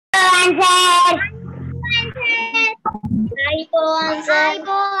iPhone sir.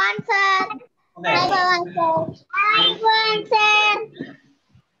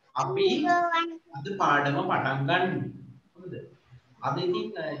 අපි අද පාඩම පටන් ගන්න. හොඳද? අද ඉතින්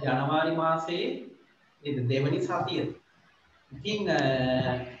ජනවාරි මාසයේ නේද දෙවනි සතිය. ඉතින්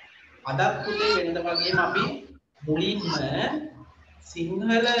අදත් පුතේ වෙනද වගේම අපි මුලින්ම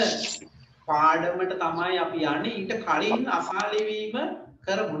සිංහල පාඩමට තමයි අපි යන්නේ. ඊට කලින් අසාලෙවීම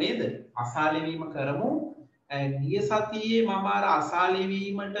කරමු නේද? අසාලෙවීම කරමු. ගිය සතියේ මම අර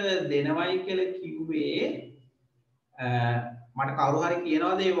අසාලෙවීමට දෙනවයි කියලා කිව්වේ මට කවුරු හරි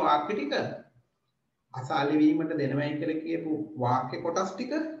කියනවාද මේ වාක්‍ය ටික? අසාලෙවීමට දෙනවයි කියලා කියපු වාක්‍ය කොටස්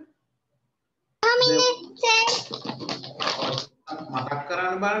ටික? මතක්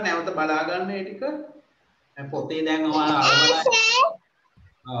කරන්න බලන්න නැවත බලා ගන්න මේ ටික. පොතේ දැන් ඔයාලා අරගෙන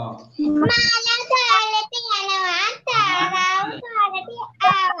මාලා කාලෙට යනවා තාරාව කාලෙට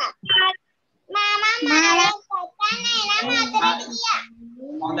ආවා මාමා මාලා කොටන්න එන මතරට ගියා.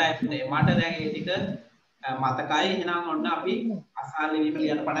 හොඳයි පුතේ මට දැන් මේ ටික මතකයි. එහෙනම් ඔන්න අපි අසාලෙවීම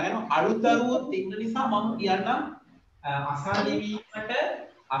ලියන්න පටන් ගන්නවා. අලුත් දරුවොත් ඉන්න නිසා මම කියන්නම්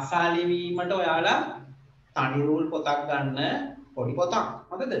අසාලෙවීමට ඔයාලා තනි රූල් පොතක් ගන්න, පොඩි පොතක්.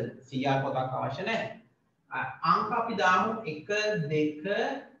 හොඳද? CR පොතක් අවශ්‍ය නැහැ. අංක අපි දාමු 1 2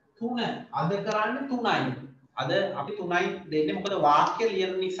 3. අද කරන්නේ 3යි. අද අපි 3යි දෙන්නේ මොකද වාක්‍ය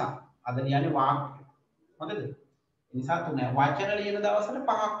ලියන නිසා. අද ලියන්නේ වාක්‍ය. හොඳද? ඒ නිසා 3යි. වචන ලියන දවසට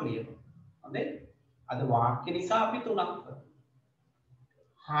 5ක් ලියනවා. හොඳද? අද වාක්‍ය නිසා අපි 3ක් කරනවා.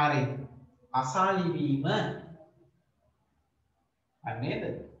 හරි. අසාලිවීම නේද?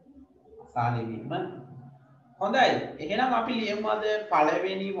 අසාලිවීම. හොඳයි. එහෙනම් අපි ලියමු අද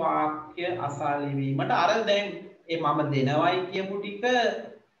පළවෙනි වාක්‍ය අසාලිවීමට. අර දැන් මම දෙනවයි කියපු ටික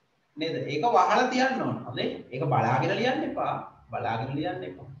නේද? ඒක වහලා තියන්න ඕන. හරිද? ඒක බලාගෙන ලියන්න එපා. බලාගෙන ලියන්න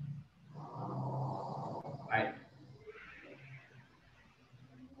එපා. right.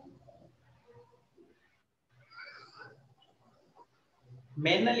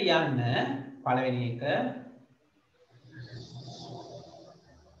 මෙන්න ලියන්න පළවෙනි එක.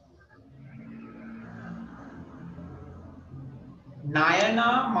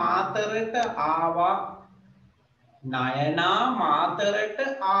 නයනා මාතරට ආවා. නයනා මාතරට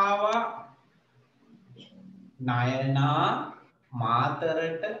ආවා. නයනා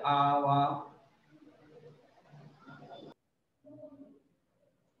මාතරට ආවා.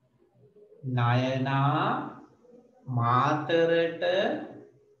 නයනා මාතරට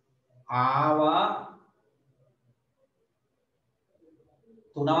ආවා.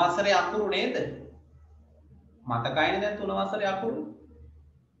 තුන වසරේ අකුරු නේද? මතකයිනේ දැන් තුන වසරේ අකුරු.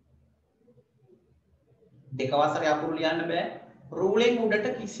 දෙක වසරේ අකුරු ලියන්න බෑ. රූලෙන් උඩට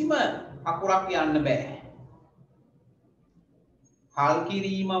කිසිම අකුරක් යන්න බෑ. හල්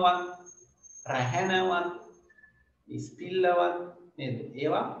කිරීමවත්, රැහැනවත්, ඉස්පිල්ලවත් නේද?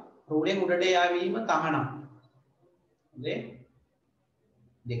 ඒවා රූලෙන් උඩට යාවීම තහනම්. හොඳේ.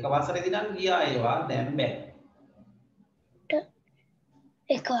 දෙක වසරේදී නම් ගියා ඒවා දැන් බෑ.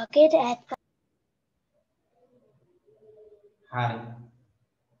 එක වගේට ඈත් හරි.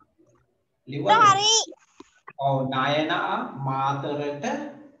 ලිව්වද? හරි. ඔව් නයනා මාතරට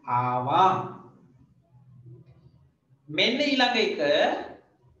ආවා. මෙන්න ඊළඟ එක.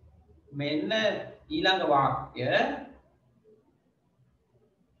 මෙන්න ඊළඟ වාක්‍ය.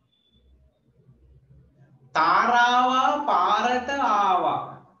 තාරාවා පාරට ආවා.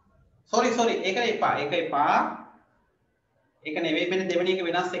 sorry ඒක එපා. ඒක එපා. ඒක නෙවෙයි මෙන්න දෙවෙනි එක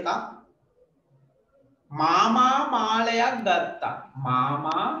වෙනස් එකක්. මාමා මාලයක් ගත්තා.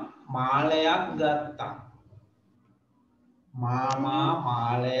 මාමා මාලයක් ගත්තා. මාමා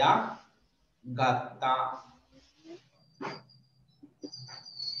මාලයක් ගත්තා.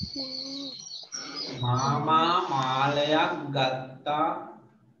 මාමා මාලයක් ගත්තා.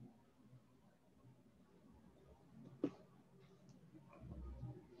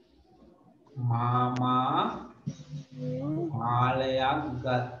 මාමා මාලයක්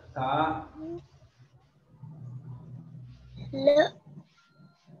ගත්තා.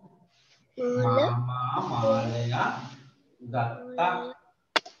 මාමා මාලයක් ගත්තා.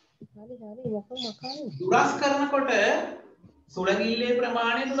 දුරස් කරනකොට සුළඟිල්ලේ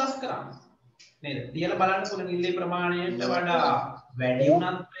ප්‍රමාණය දුරස් කරන්න. නේද? තියලා බලන්න සුළඟිල්ලේ ප්‍රමාණයට වඩා වැඩි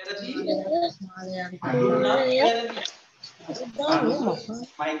වුණත් වැරදි, අඩු වුණත් වැරදි.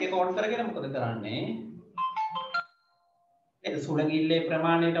 මයික් එක ඔන් කරගෙන මොකද කරන්නේ? නේද? සුළඟිල්ලේ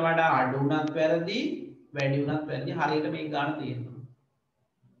ප්‍රමාණයට වඩා අඩු වුණත් වැරදි, වැඩි වුණත් වැරදි. හරියට මේක ගන්න තියෙනවා.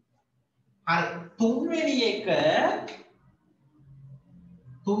 හරි. තුන්වෙනි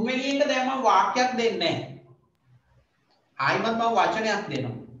එක දැන් මම වාක්‍යයක් දෙන්නේ නැහැ. ආයිමත් මම වචනයක්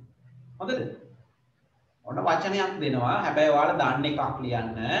දෙනවා. හොඳද? ඔන්න වචනයක් දෙනවා. හැබැයි ඔයාලා දන්න එකක්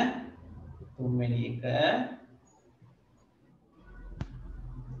ලියන්න. තුන්වෙනි එක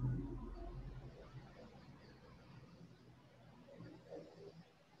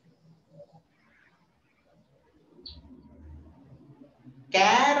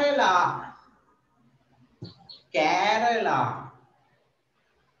කෑරලා. කෑරලා.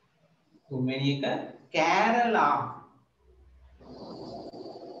 තුන්වෙනි එක කෑරලා.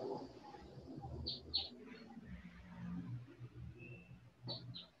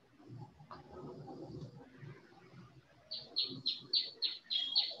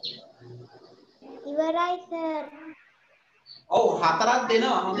 ඉවරයි සර්. ඔව් හතරක්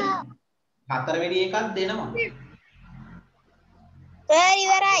දෙනවා. හොඳයි. හතරවෙනි එකක් දෙනවා. සර්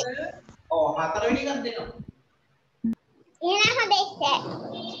ඉවරයි. ඔව් හතරවෙනි එකක් දෙනවා. එහෙනම් හොඳයි සර්.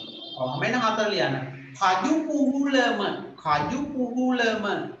 ඔව් මෙන්න හතර ලියන්න. කජු කුහුලම. කජු කුහුලම.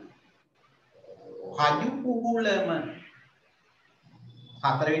 කජු කුහුලම.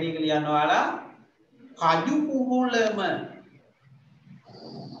 හතරවෙනි එක ලියන්න ඔයාලා. කජු කුහුලම.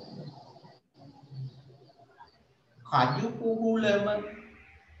 කජු කුහුලම.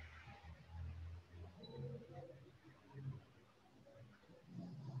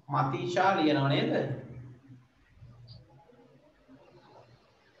 මතීෂා ලියනව නේද?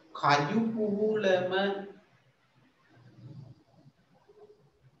 කජු කුහුලම.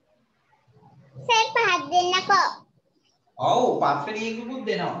 සර් පහක් දෙන්නකෝ. ඔව් පස්වෙනි එකකුත්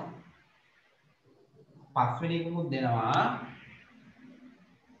දෙනවා. පස්වෙනි එකකුත් දෙනවා.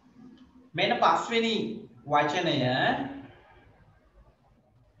 මෙන්න පස්වෙනි වචනය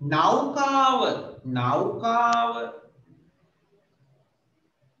නෞකාව. නෞකාව.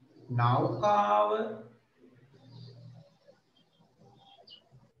 නෞකාව.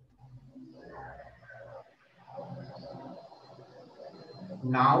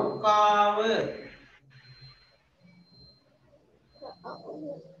 නෞකාව.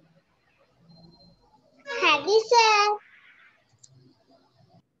 හරි සර්.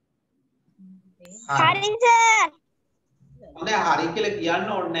 හරි සර්. හොඳයි හරි කියලා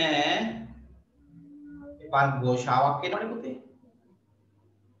කියන්න ඕනේ නෑ. එපාර ഘോഷාවක් එනවනේ පුතේ.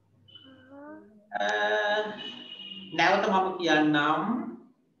 නැවත මම කියන්නම්.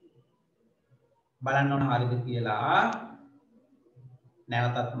 බලන්න ඕන හරිද කියලා.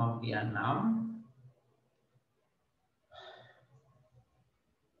 නැවතත් මම කියන්නම්.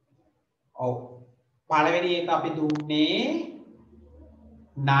 ඔව් පළවෙනි එක අපි දුන්නේ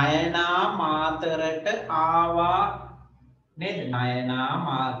නයනා මාතරට ආවා නේද? නයනා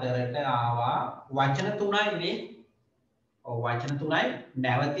මාතරට ආවා. වචන තුනයි නේ. ඔව් වචන තුනයි.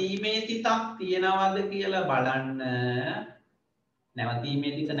 නැවතීමේ තිතක් තියනවද කියලා බලන්න.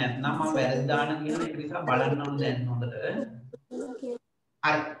 නැවතීමේ තිත නැත්නම් මම වැරදි දාන කියන එක නිසා බලන්න ඕන දැන් හොඳට.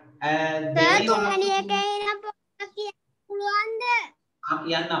 හරි. සර් තුන්වෙනි එකේ නම් පොඩ්ඩක් කියන්න පුළුවන්ද?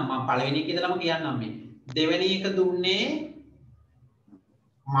 කියන්නම් මම පළවෙනි එක ඉඳලම කියන්නම් මේ. දෙවෙනි එක දුන්නේ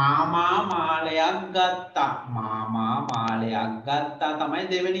මාමා මාලයක් ගත්තා. මාමා මාලයක් ගත්තා තමයි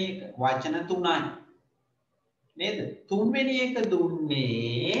දෙවෙනි එක. වචන තුනයි. නේද? තුන්වෙනි එක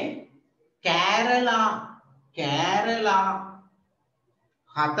දුන්නේ කෑරලා. කෑරලා.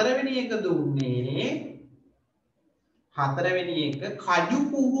 හතරවෙනි එක දුන්නේ හතරවෙනි එක කජු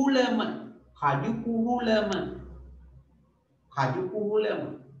කුහුලම. කජු කුහුලම. කජු කුහුලම.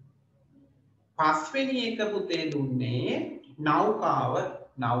 පස්වෙනි එක පුතේ දුන්නේ නෞකාව.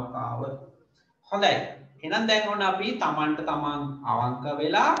 නෞකාව. හොඳයි. එහෙනම් දැන් ඔන්න අපි තමන්ට තමන් අවංක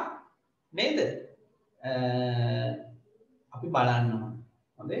වෙලා නේද? අපි බලන්න ඕන.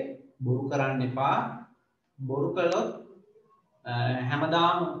 හොඳේ. බොරු කරන්න එපා. බොරු කළොත්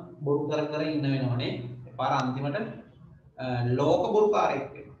හැමදාම බොරු කර කර ඉන්න වෙනවනේ. එපාර අන්තිමට ලෝක බොරුකාරයෙක්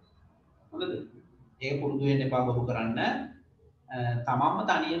වෙනවා. හොඳද? ඒක පුරුදු වෙන්න එපා බොරු කරන්න. තමන්ම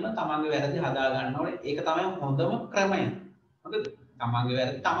තනියම තමන්ගේ වැරදි හදා ගන්න ඕනේ. ඒක තමයි හොඳම ක්‍රමය. හොඳද? තමන්ගේ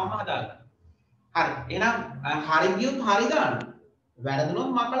වැරදි තමන්ම හදා ගන්න. හරි. එහෙනම් හරි ගියොත් හරි දාන්න. වැරදුනොත්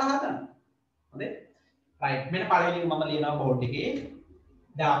මකලා හදන්න. හොඳේ? රයිට්. මෙන්න පළවෙනි එක මම ලියනවා බෝඩ් එකේ.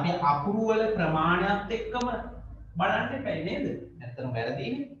 දැන් අපි අකුරු වල ප්‍රමාණයත් එක්කම බලන්න එපා නේද? නැත්තම්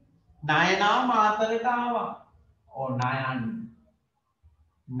වැරදිනේ. නයනා මාතරට ආවා. ඕ නයන්.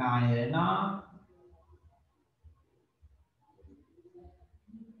 නයනා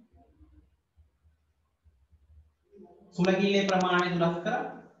සුලකිල්ලේ ප්‍රමාණය දුරස් කරා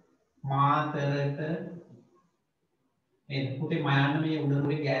මාතරට නේද? පුතේ මයන්න මේ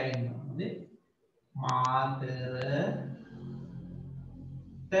උඩරුවේ ගෑවෙන්න ඕනද? මාතරට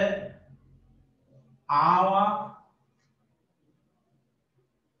ආවා.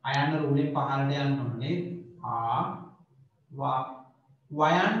 අයන්න රුලේ පහළට යන්න ඕනේ. ආ වා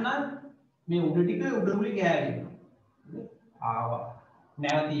වයන්න මේ උඩ ටික උඩුලි ගෑවෙනවා. ආවා.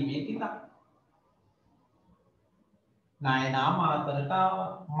 නැවතීමේ තිතක්. නයනා මාතරට ආවා.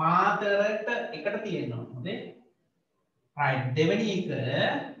 මාතරට එකට තියෙනවා. හොඳේ. right දෙවෙනි එක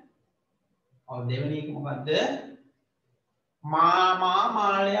දෙවෙනි එක මොකද්ද? මාමා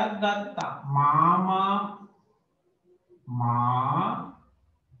මාළයක් ගත්තා. මාමා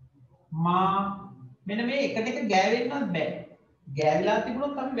මෙන්න මේ එකට එක ගෑවෙන්නත් බෑ. ගෑවිලා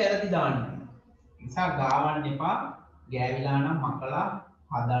තිබුණොත් අපි වැරදි දාන්නේ. ඒ නිසා ගාවන්න එපා. ගෑවිලා නම් මකලා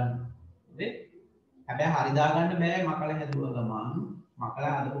හදන්න. හරිද? හැබැයි හරි දාගන්න බෑ මකලා හැදුවා ගමන්.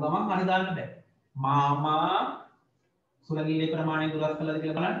 මකලා හදපු ගමන් හරි දාන්න බෑ. මාමා සුලගිල්ලේ ප්‍රමාණය දුරස් කළාද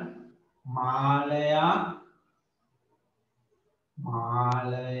කියලා බලන්න. මාලයක්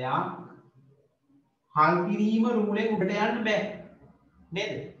හල් කිරීම රූලේ උඩට යන්න බෑ.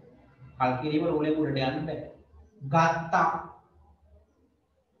 නේද? හල් කිරීම රූලේ උඩට යන්න බෑ. ගත්තා.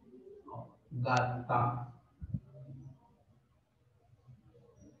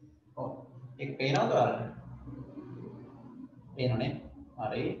 එක පේනවද ඔයාලට? පේනවනේ.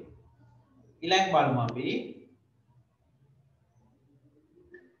 හරි. ඊළඟ බලමු අපි.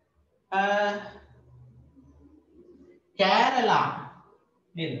 කෑරලා.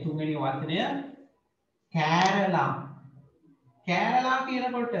 නේද? තුන්වෙනි වචනය කෑරලා. කෑරලා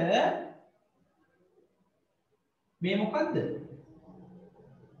කියනකොට මේ මොකද්ද?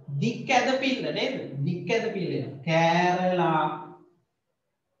 දික් ඇද පිල්ල නේද? දික් ඇද පිල්ල. කෑරලා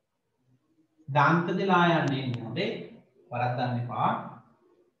දන්ත දෙලා යන්නේ නේද? වරද්දන්න එපා.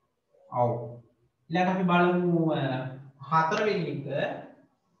 ඔව්. ඊළඟ අපි බලමු හතරවෙනි එක.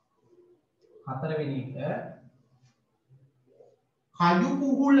 කජු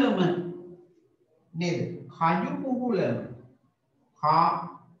පුහුලම නේද? කජු පුහුලම.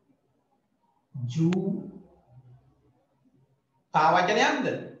 තා වචනයක්ද?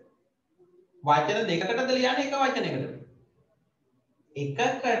 වචන දෙකකටද ලියන්නේ එක වචනයකටද?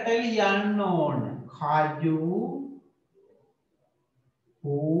 එකකට ලියන්න ඕන. කජු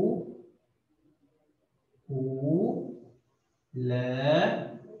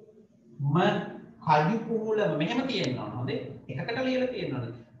කජු පුහුලම මෙහෙම තියෙනවා නේද? එකකට ලියලා තියෙනවද?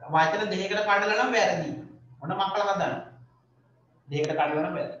 වචන දෙකකට කඩලා නම් වැරදි. ඔන්න මක්කල හදන්න. දෙකකට කඩලා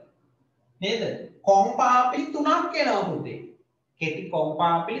නම් වැරදි. නේද? කොම්පාපිලි තුනක් එනවා පුතේ. කෙටි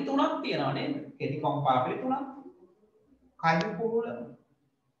කොම්පාපිලි තුනක් තියෙනවා නේද? කෙටි කොම්පාපිලි තුනක්. කජු පුහුලම.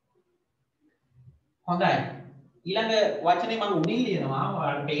 හොඳයි. ඊළඟ වචනේ මම උඩින් ලියනවා.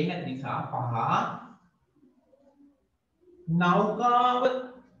 ඔයාලට පේන්නේ නැති නිසා පහ. නෞකාව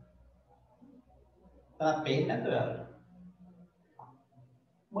තරක් පේන්නේ නැද්ද ඔයාලට?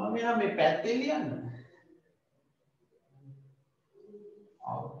 මම මෙහා මේ පැත්තේ ලියන්න.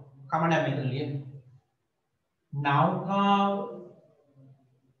 ඔව්. කමන්න මෙතන ලියන්න. නෞකාව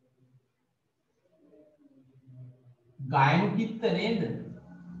ගායන කිත්ත නේද?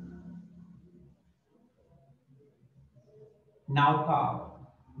 නෞකාව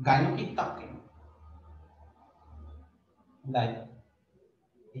ගායන කිත්තක් එනවා. හොඳයි.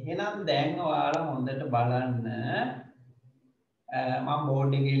 එහෙනම් දැන් ඔයාලා හොඳට බලන්න මම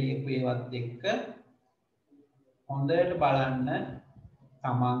බෝඩ් එකේ ලියපු ඒවත් එක්ක හොඳට බලන්න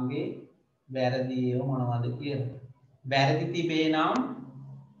තමන්ගේ වැරදි ඒවා මොනවද කියලා. වැරදි තිබේ නම්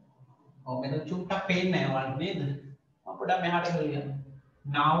මෙතන චුට්ටක් පේන්නේ නැහැ ඔයාලට නේද? මම පොඩ්ඩක් මෙහාට ලියන්න.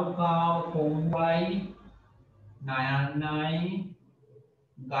 නෞකාව කොම්බයි නයන්නයි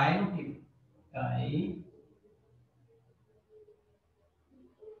ගායන කිත්තයි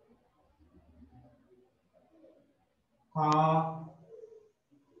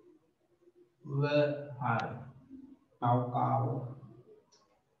නෞකාව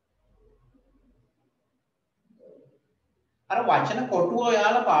අර වචන කොටුව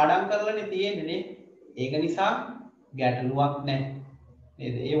ඔයාලා පාඩම් කරලානේ තියෙන්නේ නේ. ඒක නිසා ගැටලුවක් නැහැ.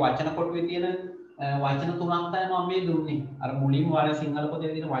 නේද? ඒ වචන කොටුවේ තියෙන වචන තුනක් තමයි මම මේ දුන්නේ. අර මුලින්ම ඔයාලා සිංහල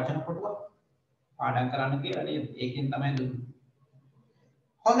පොතේ තියෙන වචන කොටුව පාඩම් කරන්න කියලා නේද? ඒකෙන් තමයි දුන්නේ.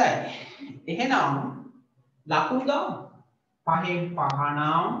 හොඳයි. එහෙනම් ලකුණු දාමු. පහෙන් පහ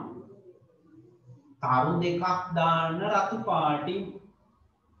නම් තරු දෙකක් දාන්න රතු පාටින්.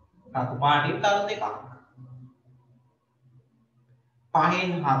 රතු පාටින් තරු දෙකක්. පහෙන්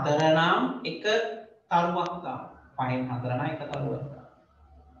හතර නම් එක තරුවක් දාන්න. පහෙන් හතර නම් එක තරුවක් දාන්න.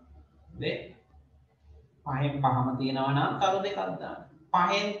 හරි? පහෙන් පහම තියෙනවා නම් තරු දෙකක් දාන්න.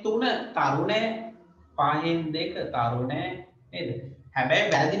 පහෙන් තුන තරු නැහැ. පහෙන් දෙක තරු නැහැ. නේද?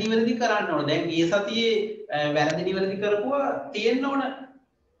 හැබැයි වැරදි නිවැරදි කරන්න ඕන. දැන් ගිය සතියේ වැරදි නිවැරදි කරපුවා තියෙන්න ඕන.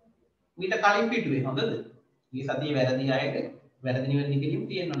 ඊට කලින් පිටුවේ හොඳද? ගිය සතියේ වැරදි අයට වැරදි නිවැරදි කිරීම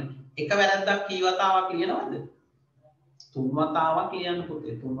තියෙන්න ඕන. එක වැරද්දක් කී වතාවක් ලියනවද? තුන් වතාවක් ලියන්න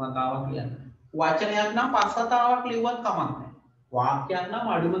පුතේ තුන් වතාවක් ලියන්න. වචනයක් නම් පස් වතාවක් ලියුවත් කමක් නැහැ. වාක්‍යයක් නම්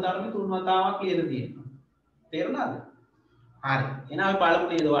අඩුම තරමේ තුන් වතාවක් ලියලා තියෙනවා. තේරුණාද? හරි. එහෙනම් අපි බලමු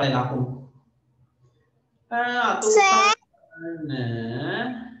නේද ඔයාලේ ලකුණු.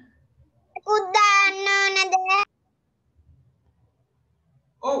 උදාන්න නේද?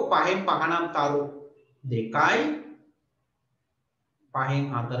 ඔව් පහෙන් පහ නම් තරු 2යි. පහෙන්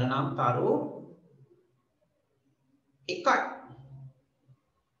 4 නම් තරු 1යි.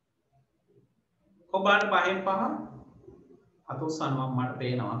 කොබාන පහෙන් පහ අතුස්සනවා මට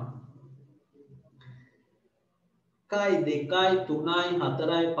පේනවා. 1යි 2යි 3යි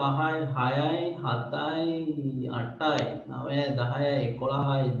 4යි 5යි 6යි 7යි 8යි 9යි 10යි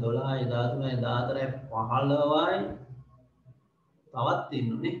 11යි 12යි 13යි 14යි 15යි තවත්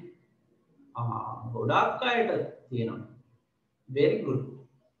ඉන්නුනේ. ගොඩක් අයට තියෙනවා. very good.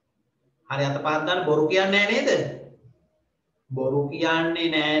 හරි අත පහක් දාන්න බොරු කියන්නේ නැහැ නේද? බොරු කියන්නේ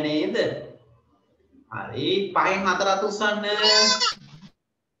නැහැ නේද? හරි පහෙන් 4 අතුස්සන්න.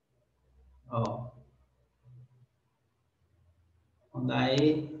 ඔව් හොඳයි.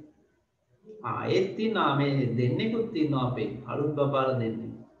 ඒත් ඉන්නවා මේ දෙන්නෙකුත් ඉන්නවා අපේ අලුත් බබාලා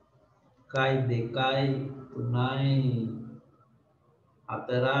දෙන්නේ. 1යි 2යි 3යි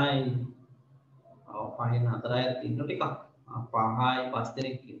 4යි පහෙන් 4යි ඉන්න ටිකක්. 5යි 5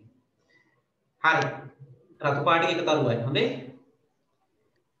 දෙනෙක් ඉන්නවා. හරි. රතු පාටි එක තරුවයි. හොඳේ.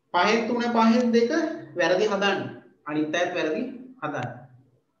 පහෙන් 3 පහෙන් 2 වැරදි හදන්න. අනිත් අයත් වැරදි හදන්න.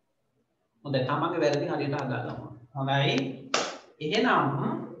 හොඳයි. තමන්ගේ වැරදි හරියට හදාගන්න. හොඳයි.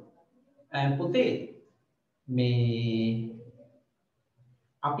 එහෙනම් පුතේ මේ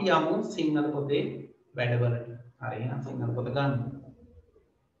අපි යමු සිංහල පොතේ වැඩවලට. හරි එහෙනම් සිංහල පොත ගන්න.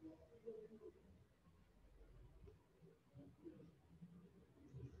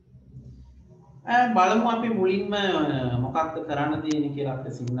 බලමු අපි මුලින්ම මොකක්ද කරන්න තියෙන්නේ කියලා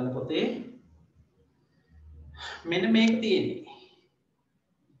අපේ සිංහල පොතේ. මෙන්න මේක තියෙන්නේ.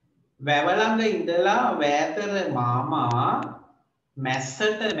 වැව ළඟ ඉඳලා වෑතර මාමා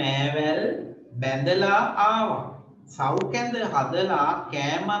මැස්සට මෑවැල් බැඳලා ආවා. සවුකැඳ හදලා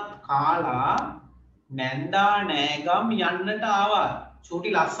කෑමත් කාලා නැන්දා නෑගම් යන්නට ආවා. චූටි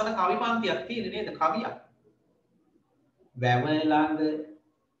ලස්සන කවි පන්තියක් තියෙන්නේ නේද? කවියක්. වැව ළඟ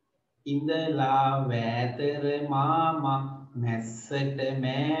ඉඳලා වෑතර මාමා මැස්සට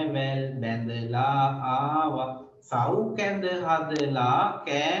මෑවැල් බැඳලා ආවා. සවුකැඳ හදලා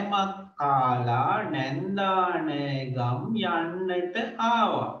කෑමත් කාලා නැන්දා නෑගම් යන්නට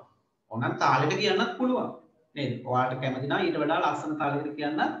ආවා. ඕනනම් තාලෙට කියන්නත් පුළුවන් නේද? ඔයාලට කැමති නම් ඊට වඩා ලස්සන තාලයකට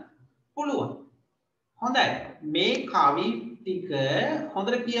කියන්නත් පුළුවන්. හොඳයි. මේ කවි ටික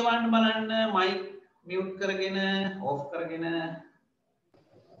හොඳට කියවන්න බලන්න. මයික් මියුට් කරගෙන ඔෆ් කරගෙන.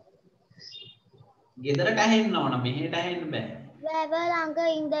 ගෙදරට ඇහෙන්න ඕන මෙහෙට ඇහෙන්න බෑ. වැව ළඟ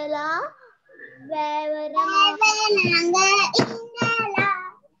ඉඳලා වැවර ළඟ ඉඳලා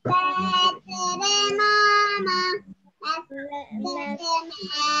වැතර මාමා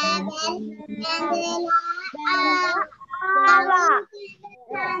ආවා.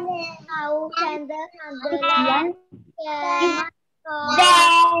 සවුකැඳ හදලා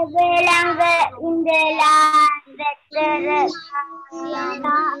වැව ළඟ ඉඳලා වැතර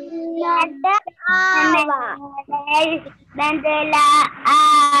ආවා. බැඳලා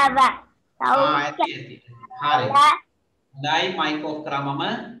ආවා. හරි. හොඳයි මයික් ඔෆ් කරා මම.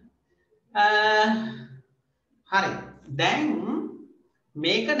 හරි. දැන්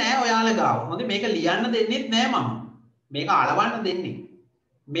මේක නෑ ඔයාලා ගාව. හොඳේ මේක ලියන්න දෙන්නෙත් නෑ මම. මේක අලවන්න දෙන්නේ.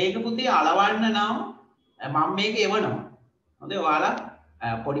 මේක පුතේ අලවන්න නම් මම මේක එවනවා. හොඳේ ඔයාලා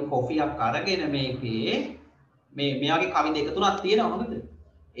පොඩි කොෆියක් අරගෙන මේකේ මේ වගේ කවි දෙක තුනක් තියෙනවා හොඳද?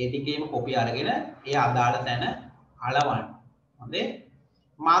 ඒ ටිකේම කොපි අරගෙන ඒ අදාළ තැන අලවන්න. හොඳේ?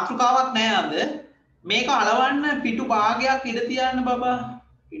 මාතෘකාවක් නෑ අද. මේක අලවන්න පිටු භාගයක් ඉඳ තියන්න බබා.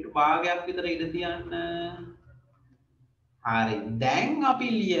 පිටු භාගයක් විතර ඉඳ තියන්න. හරි. දැන් අපි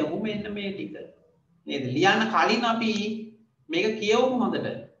ලියමු මෙන්න මේ ටික. නේද? ලියන්න කලින් අපි මේක කියවමු හොඳට.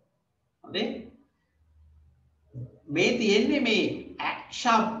 හොඳේ? මේ තියෙන්නේ මේ ඇක්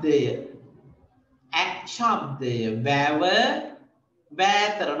ශබ්දය. ඇක් ශබ්දය වැව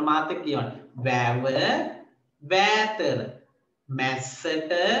වෑතර මාත් එක්ක කියවන්න. වැව වෑතර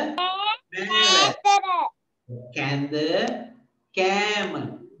මැස්සට මෑවැල් කැඳ කෑම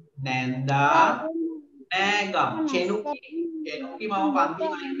නැන්දා නෑගම් චෙනුකි මම පන්ති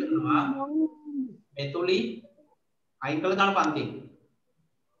අයින් කරනවා. මෙතුලි අයින් කළ දාන පන්ති.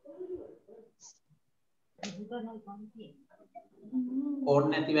 ඕන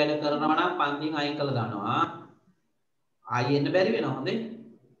නැති වැඩ කරනවා නම් පන්තියෙන් අයින් කළ දානවා. ආයෙ එන්න බැරි වෙනවා හොඳේ.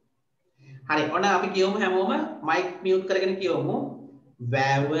 හරි ඔන්න අපි කියමු හැමෝම මයික් මියුට් කරගෙන කියමු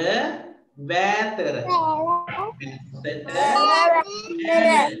වැව වැතර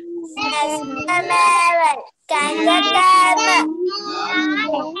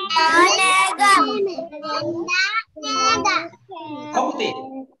ඔක්තේ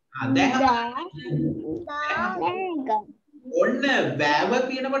දැන් ඔන්න වැව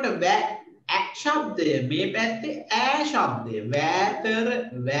කියනකොට වැ ඇක් ශබ්දය මේ පැත්තේ ඈ ශබ්දය වැතර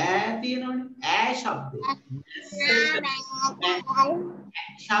වැ තියෙනවනේ ඈ ශබ්දය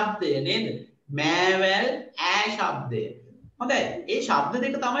ශබ්දය නේද මෑවැල් ඈ ශබ්දය හොඳයි ඒ ශබ්ද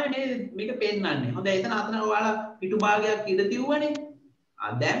දෙක තමයි මේක පෙන්නන්නේ හොඳයි එතන අතන ඔයාලා පිටු භාගයක් ඉඳ තියුවනේ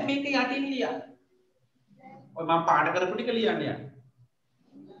දැන් මේක යටින් ලියන්න ඔය මම පාඩ කරපු ටික ලියන්න යන්න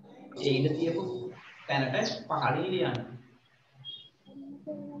ඒ ඉඳ තියපු තැනට පහළින් ලියන්න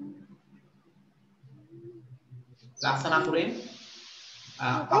ලස්සන අකුරෙන්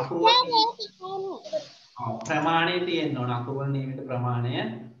ප්‍රමාණය තියෙන්න ඕන අකුරු වල නියමිත ප්‍රමාණය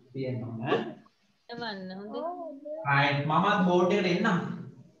තියෙන්න ඕන එවන්න හොඳේ right මමත් බෝඩ් එකට එන්නම්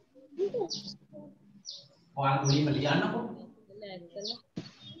ඔයාලා මුලින්ම ලියන්නකෝ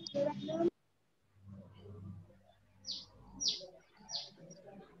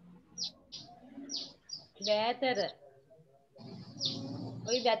වැතර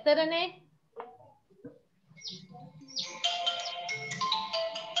ඔයි වැතරනේ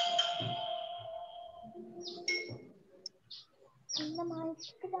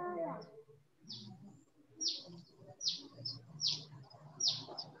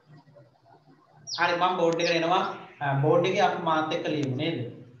හරි මම බෝඩ් එකට එනවා බෝඩ් එකේ අපි මාත් එක්ක ලියමු නේද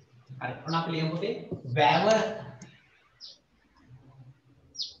හරි ඔන්න අපි ලියමු පුතේ වැව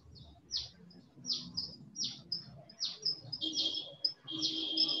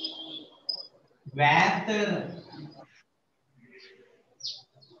වැතර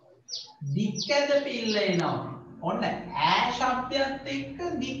දික්කද පිල්ල එනවා ඔන්න ඈ ශබ්දයත් එක්ක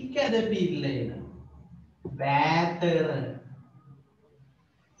දික්කද පිල්ල එනවා වැතර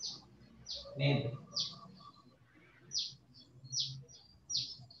නේද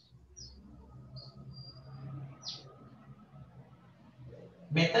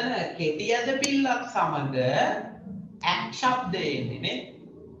මෙතන කෙටියද පිල්ලක් සමග ඇක් ශබ්දය එන්නේ නේ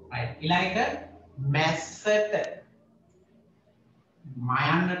right ඊළඟට මැස්සට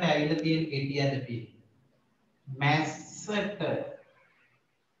මයන්නට ඇවිල්ලා තියෙන කෙටියද පිල් මැස්සට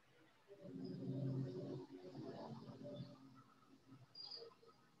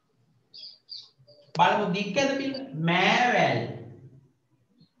බලමු දික්කද පිල් මෑවැල්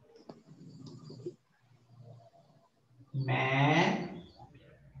මෑ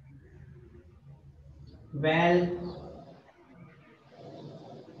වැල්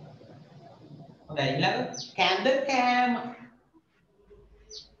හොඳයි ඊළඟ කැඳ කෑම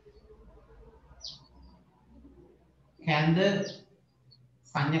කැඳ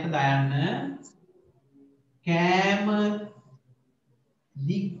සංඥක දායන්න කෑම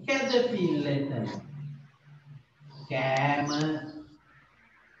දික්කද පිල් එතන කෑම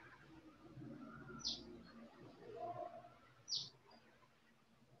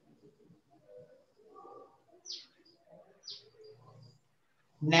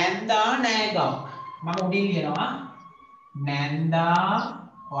නැන්දා නෑගම් මම උඩින් ලියනවා නැන්දා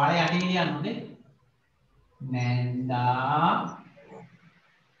ඔයාලා යටින් ලියන්න ඕනේ නැන්දා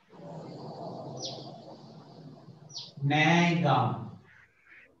නෑගම්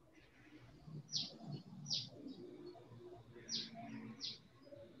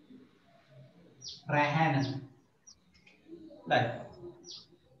රැහැන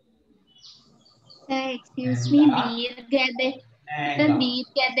excuse me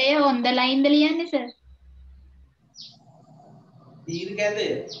දීර්ඝදය on the line ද ලියන්නේ sir දීර්ඝදය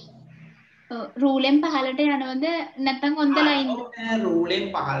රූලෙන් පහලට යනවද නැත්නම් on the line රූලෙන්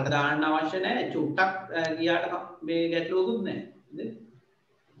පහලට දාන්න අවශ්‍ය නැහැ චුට්ටක් ගියාට මේ ගැටලුවකුත් නැහැ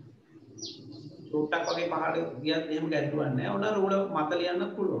චුට්ටක් වගේ පහලට ගියත් එහෙම ගැටලුවක් නැහැ ඕන රූල මත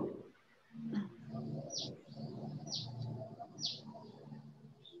ලියන්න පුළුවන්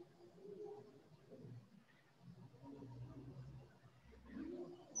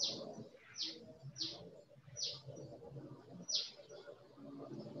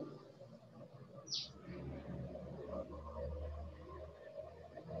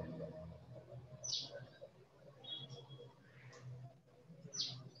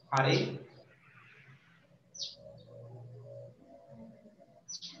hari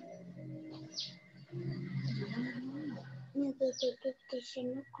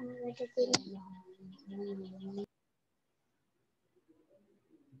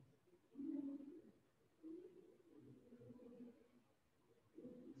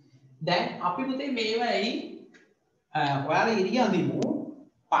දැන් අපි පුතේ මේවයි ඔයාලා ඉරිය අඳිමු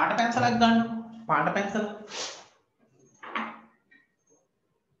පාට පැන්සලක් ගන්න. පාට පැන්සල.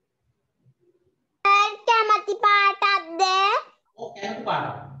 කැමති පාටක්ද? ඔව් කැමති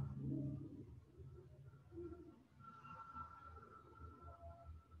පාටක්.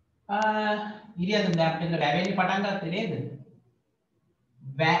 ඉරිය අඳින්න දැන් අපිට වැවෙන්න පටන් ගත්තේ නේද?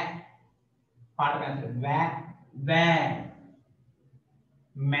 වැ පාට පැන්සල වැ වැ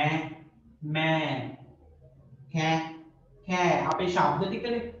මැ මැ කෑ කෑ අපේ ශබ්ද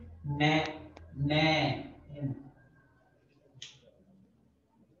ටිකනේ නෑ නෑ එහෙම.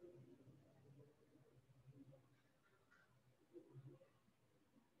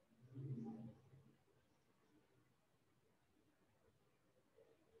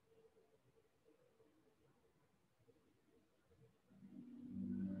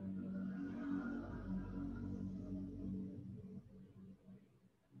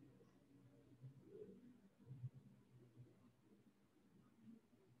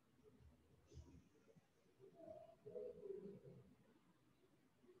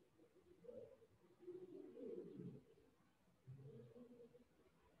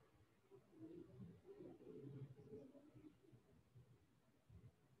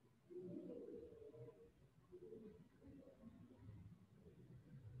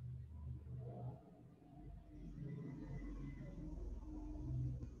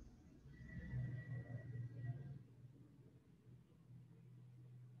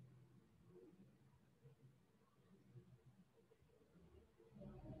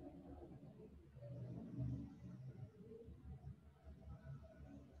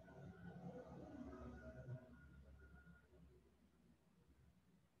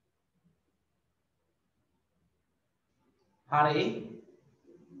 හරි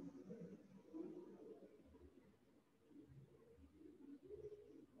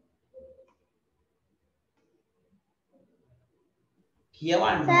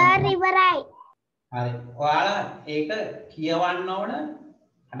කියවන්න සර් ඉවරයි. හරි ඔයාලා ඒක කියවන්න ඕන.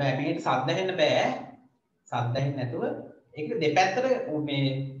 හැබැයි මේකට සද්ද ඇහෙන්න බෑ. සද්ද ඇහෙන්නේ නැතුව ඒක දෙපැත්තට මේ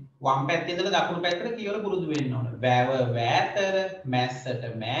වම් පැත්තේ ඉඳලා දකුණු පැත්තට කියවලා පුරුදු වෙන්න ඕන. වැව වැතර, මැස්සට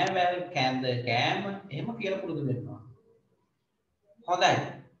මෑවැල්, කැඳ කෑම එහෙම කියලා පුරුදු වෙන්න ඕන. හොඳයි.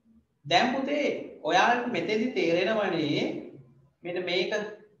 දැන් පුතේ ඔයාලට මෙතෙන්දි තේරෙනවනේ මෙන්න මේක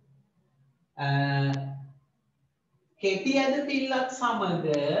කෙටි ඇද පිල්ලක් සමග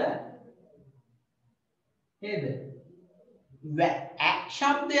නේද? ඇක්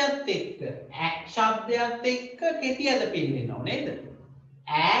ශබ්දයත් එක්ක කෙටි ඇද පිල්ල එනවා නේද?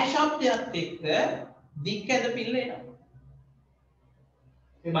 ඈ ශබ්දයත් එක්ක දික් ඇද පිල්ල එනවා.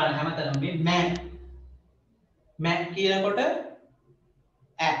 මේ බලන්න හැමතැනම මේ මෑ කියනකොට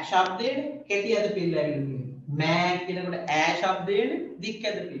ඇක් ශබ්දයේ කෙටි ඇද පිල්ල ඇවිල්ලා තියෙනවා. මෑ කියනකොට ඈ ශබ්දයේ දික්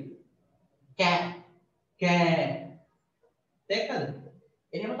ඇද පිල්ල. කෑ කෑ දෙකද?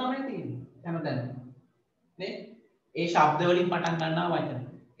 එහෙම තමයි තියෙන්නේ හැමතැනම. නේ? ඒ ශබ්ද වලින් පටන් ගන්නවා වචන.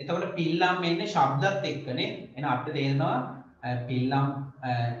 එතකොට පිල්ලම් එන්නේ ශබ්දත් එක්කනේ. එහෙනම් අපිට තේරෙනවා පිල්ලම්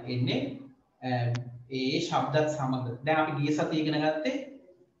එන්නේ ඒ ශබ්දත් සමග. දැන් අපි ගිය සතියේ ඉගෙන ගත්තේ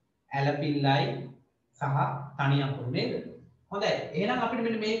ඇල පිල්ලයි සහ තනි අකුරු නේද? හොඳයි. එහෙනම් අපිට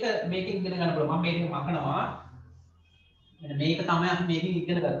මෙන්න මේකෙන් ඉගෙන ගන්න පුළුවන්. මම මේක මකනවා. මෙන්න මේක තමයි අපි මේකෙන්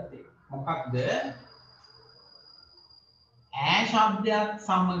ඉගෙන ගත්තේ. මොකක්ද? ඈ ශබ්දයක්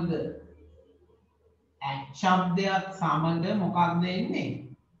සමග ඇක් ශබ්දයක් සමග මොකක්ද එන්නේ?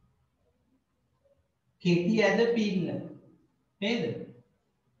 කෙටි ඇද පිල්ල නේද?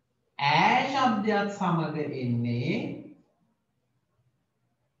 ඈ ශබ්දයක් සමග එන්නේ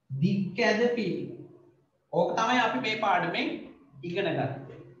දික් ඇද පිල්ල. ඕක තමයි අපි මේ පාඩමෙන් ඉගෙන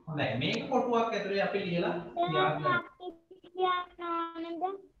ගත්තේ. හොඳයි මේක කොටුවක් ඇතුලේ අපි ලියලා තියාගන්න.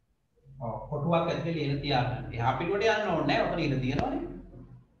 ඔව් කොටුවක් ඇතුලේ ලියලා තියාගන්න. එහා පිටුවට යන්න ඕනේ නැහැ. ඔතන ඉඳ තියෙනවනේ.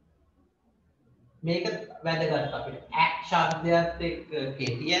 මේක වැදගත් අපිට. ඇක් ශබ්දයත් එක්ක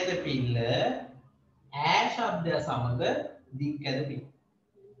කෙටි ඇද පිල්ල ඈ ශබ්දය සමග දික් ඇද පිල්ල.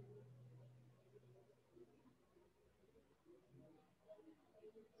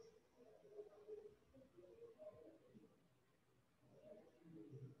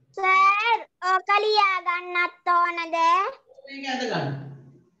 සර් ඕක ලියා ගන්නත් ඕනද? මේක ඇඳ ගන්න.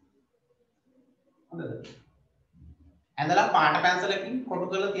 හොඳද? ඇඳලා පාට පැන්සලකින් කොටු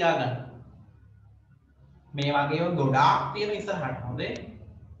කරලා තියාගන්න. මේ වගේම ගොඩාක් තියෙන ඉස්සරහට. හොඳේ.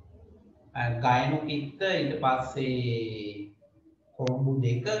 ගායනු කිත්ත ඊට පස්සේ කොම්බු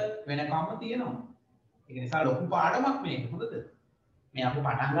දෙක වෙනකම්ම තියෙනවා. ඒක නිසා ලොකු පාඩමක් මේක. හොඳද? මේ අපි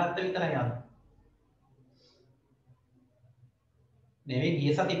පටන් ගත්ත විතරයි අද. නෙවෙයි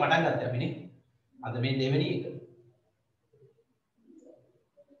ගිය සතිය පටන් ගත්තේ අපි නේ. අද මේ දෙවෙනි එක.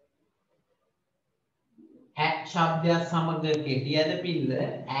 ඈ ශබ්දය සමග කෙටි ඇද පිල්ල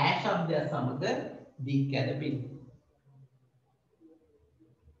ඈ ශබ්දය සමග දික් ඇද පිල්ල.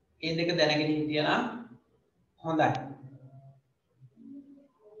 මේ දෙක දැනගෙන හිටියනම් හොඳයි.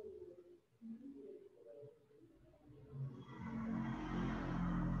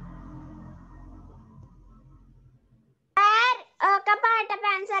 ඕක පාට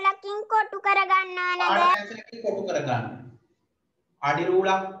පැන්සලකින් කොටු කරගන්නවා නේද? පාට පැන්සලකින් කොටු කරගන්න. අඩි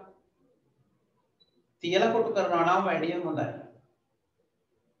රූලක් තියලා කොටු කරනවා නම් වැඩිය හොඳයි.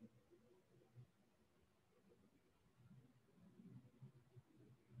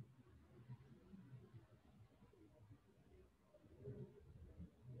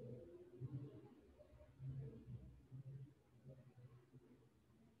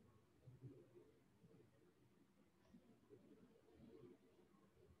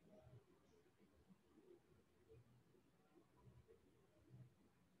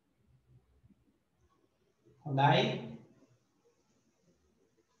 හොඳයි.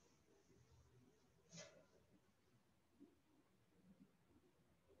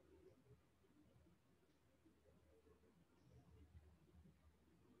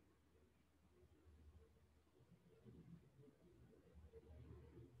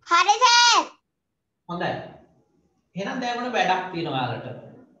 හරි සර්. හොඳයි. එහෙනම් දැන් ඔන්න වැඩක් තියෙනවා ඔයාලට.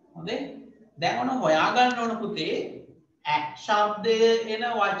 හොඳේ? දැන් ඔන්න හොයාගන්න ඕන පුතේ ඈ ශබ්දය එන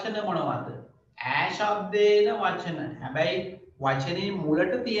වචන මොනවද? ඈ ශබ්දය එන වචන. හැබැයි වචනේ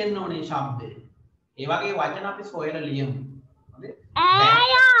මුලට තියෙන්න ඕනේ ශබ්දය. ඒ වගේ වචන අපි සොයලා ලියමු. හොඳේ?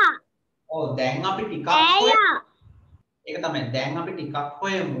 ඈයා. ඔව් දැන් අපි ටිකක් ඈයා. ඒක තමයි. දැන් අපි ටිකක්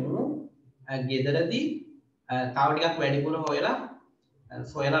හොයමු. ගෙදරදී තව ටිකක් වැඩිපුර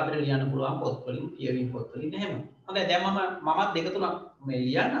සොයලා අපිට ලියන්න පුළුවන් පොත්වලින් කියවීම් පොත්වලින් එහෙම. හොඳයි දැන් මමත් දෙක තුනක් මේ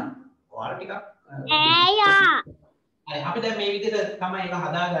ලියන්න. ඔයාලා ටිකක් ඈයා. අපි දැන් මේ විදිහට තමයි ඒක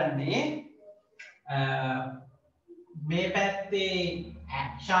හදාගන්නේ. මේ පැත්තේ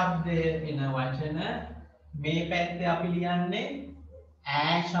ශබ්දය එන වචන මේ පැත්තේ අපි ලියන්නේ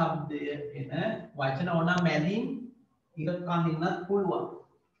ඈ ශබ්දය එන වචන ඕනම් මැදින් ඉරක් අඳින්නත් පුළුවන්.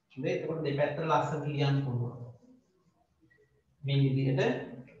 හොඳේ එතකොට දෙපැත්තට ලස්සනට ලියන්න පුළුවන්. මේ විදිහට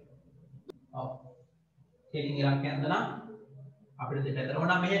ඔව් කෙලින් ඉරක් ඇඳලා අපිට දෙපැත්තට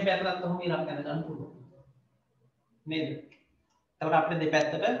ඕනම් මෙහෙ පැත්තටත් ඔහොම ඉරක් ඇඳ ගන්න පුළුවන්. නේද? එතකොට අපිට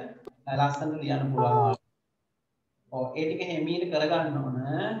දෙපැත්තට ලස්සනට ලියන්න පුළුවන්. ඔව් ඒ ටික හැමීට කරගන්න ඕන.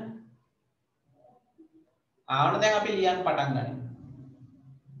 ආවන දැන් අපි ලියන්න පටන් ගනිමු.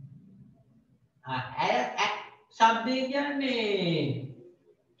 ඈ ශබ්දය කියන්නේ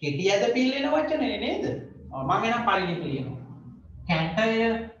කෙටි ඇද පිල්ලෙන වචනේ නේද? ඔව් මම එනම් පරිණිත ලියනවා. කැටය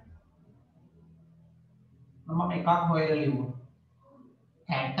මම එකක් හොයලා ලියුවා.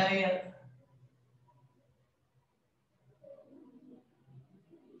 කැටය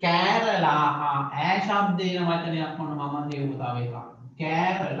කෑරලා ඈ ශබ්දේන වචනයක් මොන මම ලියුව තව එකක්.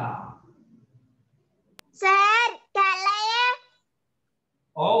 කෑරලා. සර් කැලය.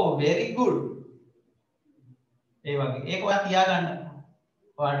 ඔව් very good. ඒ වගේ. ඒක ඔයා තියාගන්න.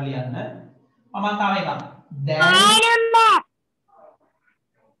 ඔයාලා ලියන්න. මම තව එකක්.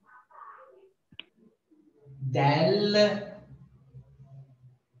 දැල්ල.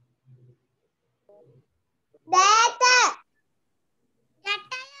 දෑත.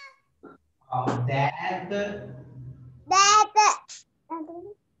 දෑත. දෑත.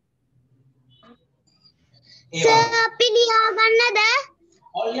 ඒ සර් වගේ. අපි ලියාගන්නද?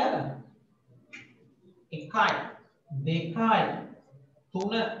 ඔව් ලියන්න. 1යි 2යි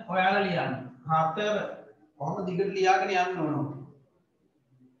 3 ඔයාලා ලියන්න. 4 කොහොම දිගට ලියාගෙන යන්න ඕන.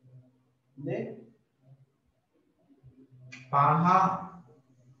 හොඳේ? 5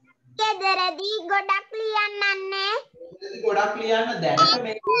 ගෙදරදී ගොඩක් ලියන්නන්නේ. ගොඩක් ලියන්න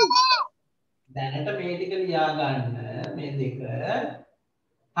දැනට මේ ටික ලියා ගන්න මේ දෙක.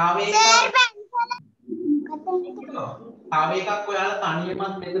 තව එකක් ඔයාලා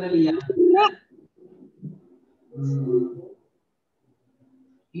තනියමත් මෙතන ලියන්න.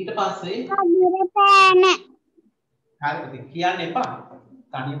 ඊට පස්සේ පෑන. හරිද කියන්න එපා.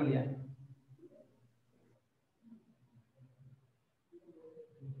 තනියම ලියන්න.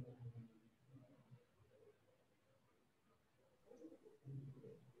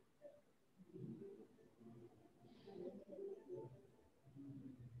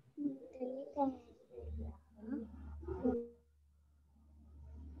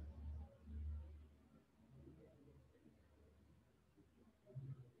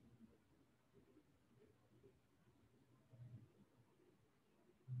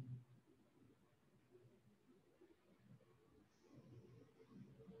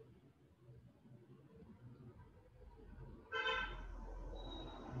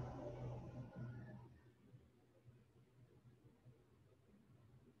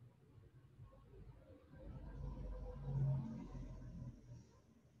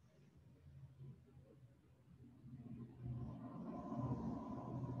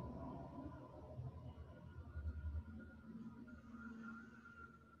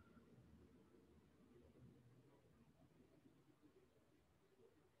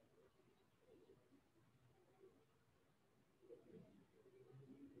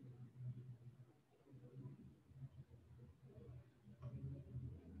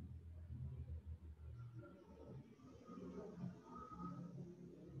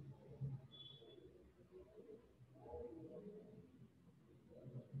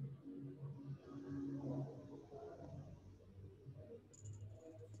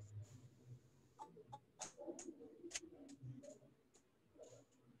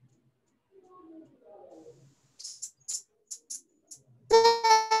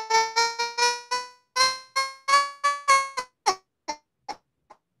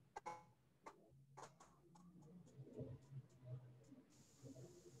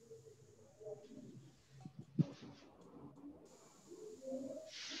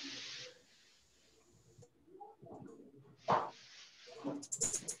 මේ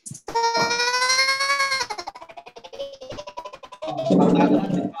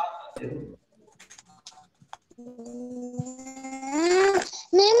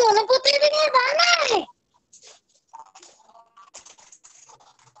මොන පොතේද දාන්නේ?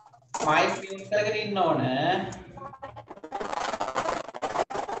 මයික් මියුට් කරගෙන ඉන්න ඕන.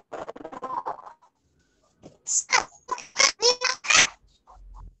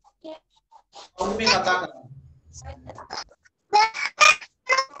 කොහොමද මේ කතා කරන්නේ?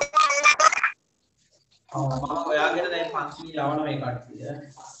 මම ඔයාගෙන දැන් පන්සල් යවන මේ කට්ටිය.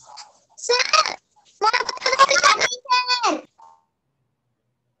 සර් මොන පොතේද දාන්නේ සර්?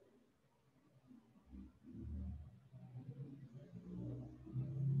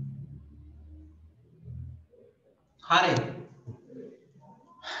 හරි.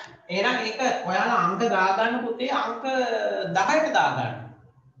 එහෙනම් ඒක ඔයාලා අංක දාගන්න පුතේ අංක 10ට දාගන්න.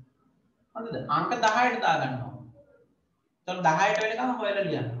 හරිද? අංක 10ට දාගන්න ඕන. එතකොට 10ට වෙනකම් හොයලා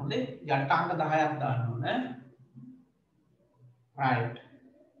ලියන්න. හොඳේ? යට අංක 10ක් දාන්න ඕන. right.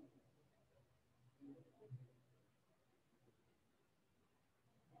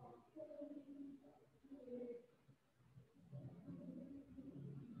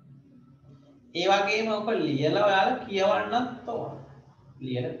 ඒ වගේම ඔක ලියලා ඔයාලා කියවන්නත් ඕන.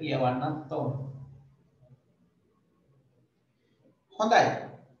 ලියලා කියවන්නත් ඕන. හොඳයි.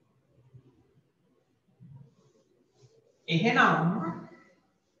 එහෙනම්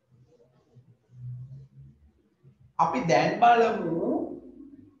අපි දැන් බලමු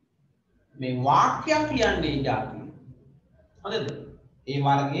මේ වාක්‍යයක් ලියන්නේ જાතිය. හොඳද? ඒ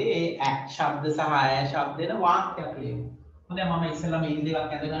වර්ගයේ ඒ ඇක් ශබ්ද සහ ඇය ශබ්ද දෙන වාක්‍යයක් ලියමු. හොඳයි මම ඉස්සෙල්ලා මේ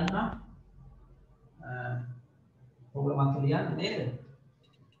දෙකක් ඇඳ ගන්නවා. ඔයගොල්ලෝ මත් ලියන්න නේද?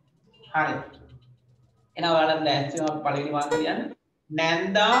 හරි. එහෙනම් ඔයාලා ලෑස්ති වෙනවා පළවෙනි වාක්‍යය ලියන්න.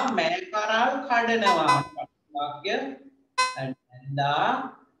 නැන්දා මෑ කරල් කඩනවා. වාක්‍ය නැන්දා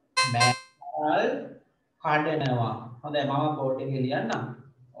මෑ කරල් කඩනවා. හොඳයි මම බෝඩ් එකේ ලියන්නම්.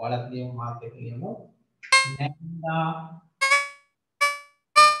 ඔයාලත් ලියමු මාත් එක්ක ලියමු. නැන්දා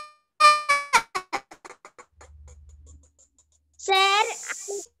සර්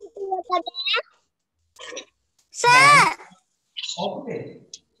සර් ඔක්කේ.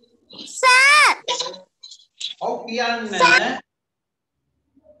 සර් ඔව් කියන්න.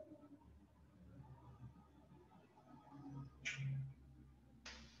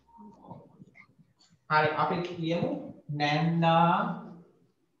 හරි අපි කියමු නැන්දා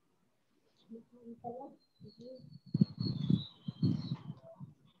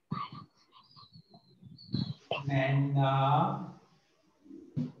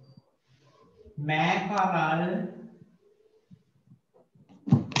මෑ කරල්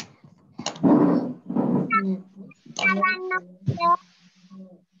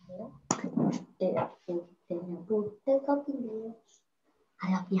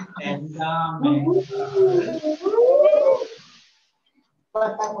නැන්දා මෑ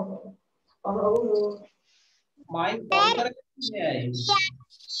මයි ෆෝන් කරගෙන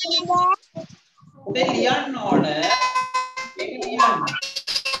උදේ ලියන්න ඕන ඒක ලියන්න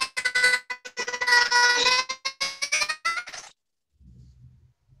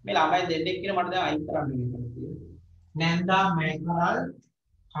මේ ළමයි දෙන්නෙක් කියන මට දැන් අයින් කරන්න වෙනවා නැන්දා මෑ කරල්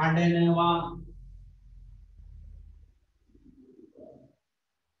කඩනවා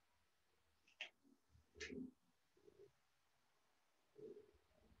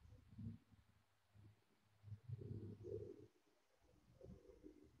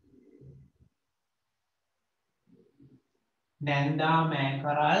නැන්දා මෑ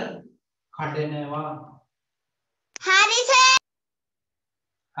කරල් කඩනවා හරි සර්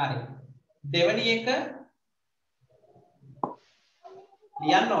හරි දෙවැනි එක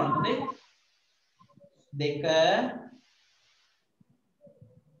ලියන්න ඕනද දෙක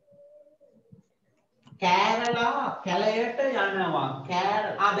කෑරලා කැලයට යනවා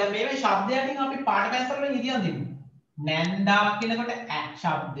දැන් මේ ශබ්දයකින් අපි පාඩ පැන්සල් වලින් ඉදියන් දෙමු නැන්දා කියනකොට ඇ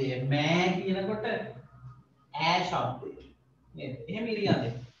ශබ්දය මෑ කියනකොට ඈ ශබ්දය නේද එහෙම ඉදියන්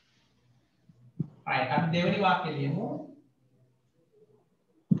දෙමු right අපි දෙවෙනි වාක්‍යය ලියමු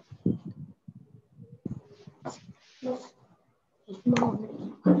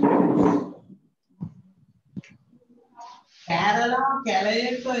කෑරලා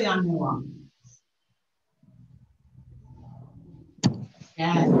කැලයට යනවා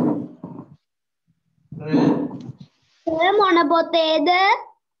සර් මොන පොතේද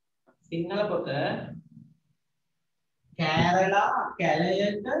සිංහල පොත කෑරලා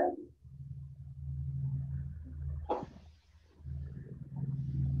කැලයට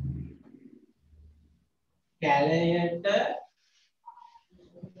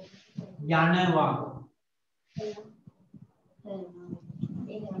යනවා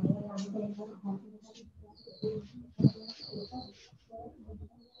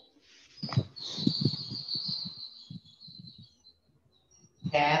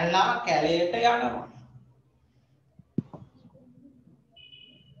කෑරලා කැලයට යනවා.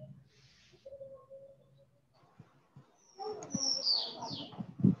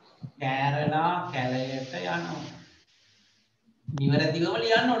 කෑරලා කැලයට යනවා. නිවැරදිවම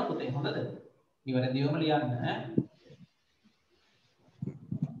ලියන්න ඕන පුතේ. හොඳද? නිවැරදිවම ලියන්න.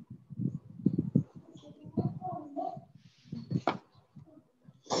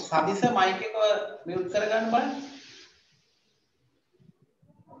 සදිස මයික් එක මියුට් කරගන්න බලන්න.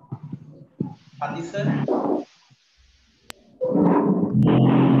 සදිස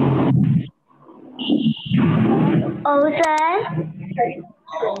ඔව් සර්.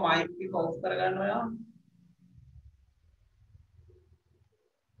 ඔව් මයික් එක ඔෆ් කරගන්න ඔයා.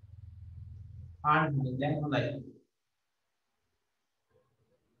 ආන්න දැන් හොඳයි.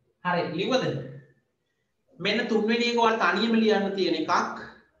 හරි ලියවද? මෙන්න තුන්වෙනි එක ඔයාලා තනියම ලියන්න තියෙන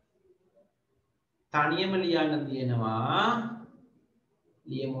එකක්. තනියම ලියන්න තියෙනවා.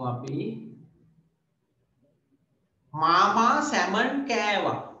 ලියමු අපි. මාමා සැමන්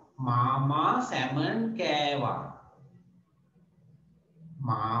කෑවා. මාමා සැමන් කෑවා.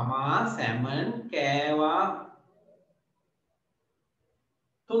 මාමා සැමන් කෑවා.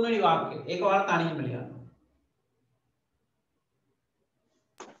 තුන්වෙනි වාක්‍යය. ඒක ඔයාලා තනියම ලියන්න.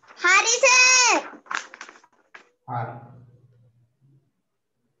 හරි සර්. හරි.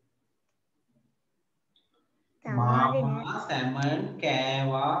 මාමා සැමන්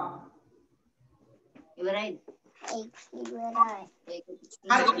කෑවා. ඉවරයි. ඒක ඉවරයි.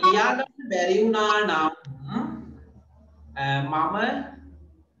 හරි ලියාගන්න බැරි වුණා නම් මම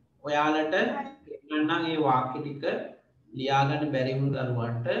ඔයාලට කියන්නම් මේ වාක්‍ය ටික ලියාගන්න බැරි වුණු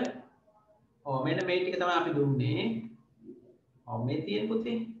දරුවන්ට මෙන්න මේ ටික තමයි අපි දුන්නේ. මේ තියෙන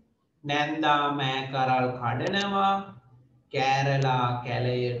පුතේ නැන්දා මෑ කරල් කඩනවා, කෑරලා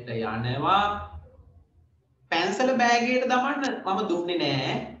කැලයට යනවා, පැන්සල බෑගයට දමන්න මම දුන්නේ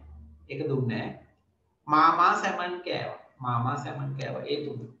නෑ. ඒක දුන්නේ නෑ. මාමා සැමන් කෑවා. මාමා සැමන් කෑවා. ඒ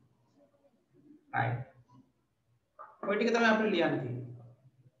තුන. right. ඔය ටික තමයි අපිට ලියන්න තියෙන්නේ.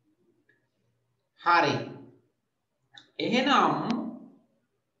 හරි. එහෙනම්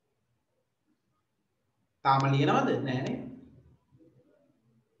තාම ලියනවද? නෑනේ.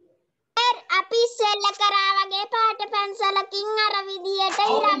 අපි ඉස්සෙල්ලා කරා වගේ පාට පැන්සලකින් අර විදියට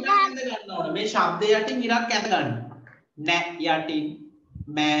ඉරක් ගන්න ඕන. මේ ශබ්ද යටින් ඉරක් ඇඳ ගන්න. නැ යටින්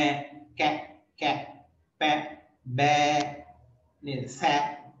මෑ කැ කැ පැ බෑ නේද? සැ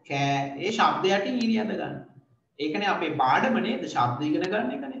කෑ ඒ ශබ්ද යටින් ඉරි ඇඳ ගන්න. ඒකනේ අපේ පාඩම නේද? ශබ්ද ඉගෙන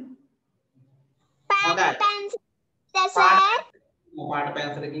ගන්න එකනේ. පාට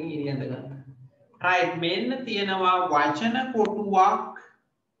පැන්සලකින් ඉරි ඇඳ ගන්න. right මෙන්න තියෙනවා වචන කොටුවක්.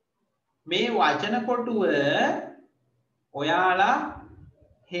 මේ වචන කොටුව ඔයාලා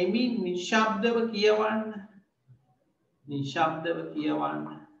හෙමින් නිශ්ශබ්දව කියවන්න. නිශ්ශබ්දව කියවන්න.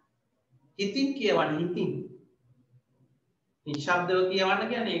 හිතින් කියවන්න හිතින්. නිශ්ශබ්දව කියවන්න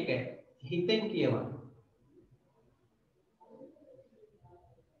කියන්නේ ඒකයි. හිතෙන් කියවන්න.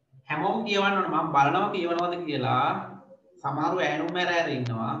 හැමෝම කියවන්න ඕන. මම බලනවා කියවනවද කියලා. සමහරව ඇනුම් මැර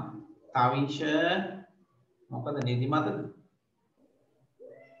ඉන්නවා. තවිෂ මොකද නිදිමතද?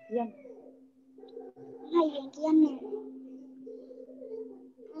 කියන්නේ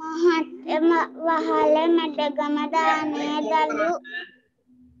මහත්ම වහල මඩගම දානේ දලු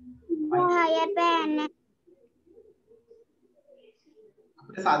වහය පෑන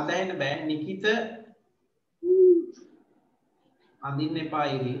අපිට සද්ද ඇහෙන්න බෑ. නිකිත අඳින්න එපා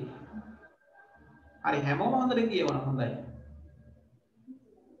ඉරි. හරි හැමෝම හොඳට කියවන හොඳයි.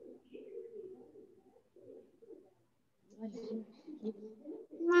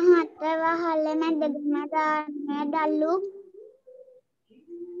 මහත් වහල මැදගම දානේ දලු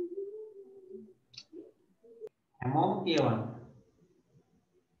හැමෝම කියවන.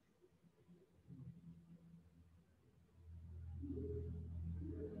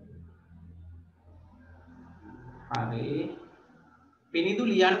 හරි. පිනිදු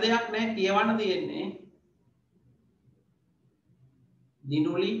ලියන්න දෙයක් නැහැ කියවන්න තියෙන්නේ.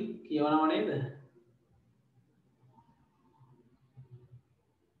 දිනුලි කියවනව නේද?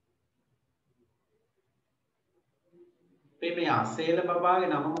 මේ අසේල බබාගේ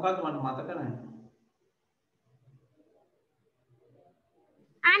නම මොකද්ද මට මතක නැහැ.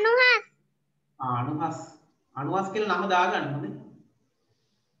 අනුහස්. අනුහස්. අනුහස් කියලා නම දාගන්න හොඳේ.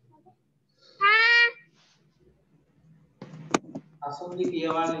 අසුන්දි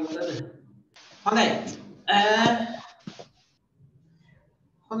කියවන්න ඉවරද? හොඳයි.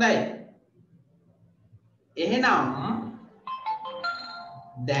 හොඳයි. එහෙනම්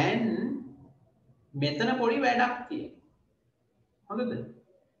දැන් මෙතන පොඩි වැඩක් තියෙනවා. හොඳද?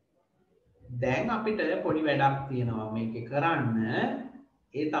 දැන් අපිට පොඩි වැඩක් තියෙනවා මේකේ කරන්න.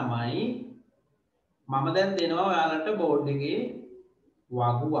 ඒ තමයි මම දැන් දෙනවා ඔයාලට බෝඩ් එකේ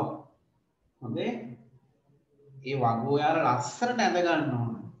වගුවක්. හොඳේ? ඒ වගුව ඔයාලා ලස්සනට ඇඳ ගන්න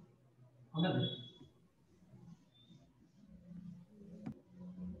ඕන. හොඳද?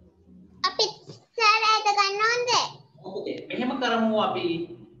 අපි සරලට ගන්න ඕනද? ඔකේ මෙහෙම කරමු අපි.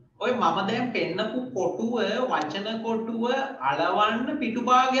 ඔය මම දැන් පෙන්නපු කොටුව වචන කොටුව අලවන්න පිටු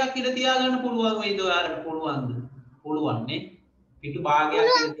භාගයක් ඉඳ තියාගන්න පුළුවන් වේද ඔයාලට? පුළුවන්ද? පුළුවන් නේ. පිටු භාගයක්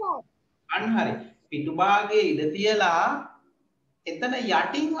අන්න හරි. පිටු භාගයේ ඉඳ තියලා එතන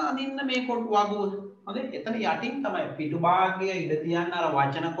යටින් අදින්න මේ කොටු වගුව. හොඳේ? එතන යටින් තමයි පිටු භාගයේ ඉඳ තියන්න අර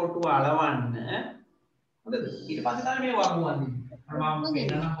වචන කොටුව අලවන්න. හොඳද? ඊට පස්සේ තමයි මේ වගුව අදින්නේ. මම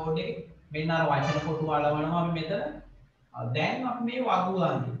පෙන්නන බෝඩ් එකේ මෙන්න අර වචන කොටුව අලවනවා අපි මෙතන. දැන් අපි මේ වගුව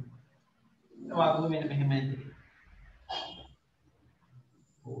අදින්න. වගුව මෙන්න මෙහෙම ඇති.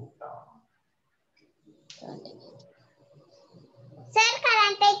 සර්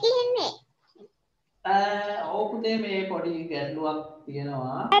කරන්ට් එක ඉන්නේ. ඕකුදේ මේ පොඩි ගැටලුවක්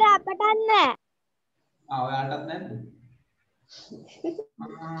තියෙනවා. සර් අපටත් නෑ. ඔයාලටත් නැද්ද?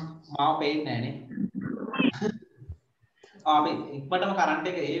 මාව පේන්නේ නැහනේ. අපි ඉක්මනටම කරන්ට්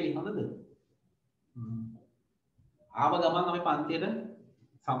එක ඒවි හොඳද? ආව ගමන් අපි පන්තියට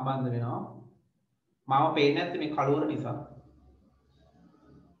සම්බන්ධ වෙනවා. මාව පේන්නේ නැත්තේ මේ කළුවර නිසා.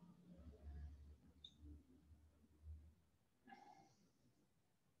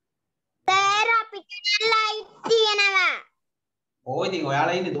 සර් අපිට ලයිට් තියෙනවා. ඕයි ඉතින්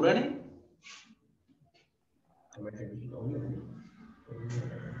ඔයාලා ඉන්නේ දුරනේ.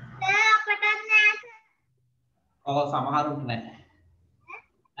 සර් අපටත් නෑ. ඔව් සමහරුන්ට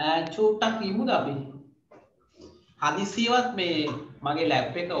නැහැ. චූට්ටක් ඉමුද අපි? හදිසියවත් මේ මගේ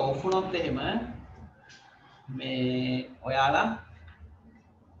ලැප් එක ඕෆ් වුණොත් එහෙම මේ ඔයාලා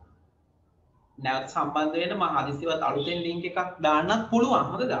නැවත සම්බන්ධ වෙන්න මම හදිසියවත් අලුතෙන් ලින්ක් එකක් දාන්නත් පුළුවන්.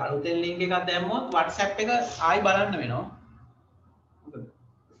 හොඳද? අලුතෙන් ලින්ක් එකක් දැම්මොත් WhatsApp එක ආයි බලන්න වෙනවා. හොඳද?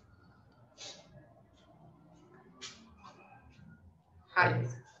 හරි.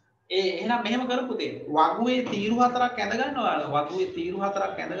 එහෙනම් මෙහෙම කරපු දෙයක්. වගුවේ තීරු හතරක් ඇඳ ගන්න ඔයාලා. වගුවේ තීරු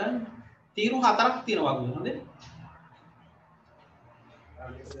හතරක් ඇඳ ගන්න. තීරු හතරක් තියෙනවා වගුවේ. හොඳේ?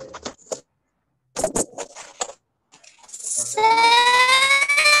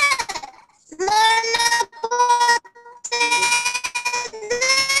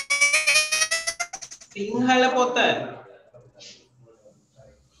 සිංහල පොත.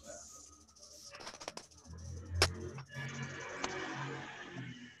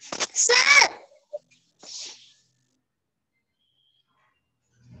 සර්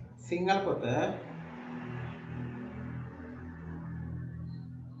සිංහල පොත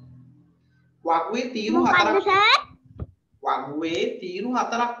වගුවේ තීරු හතරක් වගුවේ තීරු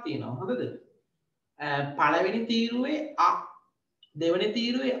හතරක් තියෙනවා. හොඳද? පළවෙනි තීරුවේ අ, දෙවෙනි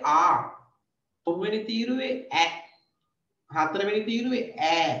තීරුවේ ආ, තුන්වෙනි තීරුවේ ඇ, හතරවෙනි තීරුවේ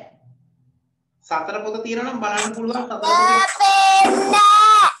ඈ. සතර පොත තියෙනවා නම් බලන්න පුළුවන්. සතර පොත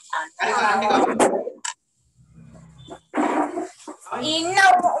හරි කරන්න එක. ඉන්න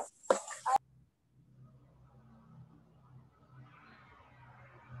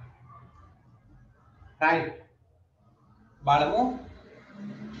right බලමු.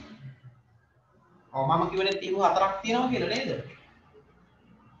 ඔව් මම කියවනේ තීරු හතරක් තියෙනවා කියලා නේද?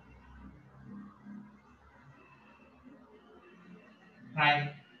 right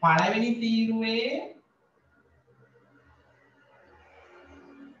පළවෙනි තීරුවේ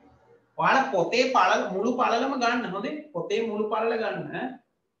ඔයාලා පොතේ මුළු පළලම ගන්න. හොඳේ? පොතේ මුළු පළල ගන්න.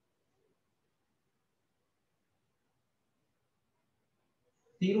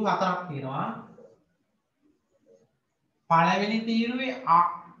 තීරු හතරක් තියෙනවා. පළවෙනි තීරුවේ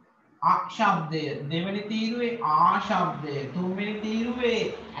අ ශබ්දය, දෙවෙනි තීරුවේ ආ ශබ්දය, තුන්වෙනි තීරුවේ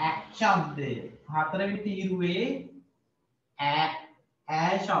ඇ ශබ්දය, හතරවෙනි තීරුවේ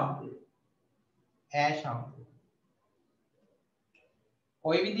ඈ ශබ්දය. ඈ ශබ්දය.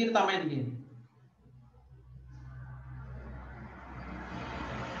 ඔය විදිහට තමයි තියෙන්නේ.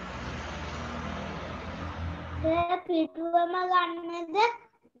 පිටුවම ගන්නද?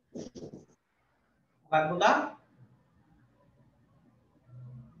 මොකක්ද පුතා?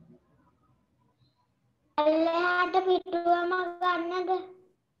 එල්ලෙහාට පිටුවම ගන්නද?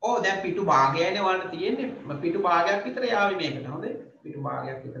 ඔව් දැන් පිටු භාගයනේ ඔයාලට තියෙන්නේ. පිටු භාගයක් විතර යාවි මේකට. හොඳේ? පිටු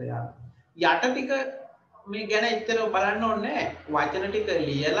භාගයක් විතර යාවි. යට ටික මේ ගැන එච්චර බලන්න ඕනේ නැහැ. වචන ටික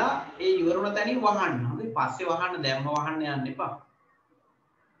ලියලා ඒ ඉවරුණ තැනින් වහන්න. හොඳේ? පස්සේ වහන්න දැම්ම වහන්න යන්න එපා.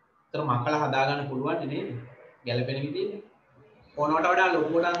 ඒතර මකලා හදා ගන්න පුළුවන් නේද? ගැළපෙන විදිහට. ඕනවට වඩා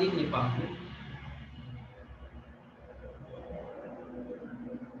ලොකුවට අඳින්න එපා.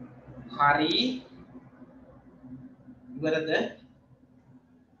 හරි ඉවරද?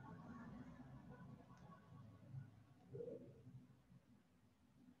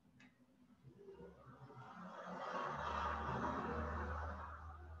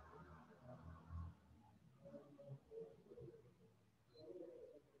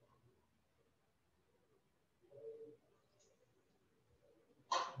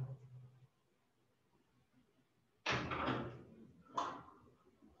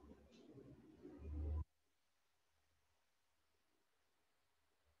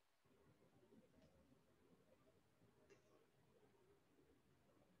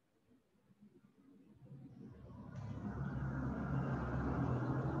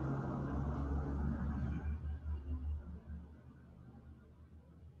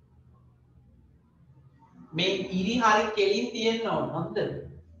 මේ ඉරි හරි කෙලින් තියෙන්න ඕන හොඳද?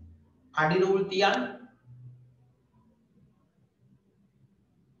 අඩි රූල් තියන්න.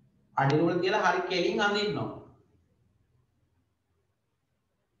 අඩි රූල් තියලා හරි කෙලින් අඳින්න ඕන.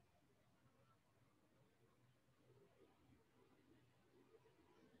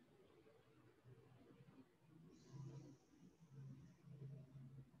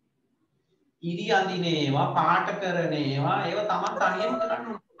 ඉරි අඳින ඒවා පාට කරන ඒවා තමන් තනියම කරන්න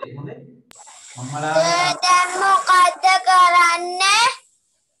ඕනේ. හොඳේ. මම්මලා දැන් මොකද්ද කරන්නේ?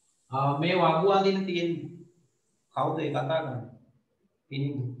 මේ වගු අඳින්න තියෙන්නේ. කවුද ඒ කතා කරන්නේ?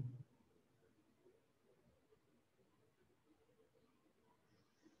 පිනිදු.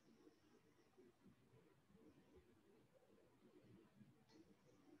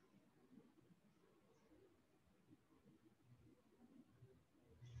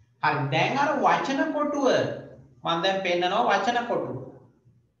 හරි දැන් අර වචන කොටුව මම දැන් පෙන්නනවා වචන කොටුව.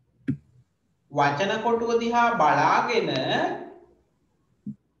 වචන කොටුව දිහා බලාගෙන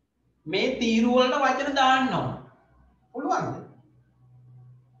මේ තීරු වලට වචන දාන්න ඕන. පුළුවන්ද?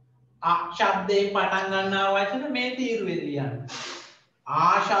 අ ශබ්දයෙන් පටන් ගන්නා වචන මේ තීරුවේ ලියන්න.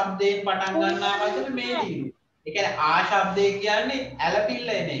 ආ ශබ්දයෙන් පටන් ගන්නා වචන මේ තීරුවේ. ඒ කියන්නේ ආ ශබ්දය කියන්නේ ඇලපිල්ල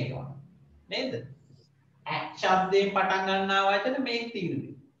එන එක. නේද? ඇ ශබ්දයෙන් පටන් ගන්නා වචන මේ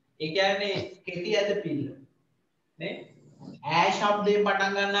තීරුවේ. ඒ කියන්නේ කෙටි ඇදපිල්ල. නේ? ඈ ශබ්දයෙන්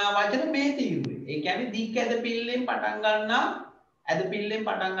පටන් ගන්නා වචන මේ තීරුවේ. ඒ කියන්නේ දික් ඇදපිල්ලෙන් පටන් ගන්නා ඇදපිල්ලෙන්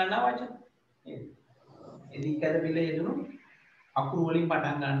පටන් ගන්නා වචන. නේද? ඒ දික් ඇදපිල්ල යෙදුණු අකුරු වලින්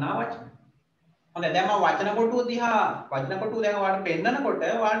පටන් ගන්නා වචන. හොඳයි දැන් මම වචන කොටුව දිහා වචන කොටුව දැන් ඔයාලට පෙන්නනකොට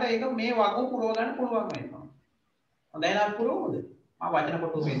ඔයාලට ඒක මේ වගු පුරව ගන්න පුළුවන් වෙනවා. හොඳයි නේද පුරවමුද? මම වචන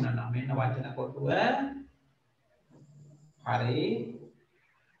කොටුව පෙන්නන්නම්. මෙන්න වචන කොටුව. හරි.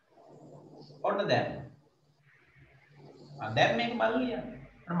 ඔන්න දැන්. දැන් මේක බලලා ලියන්න.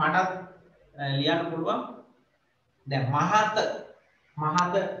 මටත් ලියන්න පුළුවන්. දැන්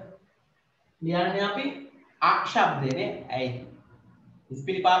මහත ලියන්නේ අපි අ ශබ්දනේ ඇයි?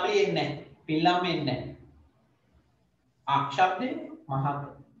 ඉස්පිලි පාපලි එන්නේ නැහැ. පිල්ලම් එන්නේ නැහැ. අ ශබ්දේ මහත.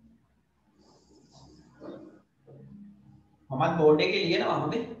 මමත් බෝඩ් එකේ ලියනවා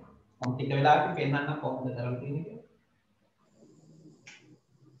හොඳේ. මම ටික වෙලාවකින් පෙන්නන්න කොහොමද කරලා තියෙන්නේ කියලා.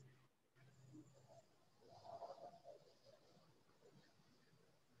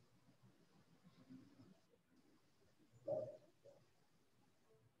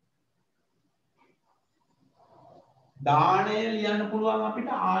 දාණය ලියන්න පුළුවන් අපිට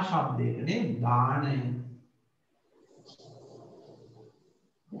ආ ශබ්දයට නේද? දාණය.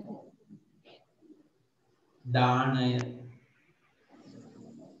 දාණය.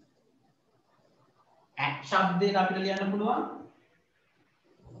 ඇක් ශබ්දයට අපිට ලියන්න පුළුවන්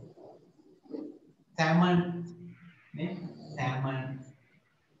සැමන් නේ? සැමන්.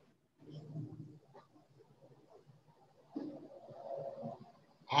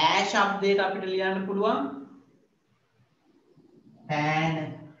 ඈ ශබ්දයට අපිට ලියන්න පුළුවන් පෑන.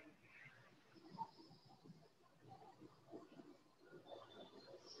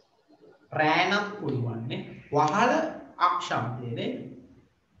 රෑනත් පුළුවන් නේ. වහල අක් ශබ්දේ නේ.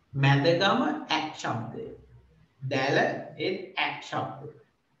 මැදගම ඇක් ශබ්දේ. දැල ඒත් ඇක් ශබ්දේ.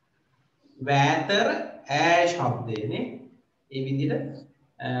 වෑතර ඈ ශබ්දේ නේ. ඒ විදිහට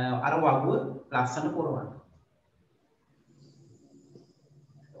අර වගුව ලස්සන පුරවන්න.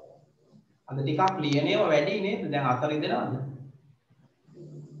 අද ටිකක් ලියනේව වැඩි නේද? දැන් අතර ඉඳනවද?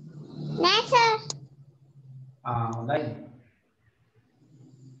 නෑ සර්. හොඳයි.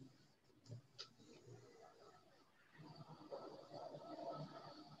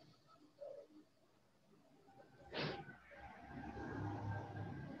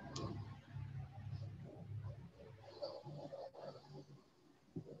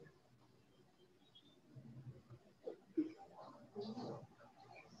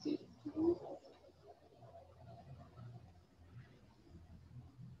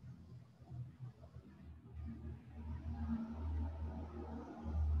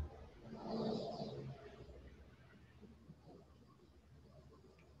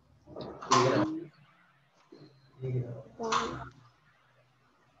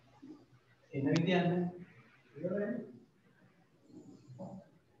 එන්න විදියන්නේ.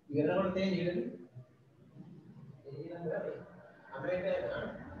 ඉවරනකොට තේ නේද?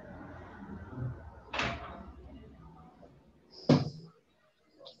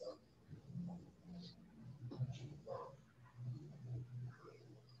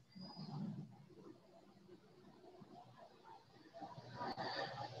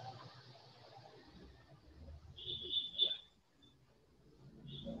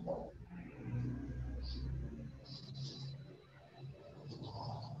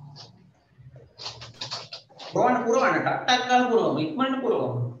 පුරවන්න ටක් ගාලා පුරවමු ඉක්මනට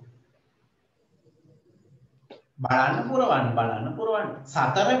පුරවමු බලන්න පුරවන්න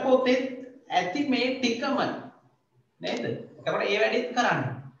සතර පොතේ ඇති මේ ටිකම නේද එතකොට ඒ වැඩේත් කරන්න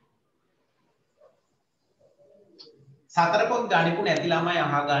සතර පොත් ගණිපු නැති ළමයි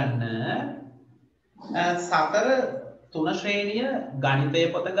අහගන්න සතර තුන ශ්‍රේණිය ගණිතය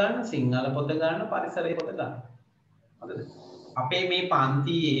පොත ගන්න සිංහල පොත ගන්න පරිසරය පොත ගන්න හරිද අපේ මේ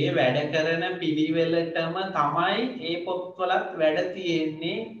පන්තියේ වැඩ කරන පිළිවෙලටම තමයි ඒ පොත්වලත් වැඩ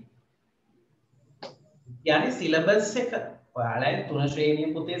තියෙන්නේ යන්නේ සිලබස් එක ඔයාලා තුන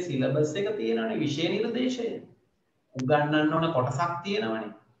ශ්‍රේණිය පොතේ සිලබස් එක තියෙනවනේ විෂය නිර්දේශය උගන්වන්න ඕන කොටසක්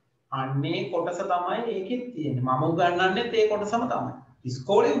තියෙනවනේ අන්නේ කොටස තමයි ඒකෙත් තියෙන්නේ මම උගන්වන්නෙත් ඒ කොටසම තමයි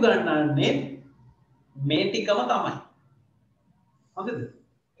ඉස්කෝලේ උගන්වන්නේ මේ ටිකම තමයි හරිද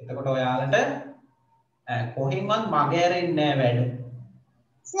එතකොට ඔයාලට කොහෙන්වත් මග ඇරෙන්නේ නැහැ වැඩ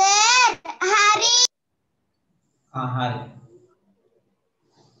සර් හරි හරි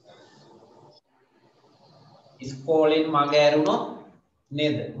ඉස්කෝලෙන් මග ඇරුණොත්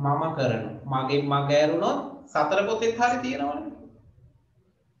නේද මම කරනවා මගෙන් මග ඇරුණොත් සතර පොතේත් හරි තියෙනවනේ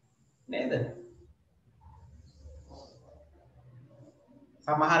නේද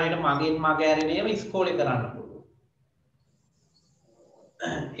සමහර විට මගෙන් මග ඇරෙනේම ඉස්කෝලේ කරන්න පුළුවන්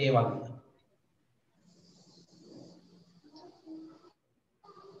ඒ වගේ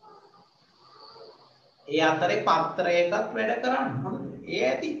ඒ අතරේ පත්‍රයකත් වැඩ කරන්න හොඳද ඒ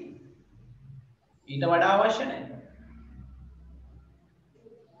ඇති ඊට වඩා අවශ්‍ය නැහැ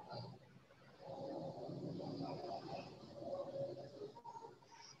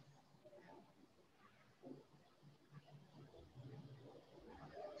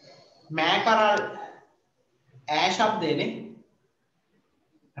මෑ කරල් ඈ ශබ්දේනේ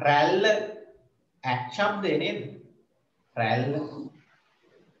රැල්ල ඇක් ශබ්දේ නේද රැල්ල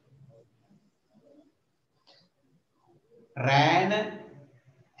රෑන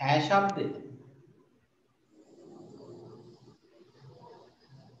ඈ ශබ්දේ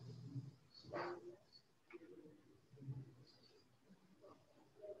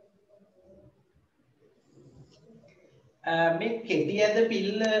මේ කෙටි ඇද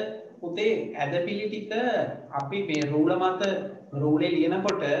පිල්ල පුතේ ඇද පිලි ටික අපි මේ රූල මත රූලේ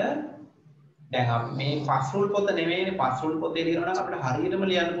ලියනකොට දැන් අපි මේ පස් රූල් පොත නෙමෙයිනේ පස් රූල් පොතේ ලියනවා නම් අපිට හරියටම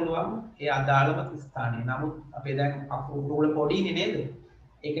ලියන්න පුළුවන් ඒ අදාළම ස්ථානේ. නමුත් අපේ දැන් රූල පොඩිනේ නේද?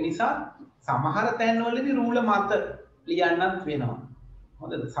 ඒක නිසා සමහර තැන්වලදී රූල මත ලියන්නත් වෙනවා.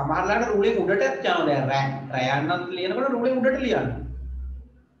 හොඳද? සමහරලාට රූලෙන් උඩටත් යනවා දැන් රයන්නත් ලියනකොට රූලෙන් උඩට ලියන්න.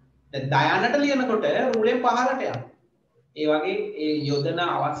 දැන් දයන්නට ලියනකොට රූලෙන් පහළට යනවා. ඒ වගේ ඒ යොදන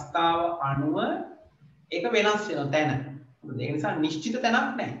අවස්ථාව අනුව ඒක වෙනස් වෙනවා තැන. ඒ නිසා නිශ්චිත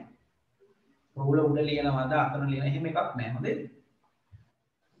තැනක් නැහැ. රූල උඩ ලියනවාද අතන ලියන එහෙම එකක් නැහැ. හොඳේ.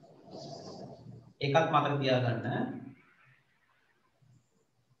 ඒකත් මතක තියාගන්න.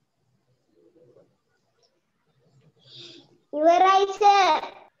 ඉවරයි සර්.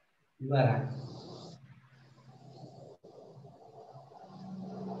 ඉවරයි.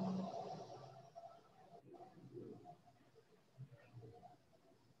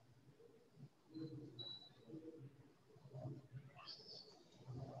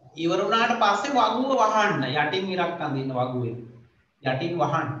 ඉවර වුණාට පස්සේ වගුව වහන්න යටින් ඉරක් අඳින්න වගුවේ යටින්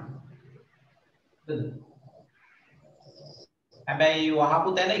වහන්න හරිද හැබැයි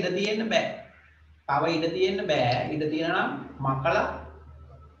වහපු තැන ඉඳ තියෙන්න බෑ තව ඉඳ තියෙන්න බෑ ඉඳ තියෙන නම් මකලා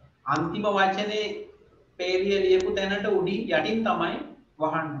අන්තිම වචනේ පේලිය ලියපු තැනට උඩින් යටින් තමයි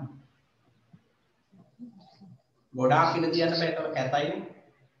වහන්න ගොඩාක් ඉඳ තියන්න බෑ ඒක කැතයිනේ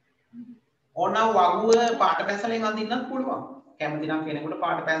ඕනම් වගුව පාට පැසලෙන් අඳින්නත් පුළුවන් කැමති නම් කෙනෙකුට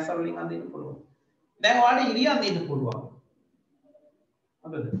පාට පැන්සල් වලින් අඳින්න පුළුවන්. දැන් ඔයාලට ඉරි අඳින්න පුළුවන්.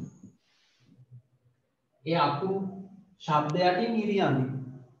 හරිද? ඒ අකුරු ශබ්දයටින් ඉරි අඳින්න.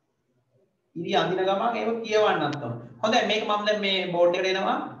 ඉරි අඳින ගමන් ඒක කියවන්නත් ඕන. හොඳයි මේක මම දැන් මේ බෝඩ් එකට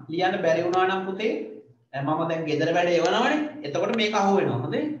එනවා. ලියන්න බැරි වුණා නම් පුතේ මම දැන් ගෙදර වැඩ එවනවනේ. එතකොට මේක අහු වෙනවා.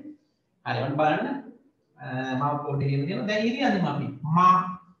 හොඳේ? හරි ඔන්න බලන්න. මම බෝඩ් එකේ තියෙනවා. දැන් ඉරි අඳින්න අපි. මා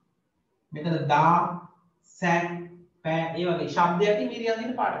මෙතන දා සැක් පෑ ඒ වගේ ශබ්දයකින් ඉරියව්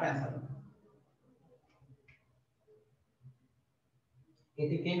දින පාට පැන්සල්. ඒ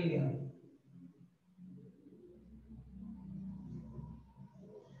ටිකේ ඉරියව්.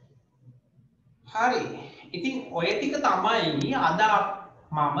 හරි. ඉතින් ඔය ටික තමයි අද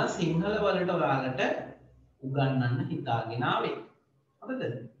මම සිංහල වලට ඔයාලට උගන්වන්න හිතාගෙන ආවේ. හරිද?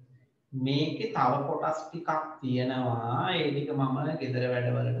 මේකේ තව කොටස් ටිකක් තියෙනවා. ඒ ටික මම ගෙදර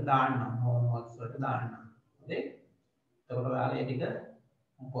වැඩවලට දාන්නම්. හෝම්වර්ක්ස් වලට දාන්නම්. හරි? එතකොට ඔයාලා ඒ ටික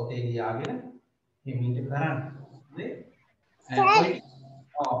පොතේ ලියාගෙන හිමින්ට කරන්න. හරි?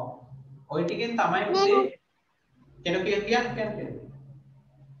 ඔය ටිකෙන් තමයි පුතේ කියන්නේ.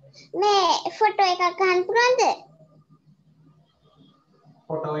 මේ ෆොටෝ එකක් ගන්න පුළුවන්ද?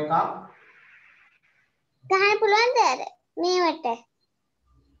 ෆොටෝ එකක් ගන්න පුළුවන්ද අර මේවට?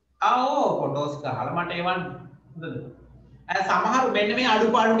 ෆොටෝස් ගහලා මට එවන්න. හොඳද? සමහර මෙන්න මේ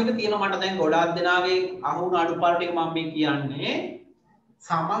අඩුපාඩු ටික තියෙනවා මට දැන් ගොඩාක් දෙනාගේ අහුණු අඩුපාඩු ටික මම මේ කියන්නේ.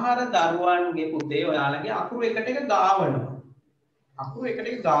 සමහර දරුවන්ගේ පුතේ ඔයාලගේ අකුරු එකට එක ගාවනවා. අකුරු එකට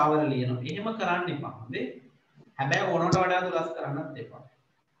එක ගාවලා ලියනවා. එහෙම කරන්න එපා. හොඳේ? හැබැයි ඕනට වඩා දුරස් කරන්නත් එපා.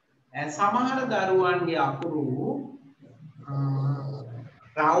 සමහර දරුවන්ගේ අකුරු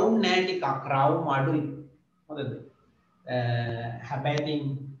රවුම් නෑ ටිකක් රවුම් අඩුයි. හොඳද? හැබැයි ඉතින්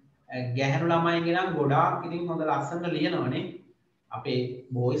ගැහැණු ළමයිගේ නම් ගොඩාක් ඉතින් හොඳ ලස්සනට ලියනවනේ. අපේ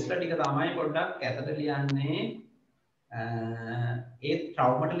බොයිස්ලා ටික තමයි පොඩ්ඩක් ඇතට ලියන්නේ. ඒ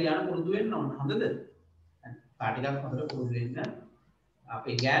ට්‍රවුමට ලියන්න පුරුදු වෙන්න ඕන. හොඳද? තා ටිකක් හොඳට පුරුදු වෙන්න.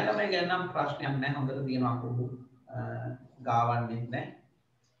 අපේ ගෑනු ළමයි ගැන නම් ප්‍රශ්නයක් නැහැ. හොඳට තියෙන අකුරු ගාවන්නේ නැහැ.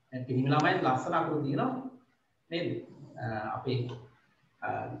 පිරිමි ළමයි ලස්සන අකුරු තියෙනවා නේද? අපේ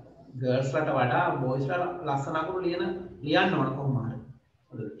ගර්ල්ස්ලට වඩා බොයිස්ලා ලස්සන අකුරු ලියන්න ඕන කොහොම හරි.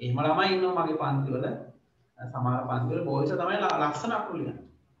 හොඳද? එහෙම ළමයි ඉන්නවා මගේ පන්තිවල. සමහර පන්තිවල බොයිස්ලා තමයි ලස්සන අකුරු ලියන්නේ.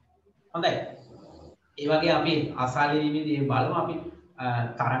 හොඳයි. ඒ වගේ අපි අසාලිරීමේදී බලමු අපි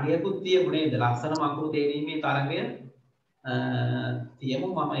තරංගයකුත් තියමු නේද? ලස්සනම අකුරු තේරීමේ තරංගය තියමු.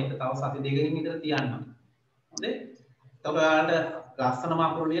 මම ඒක තව සති දෙකකින් විතර තියන්නම්. හොඳේ? එතකොට ඔයාලට ලස්සනම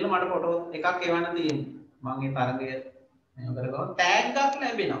අකුරු ලියලා මට ෆොටෝ එකක් එවන්න තියෙනවා. මම ඒ තරගය මෙහෙම කරගම ටැග් එකක්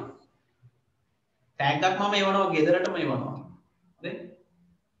ලැබෙනවා. ටැග් එකක් මම එවනවා ගෙදරටම එවනවා. හරි?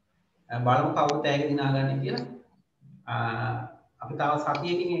 බලමු කවුරු ටැග් දිනාගන්නේ කියලා. අපි තව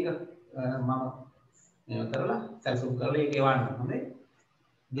සතියකින් ඒක මම මේව කරලා සැලසුම් කරලා ඒක එවන්න. හොඳේ?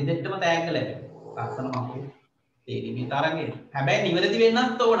 ගෙදරටම ටැග් ලැබෙනවා. ලස්සනම අකුරු තේරීමේ තරගය. හැබැයි නිවැරදි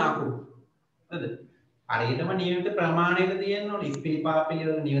වෙන්නත් ඕන අකුරු. හරිද? හරියටම නියමිත ප්‍රමාණයට තියෙන්න ඕනේ. ඉස්පිරිපාපිලි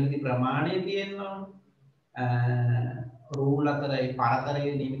වල නියමිත ප්‍රමාණය තියෙන්න ඕනේ. රූල් අතරේ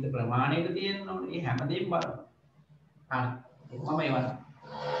පරතරයේ නියමිත ප්‍රමාණයට තියෙන්න ඕනේ. මේ හැමදේම බලන්න. හරි. ඒක මම එවන්න.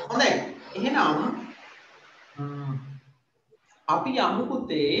 හොඳයි. එහෙනම් අපි යමු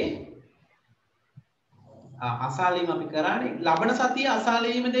පුතේ අසාලීම අපි කරන්නේ ලබන සතියේ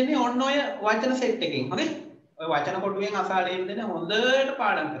අසාලීම දෙන්නේ ඔන්න ඔය වචන සෙට් එකෙන්. හරි? ඔය වචන කොටුවෙන් අසාලීම දෙන්නේ හොඳට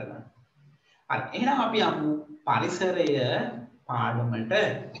පාඩම් කරගන්න. හරි එහෙනම් අපි යමු පරිසරය පාඩමට.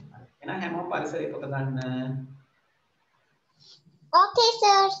 එහෙනම් හැමෝම පරිසරය පොත ගන්න. Okay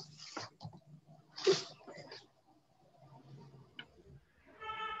sir.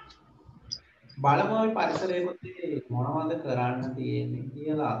 බලමු අපි පරිසරයේ පොතේ මොනවද කරන්න තියෙන්නේ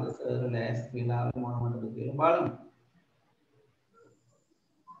කියලා අද සර් ලෑස්ති වෙලා මොනවද කියලා බලමු.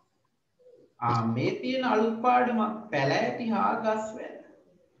 මේ තියෙන අලුත් පාඩම පැලෑටි හා ගස්වැල්.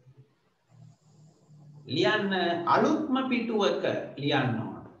 ලියන්න අලුත්ම පිටුවක ලියන්න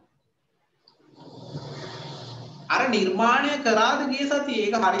ඕන. අර නිර්මාණය කරාද ගිය සතියේ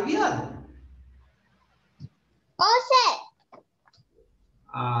ඒක හරි ගියාද? ඔව් සර්.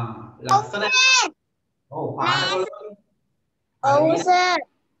 ලස්සන. ඔව් පාඩවල. ඔව් සර්.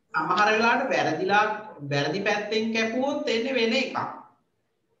 සමහර වෙලාවට වැරදි පැත්තෙන් කැපුවොත් එන්නේ වෙන එකක්.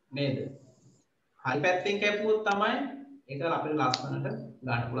 නේද? හරි පැත්තෙන් කැපුවොත් තමයි ඒක අපිට ලස්සනට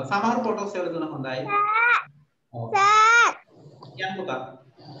ගන්න පුළුවන්. සමහර ෆොටෝස් වල දුන හොඳයි. සර්. කියන්න පුතා.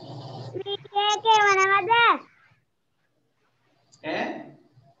 වීඩියෝ එකේ වනවද?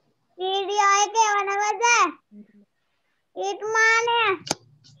 වීඩියෝ එකේ වනවද?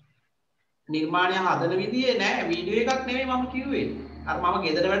 නිර්මාණය හදන විදිහේ නෑ වීඩියෝ එකක් නෙමෙයි මම කිව්වේ. අර මම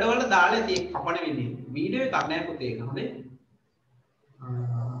ගෙදර වැඩවල දාලා තියෙන කපන විදිහ. වීඩියෝ එකක් නෑ පුතේ ඒක. හොඳේ.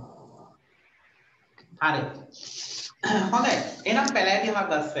 හරි. හොඳයි. එහෙනම් පැලෑටි හා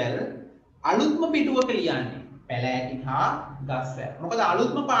ගස්වැල් අලුත්ම පිටුවක ලියන්නේ. පැලෑටි හා ගස්වැල්. මොකද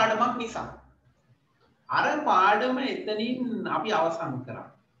අලුත්ම පාඩමක් නිසා. අර පාඩම එතනින් අපි අවසන් කරා.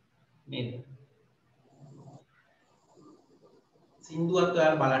 නේද? සින්දුවත්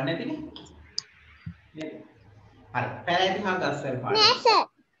ඔයාලා බලන්නේ නැතිනේ. නේද? හරි. පැලෑටි හා ගස්වැල් පාඩම. නෑ සර්.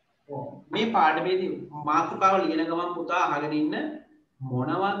 මේ පාඩමේදී මාතෘකාව ලියන ගමන් පුතා අහගෙන ඉන්න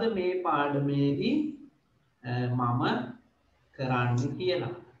මොනවද මේ පාඩමේදී මම කරන්නේ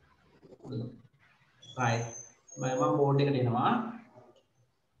කියලා. right මම බෝඩ් එකට එනවා.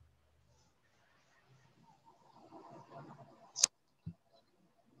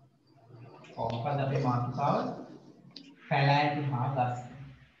 මොකක්ද අපේ මාතෘකාව? පැලෑටි හා ගස්.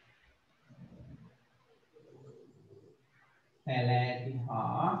 පැලෑටි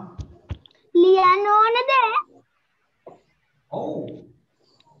හා ලියන්න ඕනද? ඔව්.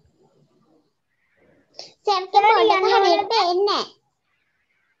 සර්ට ලියන්න හරියට පේන්නේ නැහැ.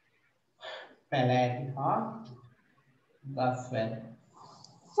 පැලෑටි හා ගස් වැල්.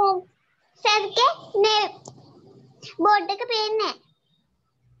 සර්ගේ නේ බෝඩ් එක පේන්නේ නැහැ.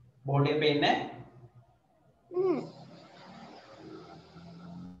 බෝඩ් එක පේන්නේ හ්ම්.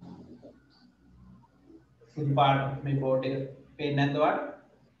 සුදු පාට මේ බෝඩ් එක පේන්නේ නැද්ද ඔයාලට?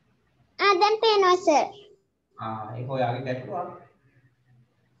 දැන් පේනවා සර්. ඒක ඔයාගේ ගැටලුවක්.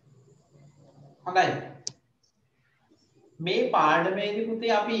 හොඳයි. මේ පාඩමේදී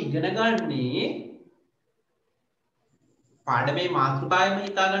පුතේ අපි ඉගෙන ගන්නේ පාඩමේ මාතෘකාවෙම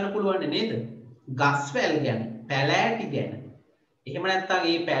හිතා ගන්න පුළුවන් නේද? ගස්වැල් ගැන, පැලෑටි ගැන. එහෙම නැත්නම්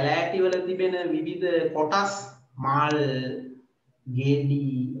මේ පැලෑටි වල තිබෙන විවිධ කොටස් මල්, ගෙඩි,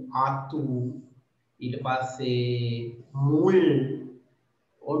 අතු, ඊට පස්සේ මුල්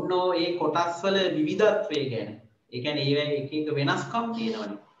ඔන්න ඒ කොටස් වල විවිධත්වය ගැන. ඒ කියන්නේ ඒවැ එක එක වෙනස්කම්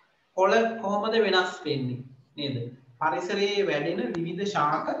තියෙනවනේ. කොළ කොහොමද වෙනස් වෙන්නේ නේද? පරිසරයේ වැඩෙන විවිධ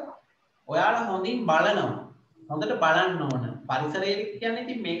ශාක ඔයාලා හොඳින් බලනවා. හොඳට බලන්න ඕන. පරිසරය කියන්නේ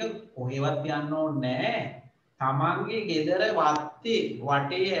ඉතින් මේක කොහෙවත් යන්න ඕනේ නැහැ. තමන්ගේ ගෙදර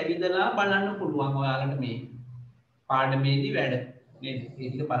වටේ ඇවිදලා බලන්න පුළුවන් ඔයාලට මේ පාඩමේදී වැඩ නේද? ඒ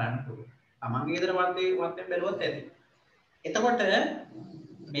ටික බලන්න පුළුවන්. තමන්ගේ ගෙදර වටේ බැලුවොත් ඇති. එතකොට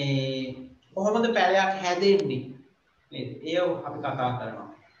මේ කොහොමද පැලයක් හැදෙන්නේ නේද? ඒව අපි කතා කරනවා.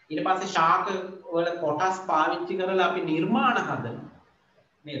 ඊට පස්සේ ශාක වල කොටස් පාවිච්චි කරලා අපි නිර්මාණ හදනවා.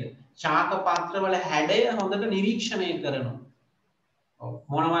 නේද? ශාක පත්‍ර වල හැඩය හොඳට නිරීක්ෂණය කරනවා. ඔව්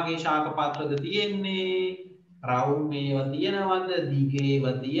මොන වගේ ශාක පත්‍රද තියෙන්නේ? රවුම් ඒවා තියෙනවද? දිග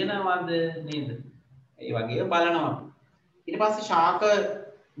ඒවා තියෙනවද නේද? ඒ වගේ බලනවා. ඊට පස්සේ ශාක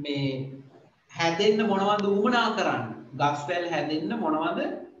මේ හැදෙන්න මොනවද උවමනා කරන්නේ? ගස්වැල් හැදෙන්න මොනවද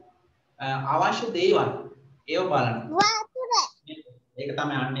අවශ්‍ය දේවල්? ඒව බලනවා. ඒක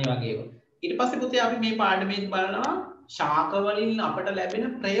තමයි අන්නේ වගේ ඒවා. ඊට පස්සේ පුතේ අපි මේ පාඩමේදී බලනවා ශාක වලින් අපට ලැබෙන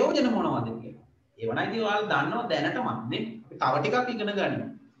ප්‍රයෝජන මොනවද කියලා. ඒව නම් ඉතින් ඔයාලා දන්නවා දැනටමත් නේ. අපි තව ටිකක් ඉගෙන ගනිමු.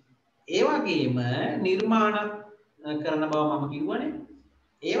 ඒ වගේම නිර්මාණ කරන බව මම කිව්වනේ.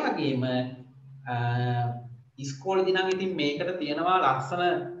 ඒ වගේම ඉස්කෝලේදී නම් ඉතින් මේකට තියෙනවා ලස්සන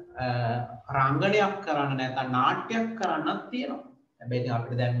රංගනයක් කරන්න නැත්නම් නාට්‍යයක් කරන්නත් තියෙනවා. හැබැයි ඉතින්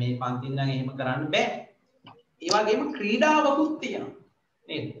අපිට දැන් මේ පන්තිෙන් නම් එහෙම කරන්න බෑ. ඒ වගේම ක්‍රීඩාවකුත් තියෙනවා.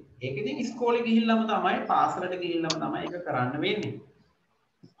 නේද? ඒක ඉතින් ඉස්කෝලේ ගිහිල්ලාම තමයි පාසලට ගිහිල්ලාම තමයි ඒක කරන්න වෙන්නේ.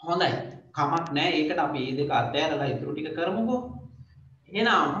 හොඳයි. කමක් නැහැ. ඒකට අපි මේ දෙක අධ්‍යයනලා ඉතුරු ටික කරමුකෝ.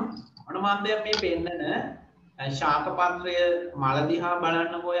 එහෙනම් මම දැන් මේ පෙන්නන ශාක පත්‍රය මල දිහා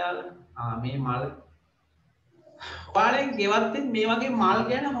බලන්නකෝ ඔයාලා. මේ මල. ඔයාලා ගෙවත්තෙන් මේ වගේ මල්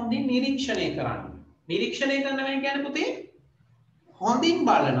ගැන හොඳින් නිරීක්ෂණය කරන්න. නිරීක්ෂණය කරනවා කියන්නේ පුතේ හොඳින්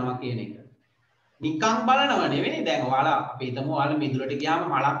බලනවා කියන එක. නිකන් බලනව නෙවෙයි. දැන් ඔයාලා අපි හිතමු ඔයාලා මිදුලට ගියාම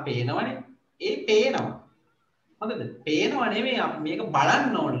මලක් පේනවනේ. ඒ පේනවා. හොඳද? පේනව නෙවෙයි අපි මේක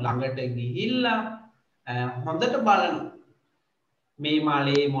බලන්න ඕන. ළඟට ගිහිල්ලා හොඳට බලනවා. මේ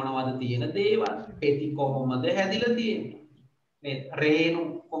මලේ මොනවද තියෙන දේවල්? පෙති කොහොමද හැදිලා තියෙන්නේ? නේද? රේණු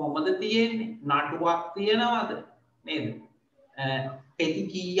කොහොමද තියෙන්නේ? නටුවක් තියනවද? නේද? පෙති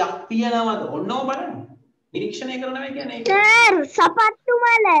කීයක් තියනවද? ඔන්නෝ බලන්න. නිරීක්ෂණය කරනවා කියන්නේ ඒක. සර් සපත්තු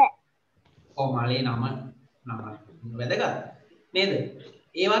වල මලේ නම වැදගත් නේද?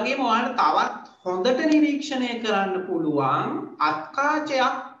 ඒ වගේම ඔයාලට තවත් හොඳට නිරීක්ෂණය කරන්න පුළුවන්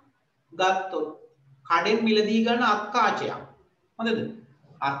අත්කාචයක් ගත්තොත් කඩෙන් මිලදී ගන්න අත්කාචයක්. හොඳද?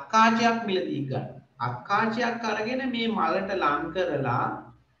 අත්කාචයක් මිලදී ගන්න. අත්කාචයක් අරගෙන මේ මලට ලං කරලා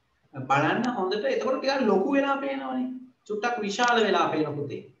බලන්න හොඳට. එතකොට ටිකක් ලොකු වෙලා පේනවනේ. චුට්ටක් විශාල වෙලා පේන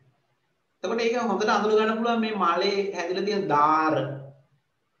පුතේ. එතකොට ඒක හොඳට අඳුර ගන්න පුළුවන් මේ මලේ හැදිලා තියෙන දාර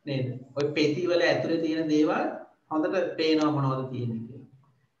නේද? ඔය පෙති වල ඇතුලේ තියෙන දේවල් හොඳට පේනවා මොනවද තියෙන්නේ කියලා.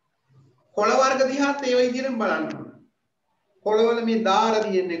 කොළ වර්ග දිහාත් ඒ විදිහටම බලන්න ඕන. කොළ වල මේ දාර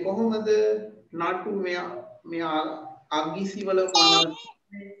තියෙන්නේ කොහොමද? නටු මේ අග්ගිසි වල මොනවද?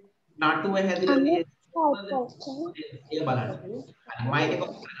 නටුව හැදිලා තියෙන්නේ ඒක බලන්න. මයික් එක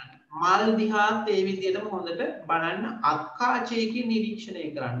මල් දිහාත් ඒ විදිහටම හොඳට බලන්න. අත්කාචයකින් නිරීක්ෂණය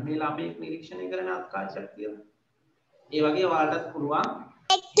කරන්න. මේ ළමයෙක් නිරීක්ෂණය කරන අත්කාචයක් කියලා. ඒ වගේ ඔයාලටත් පුළුවන්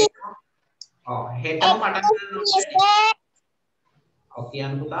ඔව් හෙටම පටන් ගන්නවා. ඔව්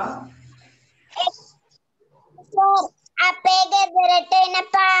කියන්න පුතා. අපේ ගෙදරට එන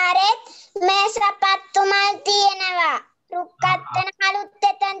පාරෙත් මේ සපත්තු මල් තියෙනවා. රුක්කත්තන අලුත්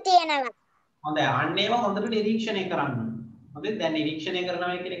එතන තියෙනවා. හොඳයි අන්න ඒවා හොඳට නිරීක්ෂණය කරන්න. හොඳයි දැන් නිරීක්ෂණය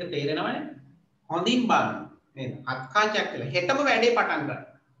කරනවා කියන එක තේරෙනවනේ. හොඳින් බලන්න. නේද? අත්කාචයක් කියලා. හෙටම වැඩේ පටන් ගන්න.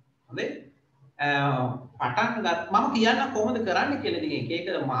 හොඳයි. පටන් ගත් මම කියන්න කොහොමද කරන්න කියලා ඉතින් එක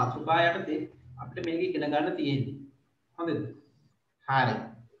එක මාතෘකා යටතේ අපිට මේක ඉගෙන ගන්න තියෙන්නේ. හොඳද? හරි.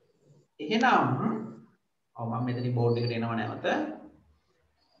 එහෙනම් මම මෙතන බෝඩ් එකට එනවා නැවත.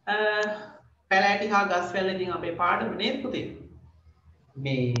 පැලෑටි හා ගස් වැල් ඉතින් අපේ පාඩම නේද පුතේ?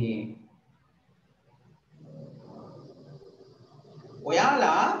 මේ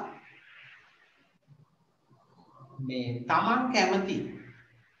ඔයාලා මේ තමන් කැමති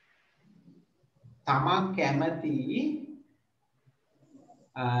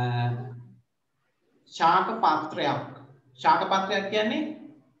ශාක පත්‍රයක් කියන්නේ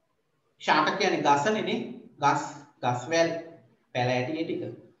ශාක කියන්නේ ගසනේ ගස් වැල් පැලෑටි ටික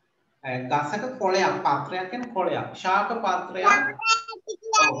ගසක කොළයක් පත්‍රයක් කියන්නේ කොළයක් ශාක පත්‍රයක්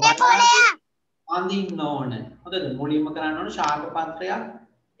අඳින්න ඕන හොඳද මුලින්ම කරන්න ඕන ශාක පත්‍රයක්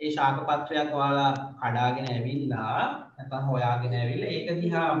ඒ ශාක පත්‍රයක් ඔයාලා කඩාගෙන ඇවිල්ලා නැත්නම් හොයාගෙන ඇවිල්ලා ඒක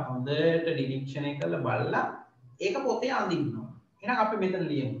දිහා හොඳට නිරීක්ෂණය කරලා බලලා ඒක පොතේ අඳින්න ඕන එහෙනම් අපි මෙතන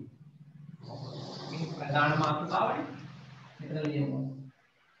ලියමු මේ ප්‍රධාන මාතෘකාවනේ මෙතන ලියමු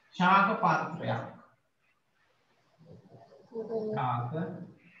ශාක පත්‍රයක්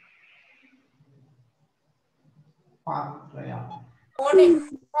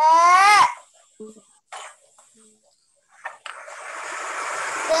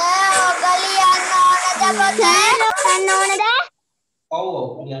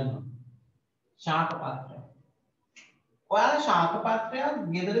ශාක පත්‍රයක්. ඔයාලා ශාක පත්‍රයක්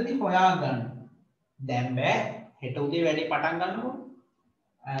ගෙදරදී හොයාගන්න. දැන් බෑ හෙට උදේ වැඩේ පටන් ගන්නකො.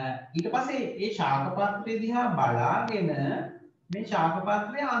 ඊට පස්සේ මේ ශාක පත්‍රය දිහා බලාගෙන මේ ශාක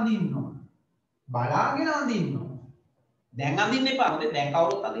පත්‍රය අඳින්න ඕන. බලාගෙන අඳින්න ඕන. දැන් අඳින්න එපා. මොකද දැන්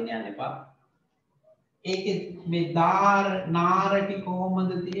කවුරුත් අඳින්න යන්න එපා. ඒකේ මේ නාර ටික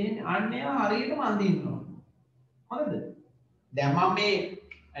කොහොමද තියෙන්නේ? අන්න ඒවා හරියටම අඳින්න ඕන. හරිද? දැන් මම මේ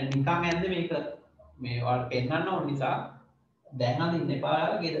නිකන් ඇද්ද මේක මේ ඔයාලට පෙන්වන්න ඕන නිසා දැන් අඳින්න එපා.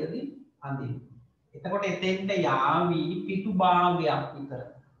 ඔයාලා ගෙදරදී අඳින්න. එතකොට එතෙන්ට යාවි පිටු භාගයක් විතර.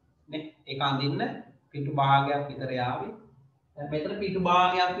 නේ? ඒක අඳින්න පිටු භාගයක් විතර යාවි. දැන් මෙතන පිටු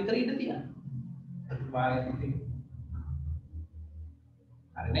භාගයක් විතර ඉඳ තියෙනවා. පිටු භාගයක් විතර.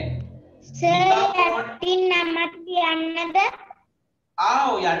 හරිනේ? යටින් නමක් ලියන්නද?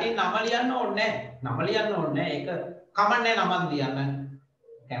 ආව් යටින් නම ලියන්න ඕනේ නැහැ. නම ලියන්න ඕනේ නැහැ. ඒක කමන්නේ නමක් ලියන්න.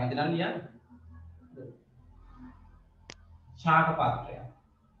 කැමති නම් ලියන්න. ශාක පත්‍රය.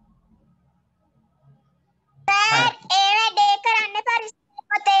 ඒ වැඩේ කරන්නේ පරිසර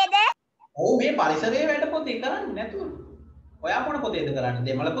පොතේද? ඔව් මේ පරිසරයේ වැඩ පොතේ කරන්නේ නැතුව. ඔයා මොන පොතේද කරන්නේ?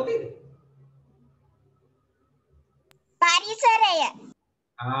 දෙමළ පොතේද? පරිසරය.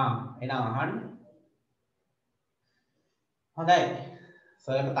 එහෙනම් අහන්න. හොඳයි.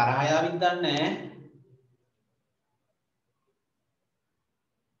 සර්ට තරහ යාවිත් දන්නේ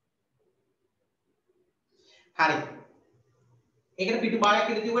හරි. ඒකට පිටු භාගයක්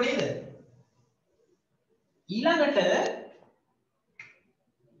ඉඳ කිව්ව නේද? ඊළඟට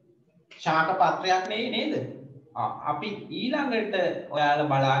ශාක පත්‍රයක් නේද? අපි ඊළඟට ඔයාලා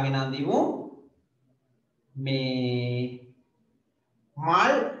බලාගෙන අඳිමු මේ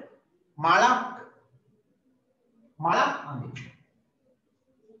මලක් අඳින්න.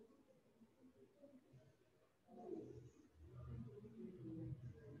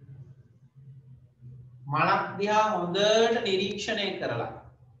 මලක් දිහා හොඳට නිරීක්ෂණය කරලා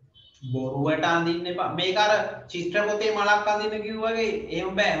බොරුවට අඳින්න එපා. මේක අර චිත්‍ර පොතේ මලක් අඳින්න කිව්වා වගේ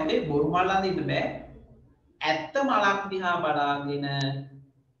එහෙම බෑ. හොඳේ බොරු මල් අඳින්න බෑ. ඇත්ත මලක් දිහා බලාගෙන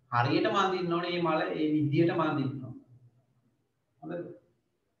හරියටම අඳින්න ඕනේ මේ මල ඒ විදියටම අඳින්න ඕනේ. හොඳද?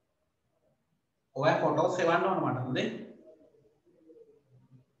 ඔය ෆොටෝස් එවන්න ඕන මට හොඳේ.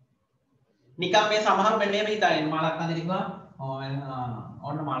 නිකන් මේ සමහර මෙන්න මෙහෙම හිතාගෙන මලක් අඳින්න කිව්වා.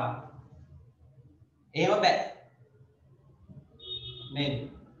 ඔන්න මලක්. එහෙම බෑ. නේද?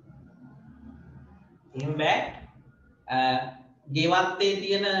 එහෙම බෑ. ගෙවත්තේ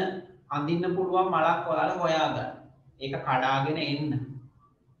තියෙන අඳින්න පුළුවන් මලක් ඔයාලා හොයාගන්න. ඒක කඩාගෙන එන්න.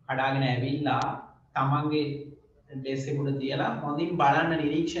 කඩාගෙන ඇවිල්ලා තමන්ගේ ඩෙස්ක් උඩ තියලා හොඳින් බලන්න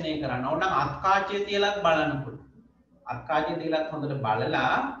නිරීක්ෂණය කරන්න. ඕනනම් අත්කාචය තියලත් බලන්න පුළුවන්. අත්කාචය තියලත් හොඳට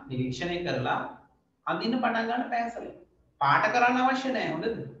බලලා නිරීක්ෂණය කරලා අඳින්න පටන් ගන්න පැහැසලෙන්. පාට කරන්න අවශ්‍ය නැහැ.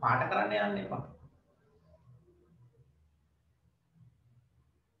 හොඳද? පාට කරන්න යන්න එපා.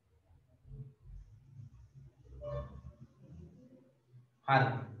 හරි.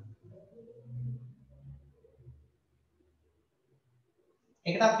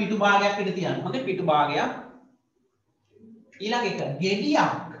 ඒකටත් පිටු භාගයක් පිට තියන්න. හොඳේ පිටු භාගයක්. ඊළඟ එක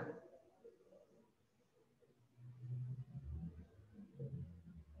ගෙඩියක්.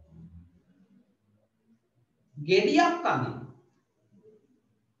 ගෙඩියක් අඳින්න.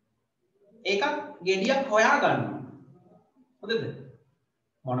 ඒකත් ගෙඩියක් හොයා ගන්නවා. හොඳද?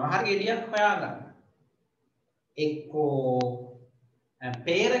 මොනවා හරි ගෙඩියක් හොයා ගන්න. එක්කෝ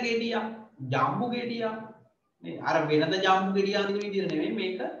peer ගෙඩියක්, ජම්බු ගෙඩියක්. මේ අර වෙනද ජම්බු ගෙඩිය අඳින විදිහට නෙමෙයි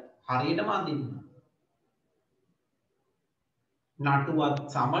මේක හරියටම අඳින්න. නටුවත්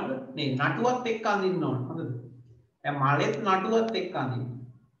සමග නේ නටුවත් එක්ක අඳින්න ඕන. හොඳද? දැන් මලෙත් නටුවත් එක්ක අඳින්න.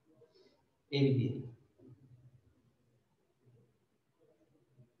 ඒ විදිහට.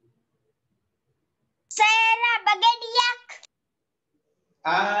 අඹ ගෙඩියක්.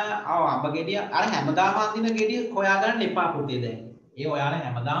 අඹ ගෙඩිය අර හැමදාම අඳින ගෙඩිය හොයාගන්න එපා පුතේ දැන්. ඒ ඔයාලා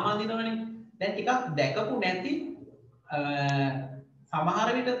හැමදාම අඳිනවනේ. දැන් ටිකක් දැකපු නැති සමහර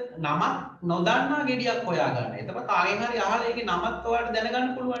විට නමක් නොදන්නා ගෙඩියක් හොයාගන්න. එතකොට කාගෙන් හරි අහලා ඒකේ නමත් ඔයාලට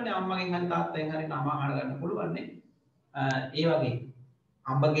දැනගන්න පුළුවන් නේ. අම්මගෙන් හරි තාත්තගෙන් හරි නම අහගන්න පුළුවන් නේ. ඒ වගේ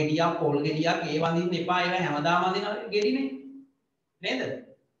අඹ ගෙඩියක්, පොල් ගෙඩියක් ඒව අඳින්න එපා. ඒවා හැමදාම අඳින ගෙඩිනේ. නේද?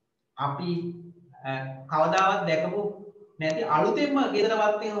 අපි කවදාවත් දැකපු නැති අලුතෙන්ම ගෙදර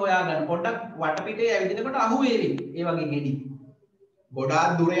වත්තෙන් හොයාගන්න. පොඩ්ඩක් වටපිටේ ඇවිදිනකොට අහුවේවි. ඒ වගේ ගෙඩි.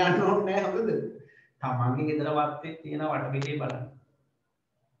 ගොඩාක් දුර යන්න ඕනේ නැහැ හොඳද? තමන්ගේ ගෙදර වත්තේ තියෙන වටපිටේ බලන්න.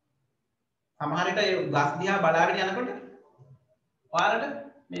 සමහර විට ඒ ගස් දිහා බලාගෙන යනකොට ඔයාලට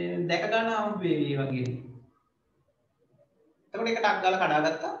මේ දැක ගන්න හම්බ වෙයි මේ වගේ. එතකොට ඒක ටක් ගාලා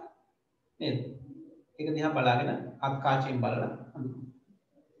කඩාගත්තා නේද? ඒක දිහා බලාගෙන අත් කාචයෙන් බලලා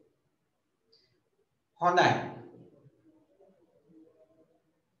හොඳයි.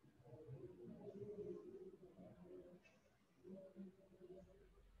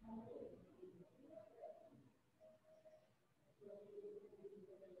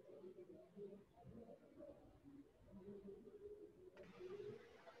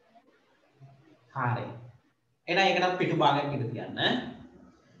 හරි. එහෙනම් ඒකටත් පිටු භාගයක් පිට තියන්න.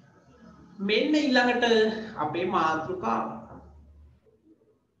 මෙන්න ඊළඟට අපේ මාතෘකාව.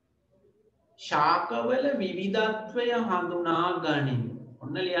 ශාකවල විවිධත්වය හඳුනා ගනිමු.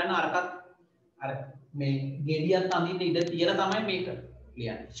 ඔන්න ලියන්න අරකට අර මේ ගෙඩියක් අඳින්න ඉඩ තියලා තමයි මේක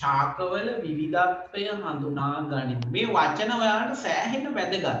ලියන්නේ. ශාකවල විවිධත්වය හඳුනා ගනිමු. මේ වචන වලට සෑහෙන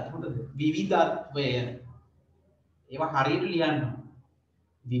වැදගත්. හොඳද? විවිධත්වය. ඒවා හරියට ලියන්න.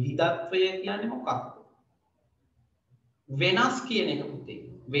 විවිධත්වය කියන්නේ මොකක්ද? වෙනස් කියන එක පුතේ.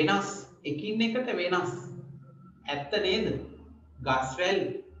 වෙනස් එකින් එකට වෙනස්. ඇත්ත නේද? ගස්වැල්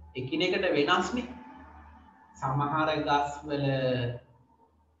එකිනෙකට වෙනස්නේ.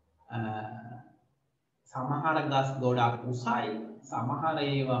 සමහර ගස් ගොඩක් උසයි, සමහර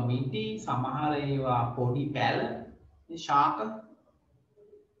ඒවා මිටි, සමහර ඒවා පොඩි පැල, ශාක,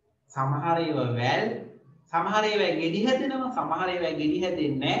 සමහර ඒවා වැල්, සමහර ඒවා ගෙඩි හැදෙනවා, සමහර ඒවා ගෙඩි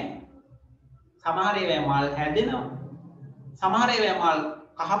හැදෙන්නේ නැහැ. සමහර ඒවා මල් හැදෙනවා. සමහර ඒවා මල්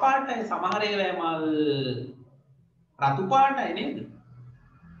කහ පාටයි, සමහර ඒවා මල් රතු පාටයි නේද?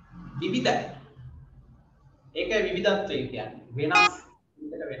 විවිධයි. ඒකයි විවිධත්වය කියන්නේ. වෙනස්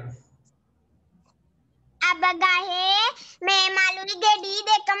විදිහට වෙනස්. අබ ගහේ මේ මලුයි ගෙඩි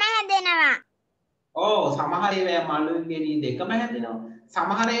දෙකම හැදෙනවා. ඔව් සමහර ඒවා මලුයි ගෙඩි දෙකම හැදෙනවා.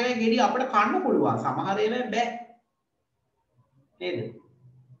 සමහර ඒවා ගෙඩි අපිට කන්න පුළුවන්. සමහර ඒවා බෑ. නේද?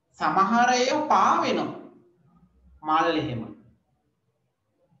 සමහර ඒවා පා වෙනවා. මල් එහෙම.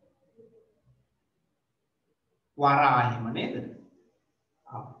 වරා එහෙම නේද?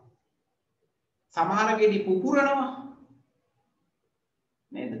 සමහර ගෙඩි පුපුරනවා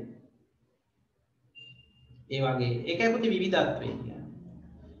නේද? ඒ වගේ ඒකයි පුතේ විවිධත්වය කියන්නේ.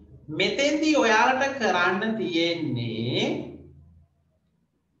 මෙතෙන්දී ඔයාලට කරන්න තියෙන්නේ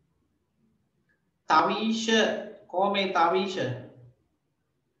තවීෂ කොහොමද තවීෂ?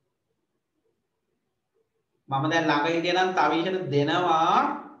 මම දැන් ළඟ හිටියනම් තවීෂට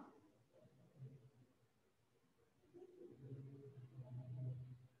දෙනවා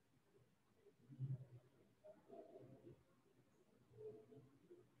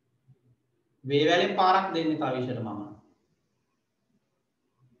වේවැලෙන් පාරක් දෙන්නේ තවීෂට මම.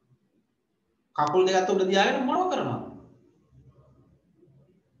 කකුල් දෙකත් උඩ තියාගෙන මොනව කරනවද?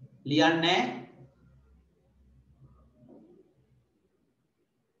 ලියන්නේ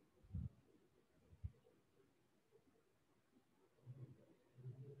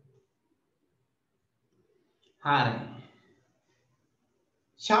හරි.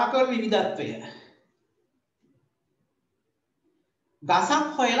 ශාකවල විවිධත්වය.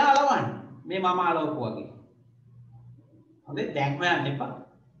 ගසක් හොයලා අලවන්න. මේ මම අලවපු වගේ. හොඳේ දැන් හොයන්න එපා.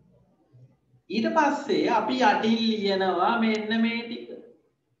 ඊට පස්සේ අපි යටින් ලියනවා මෙන්න මේ ටික.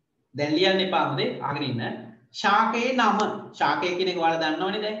 දැන් ලියන්න එපා හොඳේ අහගෙන ඉන්න. ශාකයේ නම ශාකය කියන එක ඔයාලා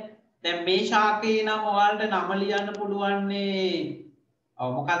දන්නවනේ දැන්. දැන් මේ ශාකයේ නම ඔයාලට නම ලියන්න පුළුවන්නේ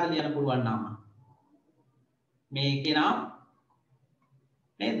මොකද්ද ලියන්න පුළුවන් නම? මේකේ නම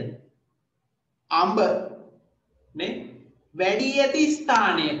නේද? අඹ නේ? වැඩි ඇති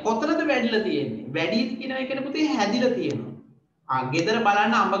ස්ථානය කොතනද වැඩිලා තියෙන්නේ? වැඩි කියන එක නේ පුතේ හැදිලා තියෙනවා. ගෙදර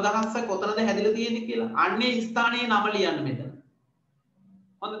බලන්න අඹ ගහස්ස කොතනද හැදිලා තියෙන්නේ කියලා. අන්නේ ස්ථානයේ නම ලියන්න මෙතන.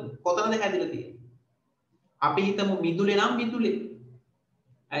 හොඳද? කොතනද හැදිලා තියෙන්නේ? අපි හිතමු මිදුලේ නම් මිදුලේ.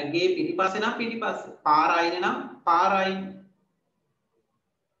 ගේ පිටිපස්සේ නම් පිටිපස්සේ. පාර අයිනේ නම් පාර අයිනේ.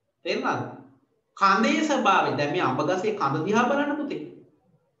 තේරුණාද? කඳේ ස්වභාවය. දැන් මේ අඹ ගසේ කඳ දිහා බලන්න පුතේ.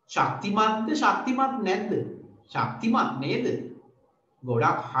 ශක්තිමත්ද ශක්තිමත් නැද්ද? ශක්තිමත් නේද?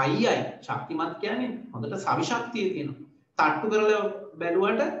 ගොඩක් හයියයි. ශක්තිමත් කියන්නේ හොඳට සවි ශක්තිය තියෙනවා. තට්ටු කරලා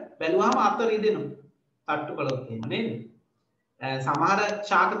බැලුවාම අත රිදෙනවා. තට්ටු කළොත් එහෙම නේද? සමහර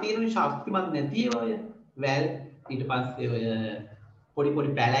ශාක තියෙන ශක්තිමත් නැති ඒවා ඔය වැල් ඊට පස්සේ ඔය පොඩි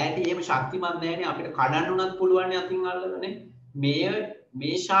පොඩි පැලෑටි එහෙම ශක්තිමත් නැහැනේ අපිට කඩන්න උනත් පුළුවන් නේ අතින් අල්ලගෙන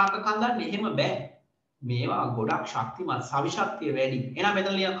මේ ශාක කඳන් එහෙම බෑ. මේවා ගොඩක් ශක්තිමත් සවි ශක්තිය වැඩි. එහෙනම්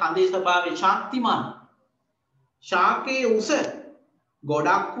මෙතන ලියන කඳේ ස්වභාවය ශක්තිමත්. ශාකයේ උස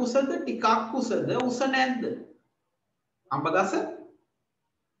ගොඩක් උසද ටිකක් උසද උස නැද්ද? අඹගස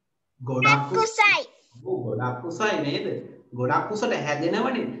ගොඩක් උසයි. ගොඩක් උසයි නේද? ගොඩක් උසට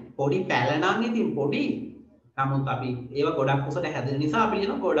හැදෙනවනේ. පොඩි පැල නම් ඉතින් පොඩි. නමුත් අපි ඒව ගොඩක් උසට හැදෙන නිසා අපි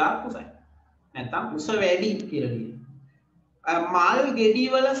කියනවා ගොඩක් උසයි. නැත්තම් උස වැඩි කියලා කියනවා. මල් ගෙඩි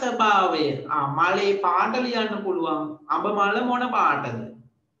වල ස්වභාවය මලේ පාට ලියන්න පුළුවන්. අඹ මල මොන පාටද?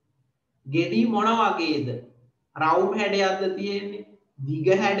 ගෙඩි මොන වගේද? රවුම් හැඩයක්ද තියෙන්නේ? දිග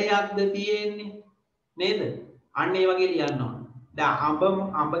හැඩයක්ද තියෙන්නේ? නේද? අන්න ඒ වගේ ලියන්න ඕන. දැන්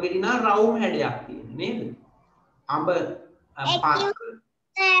අඹ ගෙඩි නම් රවුම් හැඩයක් තියෙන්නේ නේද? අඹ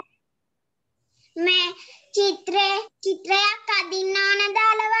මේ චිත්‍රයක් අදින්න ඕනද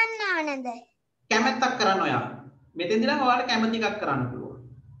අලවන්න ඕනද? කැමැත්තක් කරන්න ඔයා. මෙතෙන්දී නම් ඔයාලට කැමති එකක් කරන්න පුළුවන්.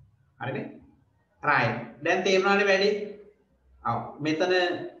 හරිනේ? right. දැන් තේරුණානේ වැඩි? ඔව්. මෙතන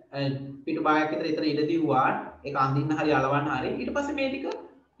පිටු භාගයක් විතර එතන ඉඳ දිව්වා. ඒක අඳින්න හරි අලවන්න හරි. ඊට පස්සේ මේ ටික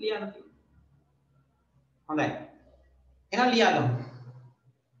ලියන්න තියෙනවා. හොඳයි. එහෙනම් ලියගමු.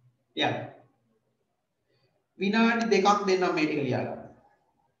 ලියන්න. විනාඩි 2ක් දෙන්නම් මේ ටික ලියගන්න.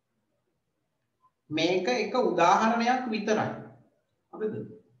 මේක එක උදාහරණයක් විතරයි. හරිද?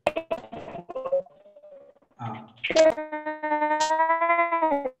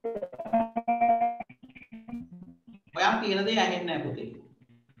 ඔයා කියන දේ ඇහෙන්නේ නැහැ පුතේ.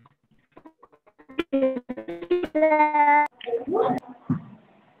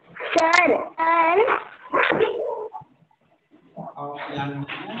 සර්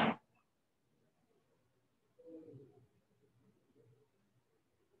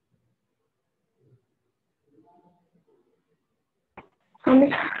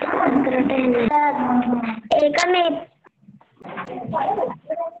ඒක මේ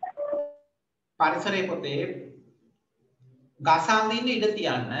පරිසරයේ පොතේ ගස අඳින්න ඉඩ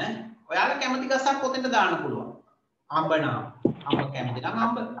තියන්න. ඔයාලා කැමති ගසක් පොතෙන්ට දාන්න පුළුවන්. අඹ නම් අඹ කැමති නම්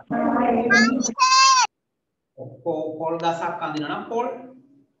අඹ. පොල් ගසක් අඳින්න නම් පොල්.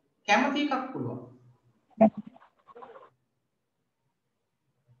 කැමති එකක් පුළුවන්.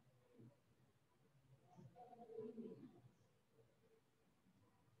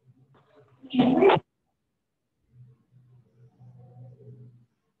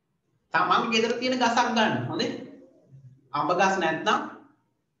 තමන්ගේ ගෙදර තියෙන ගසක් ගන්න. හොඳේ. අඹ ගස් නැත්නම්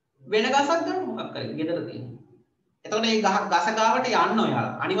වෙන ගසක් ගන්න මොකක් කරේ ගෙදර තියෙන. එතකොට මේ ගස ගාවට යන්න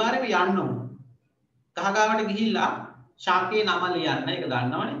ඔයාලා. අනිවාර්යයෙන්ම යන්න ඕන. ගහ ගාවට ගිහිල්ලා ශාකයේ නම ලියන්න. ඒක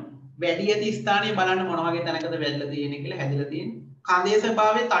දන්නවනේ. වැඩි ඇති ස්ථානයේ බලන්න මොන වගේ තැනකද වැඩිලා තියෙන්නේ කියලා හැදිලා තියෙන්නේ. කඳේ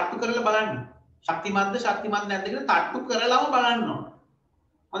ස්වභාවය තට්ටු කරලා බලන්න. ශක්තිමත්ද ශක්තිමත් නැද්ද කියලා තට්ටු කරලාම බලන්න ඕන.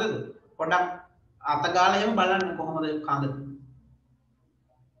 හොඳද? පොඩක් අත ගාලා එහෙම බලන්න කොහොමද කඳ.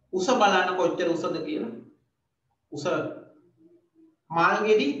 උස බලන්න කොච්චර උසද කියලා. උස මල්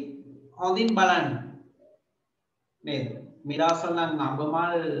ගෙඩි හොඳින් බලන්න. නේද? මිරාසල් නම් අඹ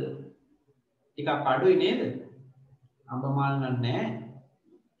මල් ටිකක් අඩුයි නේද? අඹ මල් නැහැ.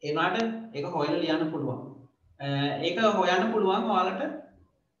 ඒ වුණාට ඒක හොයලා ලියන්න පුළුවන්. ඒක හොයන්න පුළුවන් ඔයාලට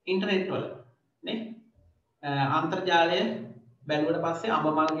ඉන්ටර්නෙට් වල නේ? අන්තර්ජාලය බැලුවට පස්සේ අඹ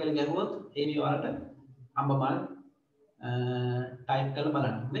මල් කියලා ගැහුවොත් ඒ ඔයාලට අඹ මල් ටයිප් කරලා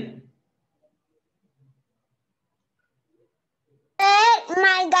බලන්න නේ?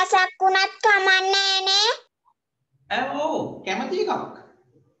 මල් ගසක් වුණත් කමන්නේ නේ. ඔව් කැමති එකක්.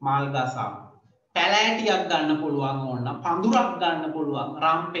 මල් ගසක් පැලෑටියක් ගන්න පුළුවන් ඕන නම් පඳුරක් ගන්න පුළුවන්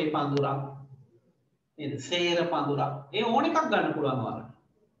රම්පේ පඳුරක් නේද සේර පඳුරක් ඒ ඕන එකක් ගන්න පුළුවන් ඔයාලට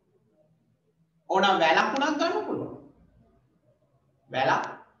ඕන වැලක් උනත් ගන්න පුළුවන් වැලක්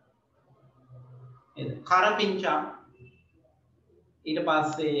නේද කරපිංචා ඊට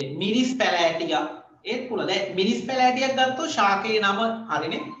පස්සේ මිරිස් පැලෑටියක් ඒත් පුළුවන් දැන් මිරිස් පැලෑටියක් ගත්තොත් ශාකයේ නම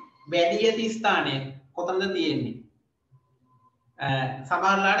හරිනේ වැඩි ඇති ස්ථානය කොතනද තියෙන්නේ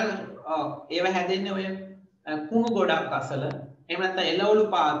සමහරලාට ඒව හැදෙන්නේ ඔය කුණු ගොඩක් අසල එහෙම නැත්නම් එළවලු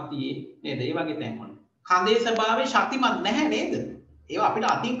පාත්තියේ නේද? ඒ වගේ තැන්වල. කඳේ ස්වභාවය ශක්තිමත් නැහැ නේද? ඒවා අපිට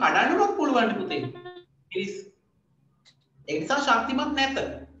අතින් කඩන්නවත් පුළුවන් පුතේ. මිරිස් ඒ නිසා ශක්තිමත් නැත.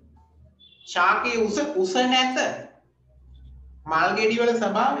 ශාකයේ උස නැත. මල් ගෙඩි වල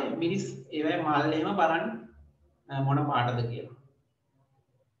ස්වභාවය මිරිස් ඒවයි මල් එහෙම බලන්න මොන පාටද කියලා.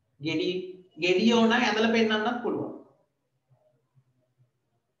 ගෙඩිය ඕන ඇඳලා පෙන්නන්නත් පුළුවන්.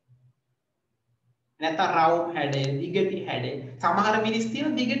 නැත්නම් රවුම් හැඩය, දිගටි හැඩය. සමහර මිරිස්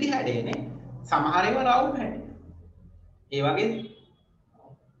තියෙන දිගටි හැඩයනේ. සමහර ඒවා රවුම් හැඩය. ඒ වගේ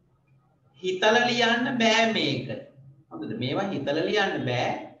හිතලා ලියන්න බෑ මේක. හොඳද? මේවා හිතලා ලියන්න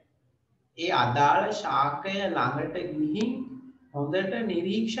බෑ. ඒ අදාළ ශාකය ළඟට ගිහින් හොඳට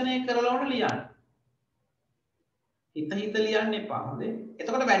නිරීක්ෂණය කරලා ඕන ලියන්න. හිත ලියන්න එපා. හොඳේ.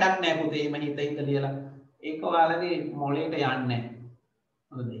 එතකොට වැඩක් නෑ පුතේ. එහෙම හිත ලියලා ඒක ඔයාලගේ මොළයට යන්නේ නෑ.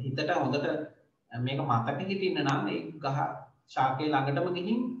 හොඳද? හිතට හොඳට මේක මතක හිටින්න නම් ඒ ගහ ශාකයේ ළඟටම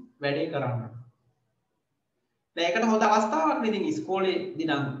ගිහින් වැඩේ කරන්න. දැන් ඒකට හොඳ අවස්ථාවක් නේ ඉතින් ඉස්කෝලේදී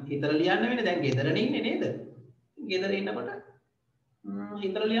නම් හිතලා ලියන්න වෙන්නේ. දැන් ගෙදරනේ ඉන්නේ නේද? ගෙදර ඉන්නකොට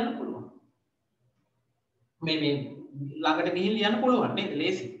හිතලා ලියන්න පුළුවන්. මේ ළඟට ගිහින් ලියන්න පුළුවන් නේද?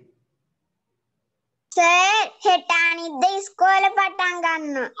 ලේසි. සර් හෙට අනිද්ද ඉස්කෝලේ පටන්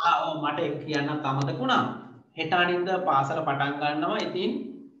ගන්නවා. ඔව් මට ඒක කියන්නත් අමතක වුණා. හෙට අනිද්දා පාසල පටන් ගන්නවා. ඉතින්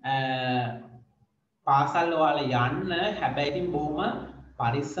පාසල් ඔයාලා යන්න හැබැයි ඉතින් බොහොම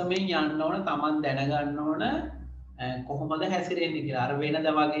පරිස්සමෙන් යන්න ඕන තමන් දැනගන්න ඕන කොහොමද හැසිරෙන්නේ කියලා. අර වෙනද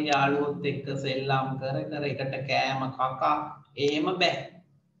වගේ යාළුවොත් එක්ක සෙල්ලම් කර එකට කෑම කකා එහෙම බෑ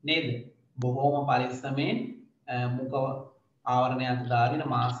නේද? බොහොම පරිස්සමෙන් මුඛ ආවරණයක් දාගෙන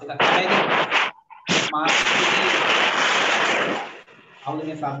මාස් එකක් හැබැයි මාස්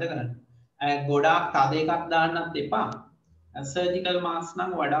අවුලේ සද්ද කරන්නේ. ගොඩාක් තද එකක් දාන්නත් එපා. සර්ජිකල් මාස්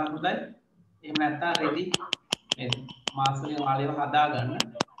නම් වඩා හොඳයි. එහෙම නැත්නම් රෙදි නේද? මාස් වලින් ඔයාලව හදා ගන්න.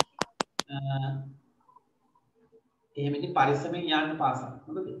 එහෙම ඉතින් පරිස්සමෙන් යන්න පාසල්.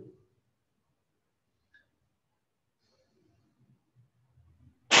 හොඳද?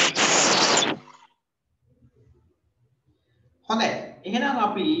 හොඳයි. එහෙනම්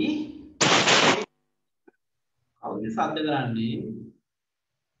අපි කවුද සද්ද කරන්නේ?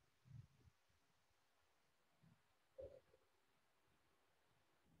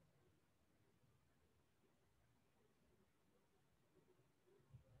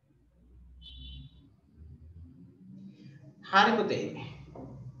 හරි පුතේ.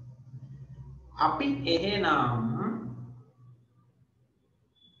 අපි එහෙනම්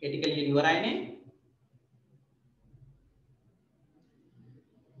කෙටි කෙටි ඉවරයිනේ.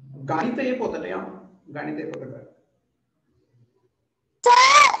 ගණිතයේ පොතට යමු. ගණිතයේ පොතට. සර්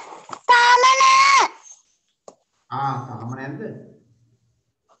තාම නෑ. තාම නැද්ද?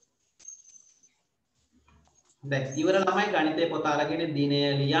 දැන් ඉවර ළමයි ගණිතයේ පොත අරගෙන දිනය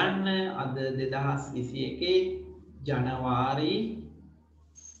ලියන්න. අද 2021 ජනවාරි.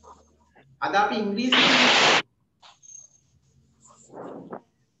 අද අපි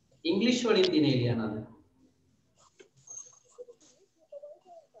ඉංග්‍රීසි වලින් දිනේ ලියනද?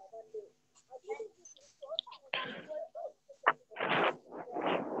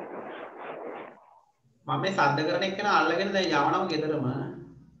 මම මේ සද්ද කරන එක්කන අල්ලගෙන දැන් යවනවා ගෙදරම.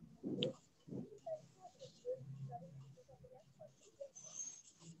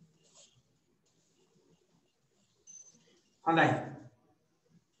 හොඳයි.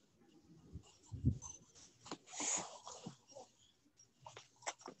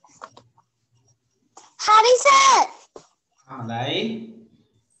 හරි සර්. හොඳයි.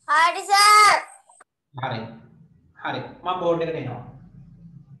 හරි සර්. හරි. මම බෝඩ් එකට එනවා.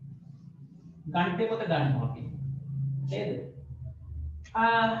 ගණිතේ පොත ගන්නවා අපි. නේද?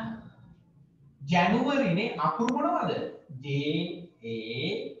 ජනවාරිනේ අකුරු මොනවද? J A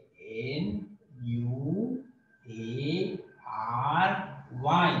N U A R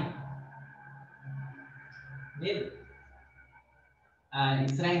Y. නේද?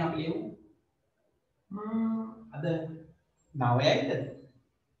 ඉස්සරහින් අපි ලියමු. අද 9යිද?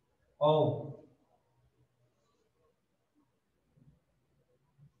 ඔව්.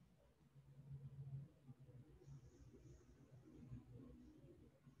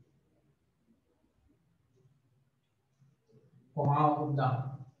 කොමාවකුත් දාන්න.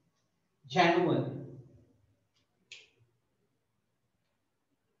 ජැනුවරි.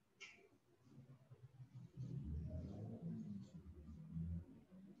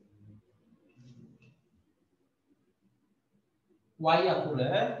 Y අකුර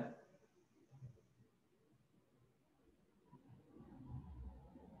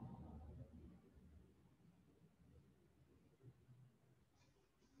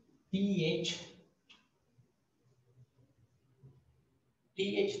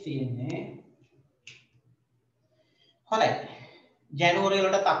TH තියෙන්නේ. හොඳයි. ජනවාරි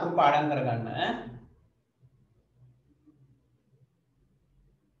වලට අකුරු පාඩම් කරගන්න.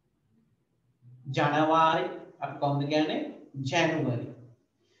 ජනවාරි අපි කොහොමද කියන්නේ? ජනවාරි.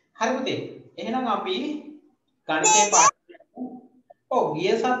 හරි පුතේ. එහෙනම් අපි ගණිතය පාඩම් ඔව්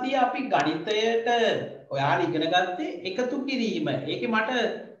ගිය සතියේ අපි ගණිතයට ඔයාලා ඉගෙන ගත්තේ එකතු කිරීම. ඒකේ මට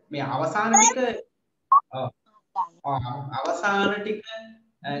මේ අවසාන ටික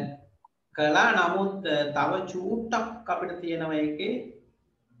කළා නමුත් තව චූට්ටක් අපිට තියෙනවා ඒකේ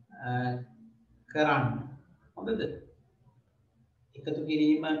කරන්න. හොඳද? එකතු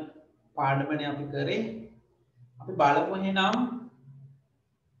කිරීම පාඩමනේ අපි කරේ. අපි බලමු එහෙනම්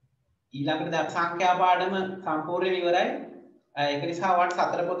ඊළඟට දැන් සංඛ්‍යා පාඩම සම්පූර්ණයෙන් ඉවරයි. ඒක නිසා ඔයාලට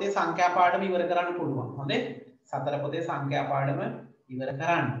සතර පොතේ සංඛ්‍යා පාඩම ඉවර කරන්න පුළුවන්. හොඳේ? සතර පොතේ සංඛ්‍යා පාඩම ඉවර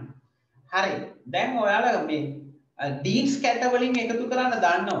කරන්න. හරි. දැන් ඔයාලා මේ ඩීන්ස් කැට වලින් එකතු කරන්න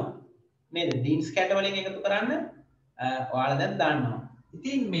දන්නවා. නේද? ඩීන්ස් කැට වලින් එකතු කරන්න ඔයාලා දැන් දන්නවා.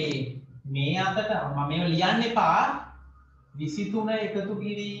 ඉතින් මේ අතට මම මේව ලියන්න එපා. 23 එකතු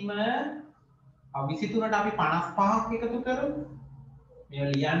කිරීම 23ට අපි 55ක් එකතු කරමු. මේව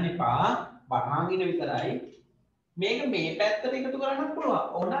ලියන්න එපා. බහාගෙන විතරයි. මේක මේ පැත්තට එකතු කරන්නත් පුළුවන්.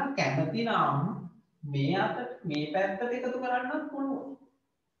 ඕනනම් කැමති නම් මේ අතට මේ පැත්තට එකතු කරන්නත් පුළුවන්.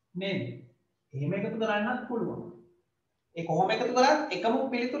 නේද? එහෙම එකතු කරන්නත් පුළුවන්. ඒ කොහොම එකතු කරත් එකම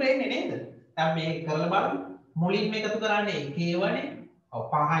පිළිතුර එන්නේ නේද? දැන් මේක කරලා බලමු. මුලින්ම එකතු කරන්නේ 1 වනේ. ඔව්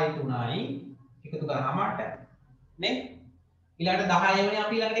 5යි 3යි එකතු කරාම 8. නේ? ඊළඟට 10 වනේ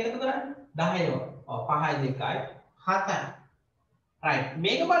අපි ඊළඟට එකතු කරන්නේ 10. ඔව් 5යි 2යි 7යි. right.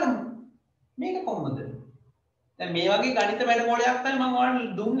 මේක බලමු. මේක කොහොමද? දැන් මේ වගේ ගණිත වැඩමෝලයක් තමයි මම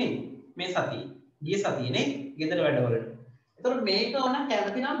ඔයාලට දුන්නේ මේ සතියේ. ගිය සතියේ නේ ගෙදර වැඩවලට. එතකොට මේක ඕන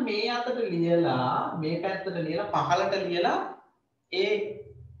කැමති නම් මේ අතට ලියලා මේ පැත්තට ලියලා පහලට ලියලා ඒ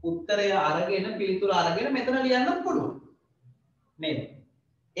උත්තරය අරගෙන පිළිතුර අරගෙන මෙතන ලියන්නත් පුළුවන්. නේද?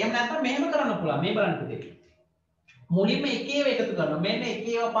 එහෙම නැත්නම් මෙහෙම කරන්න පුළුවන්. මේ බලන්න පුතේ. මුලින්ම එකේව එකතු කරනවා. මෙන්න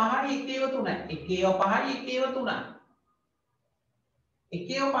එකේව 5යි එකේව 3යි. එකේව 5යි එකේව 3යි.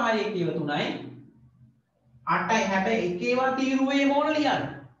 එකේව 5යි එකේව 3යි 8යි හැබැයි එකේවා තීරුවේ මොන ලියන්න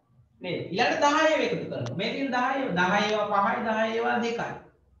නේද ඊළඟට 10 එකතු කරනවා මේ තියෙන 10 ඒවා 5යි 10 ඒවා 2යි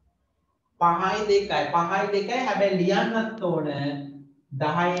 5යි 2යි හැබැයි ලියන්නත් ඕන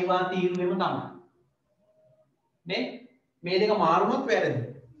 10 ඒවා තීරුවේම තමයි නේ මේ දෙක මාරුනොත් වැරදි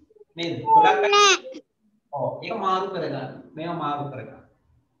නේද ගොඩක් ඔව් ඒක මාරු කරගන්න මේවා මාරු කරගන්න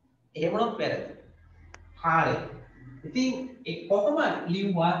එහෙම වුණොත් වැරදි හරි ඉතින් ඒ කොහොම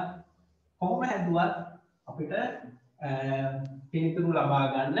ලිව්වත් කොහොම හැදුවත් අපිට පිළිතුරු ලබා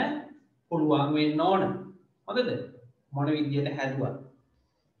ගන්න පුළුවන් වෙන්න ඕන. හොඳද? මොන විදියට හැදුවත්.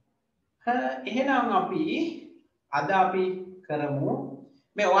 එහෙනම් අපි අද අපි කරමු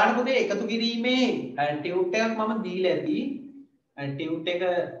මේ ඔයාලට පුතේ එකතු කිරීමේ ටියුට් එකක් මම දීලා ඇති. ටියුට් එක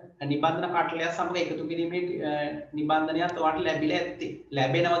නිබන්ධන කටලයක් සමග එකතු කිරීමේ නිබන්ධනයත් ඔයාලට ලැබිලා ඇත්තේ.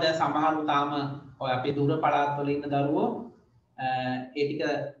 ලැබෙනවා දැන් සමහරව තාම ඔය අපේ දුර පළාත්වල ඉන්න දරුවෝ ඒ ටික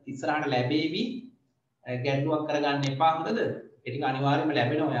ඉස්සරහට ලැබෙවි. ගැටලුවක් කරගන්න එපා හොඳද? ඒ ටික අනිවාර්යයෙන්ම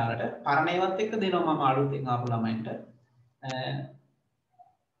ලැබෙනවා ඔයාලට. පරණ ඒවාත් එක්ක දෙනවා මම අලුතෙන් ආපු ළමයින්ට.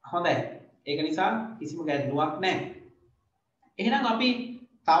 හොඳයි. ඒක නිසා කිසිම ගැටලුවක් නැහැ. එහෙනම් අපි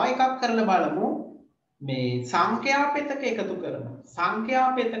තව එකක් කරලා බලමු. මේ සංඛ්‍යා පෙතක එකතු කරමු. සංඛ්‍යා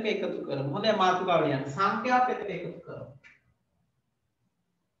පෙතක එකතු කරමු. හොඳයි මාතෘකාව ලියන්න. සංඛ්‍යා පෙතක එකතු කරමු.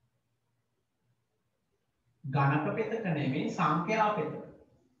 ගණක පෙතක නෙමෙයි සංඛ්‍යා පෙතක.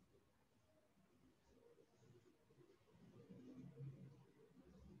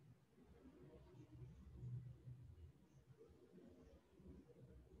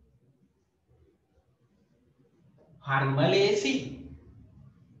 හරිම ලේසි.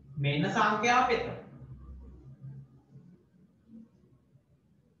 මෙන්න සංඛ්‍යා පෙත.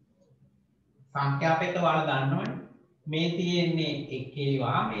 සංඛ්‍යා පෙත ඔයාලා දන්නවනේ. මේ තියෙන්නේ 1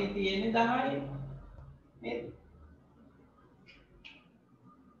 ඒවා, මේ තියෙන්නේ 10 ඒවා. නේද?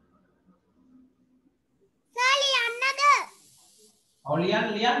 සාලි යන්නද? ඔව්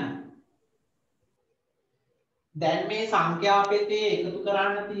ලියන්න. දැන් මේ සංඛ්‍යා පෙතේ එකතු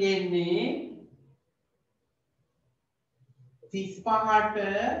කරන්න තියෙන්නේ 35ට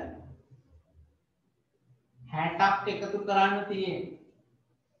 60ක් එකතු කරන්න තියෙන්නේ.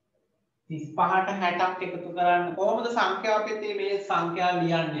 35ට 60ක් එකතු කරන්න කොහොමද සංඛ්‍යා පෙතේ මේ සංඛ්‍යා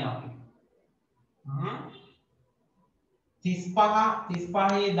ලියන්නේ අපි?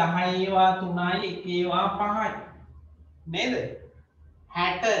 35 10 ඒවා 3යි 1 ඒවා 5යි. නේද?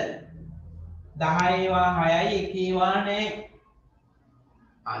 60 10 ඒවා 6යි 1 ඒවා නැහැ.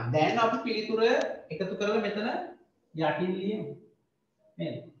 දැන් අපි පිළිතුර එකතු කරලා මෙතන යටින් ලියමු.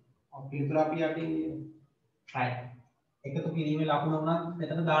 නේද? අපි පිළිතුර අපි යටින් ලියමු. right. එකතු කිරීමේ ලකුණ උනත්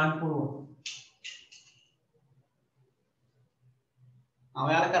මෙතන දාන්න පුළුවන්.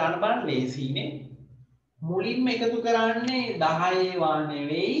 ඔයාලා කරන්න බලන්න ලේසියිනේ. මුලින්ම එකතු කරන්නේ 10 ඒවා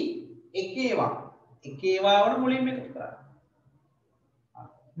නෙවෙයි 1 ඒවා. 1 ඒවා වල මුලින්ම එකතු කරන්න.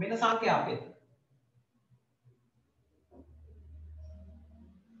 මෙන්න සංඛ්‍යා අපේ.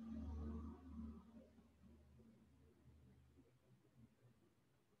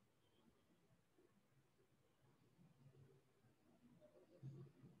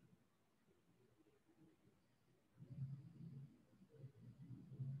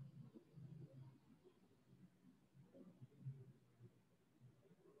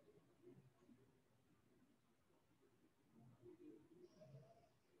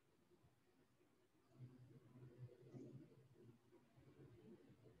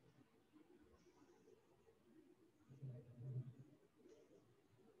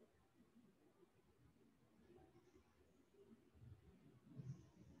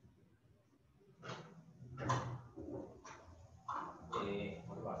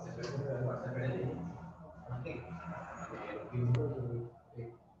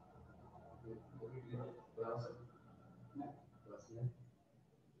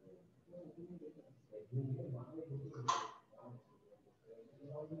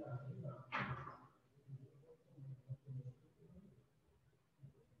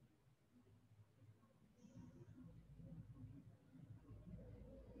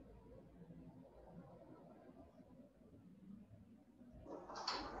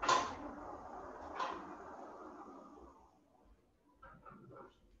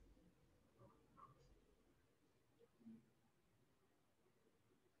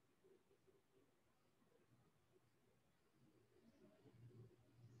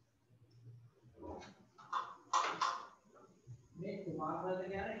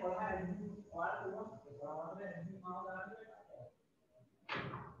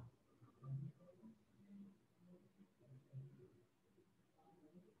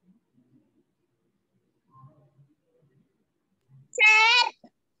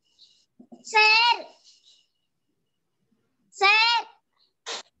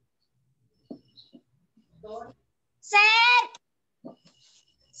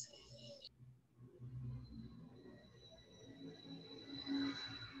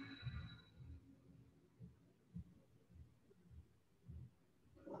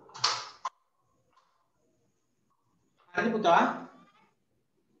 හරි පුතා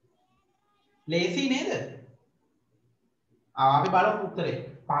ලේසි නේද? අපි බලමු උත්තරේ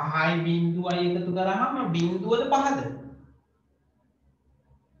 5යි බිංදුවයි එකතු කරාම බිංදුවද 5ද?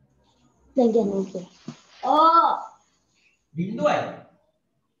 දැන් ගන්න ඕක. ඕ බිංදුවයි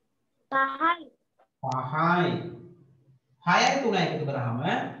 5යි 5යි 6යි 3යි එකතු කරාම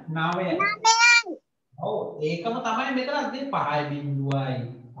 9යි. 9යි. ඔව් ඒකම තමයි මෙතනත් දෙන්නේ 5යි බිංදුවයි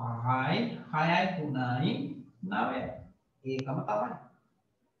 5යි 6යි 3යි 9යි. ඒකම තමයි.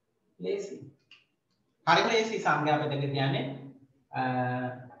 ලේසි. හරිම ලේසි සංඛ්‍යා පෙතක කියන්නේ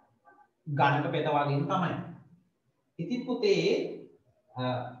ගණක පෙත වගේම තමයි. ඉතින් පුතේ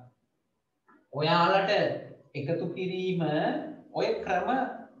ඔයාලට එකතු කිරීම ඔය ක්‍රම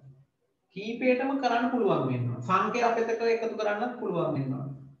කීපයටම කරන්න පුළුවන් වෙනවා. සංඛ්‍යා පෙතක එකතු කරන්නත් පුළුවන් වෙනවා.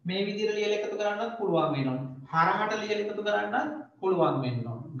 මේ විදිහට ලියලා එකතු කරන්නත් පුළුවන් වෙනවා. හරහට ලියලා එකතු කරන්නත් පුළුවන්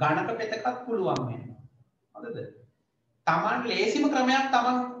වෙනවා. ගණක පෙතකත් පුළුවන් වෙනවා. හරිද? Taman ලේසිම ක්‍රමයක්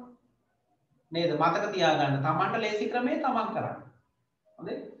Taman නේද මතක තියාගන්න. Tamanට ලේසි ක්‍රමය Taman කරන්න.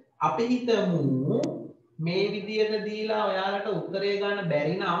 හරිද? අපි හිතමු මේ විදියට දීලා ඔයාලට උත්තරය ගන්න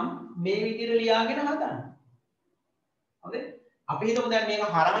බැරි නම් මේ විදියට ලියාගෙන හදන්න. හරිද? අපි හිතමු දැන් මේක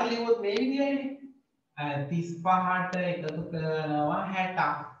හරහට ලියුවොත් මේ විදියයිනේ. 35ට එකතු කරනවා 60ක්.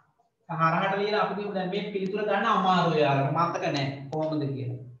 හරහට ලියලා අපි කියමු දැන් මේ පිළිතුර ගන්න අමාරුයි ඔයාලට මතක නැහැ කොහොමද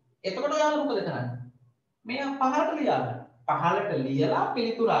කියලා. එතකොට ඔයාලා මොකද කරන්නේ? මේ පහලට ලියන්න. පහලට ලියලා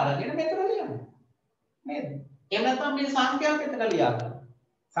පිළිතුර අරගෙන මෙතන ලියන්න. නේද? එහෙම නැත්නම් මේ සංඛ්‍යා පෙතක ලියන්න.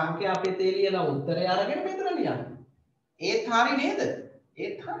 සංඛ්‍යා පෙතේ ලියලා උත්තරය අරගෙන මෙතන ලියන්න. ඒත් හරි නේද?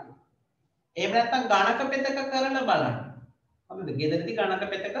 ඒත් හරි. එහෙම නැත්නම් ගණක පෙතක කරලා බලන්න. හරිද? ගෙදරදී ගණක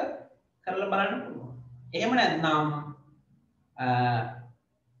පෙතක කරලා බලන්න පුළුවන්. එහෙම නැත්නම්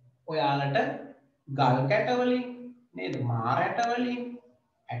ඔයාලට ගල් කැට වලින් නේද මාර ඇට වලින්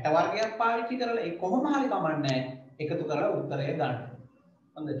ඇට වර්ගයක් පාවිච්චි කරලා ඒ කොහොම හරි කමන්නේ එකතු කරලා උත්තරය ගන්න.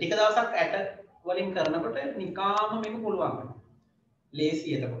 හොඳ ටික දවසක් ඇට වලින් කරනකොට නිකාම මේක පුළුවන් වෙනවා.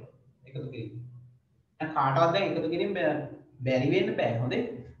 ලේසි එතකොට එකතු කිරීම. දැන් කාටවත් දැන් එකතු කිරීම බැරි වෙන්න බෑ. හොඳේ.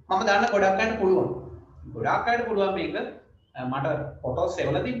 මම දන්න ගොඩක් අයට පුළුවන්. ගොඩක් අයට පුළුවන් මේක මට ෆොටෝස්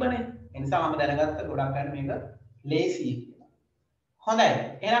එවලා තිබ්බනේ. ඒ නිසා මම දැනගත්ත ගොඩක් අයට මේක ලේසි කියලා. හොඳයි.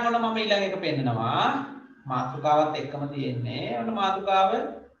 එහෙනම් ඔන්න මම ඊළඟ එක පෙන්නනවා. මාතෘකාවත් එක්කම තියෙන්නේ. ඔන්න මාතෘකාව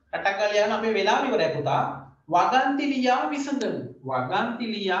කටකලියන අපේ වෙලාව ඉවරයි පුතා. වගන්තිලියා විසඳමු.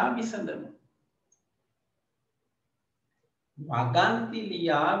 වගන්තිලියා විසඳමු.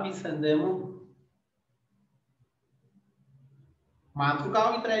 වගන්තිලියා විසඳමු. මාතෘකාව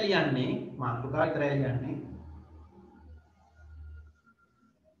විතරයි ලියන්නේ. මාතෘකාව විතරයි ලියන්නේ.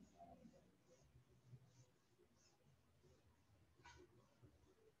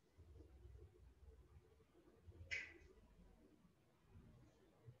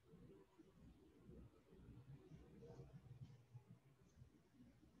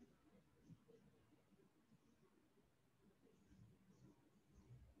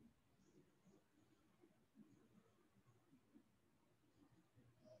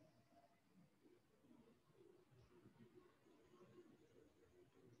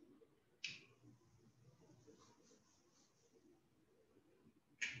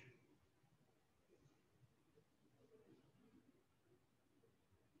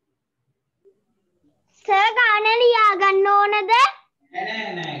 සර් ගාන ලියා ගන්න ඕනද?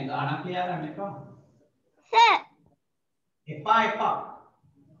 නෑ ගානක් ලියා ගන්න එපා. සර් එපා.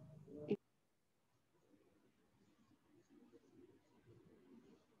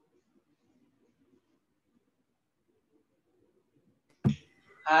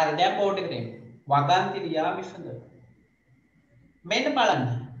 හරි දැන් බෝඩ් එකට එන්න. වගන්තිලියා විසඳමු. මෙන්න බලන්න.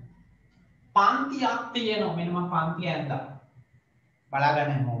 පන්තියක් තියෙනවා. මෙන්න මම පන්තිය ඇඳලා. බලා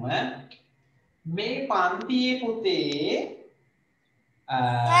ගන්න හැමෝම. මේ පන්තියේ පුතේ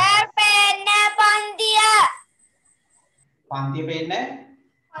සර් පෙන්න පන්තිය. පන්තිය පේන්නේ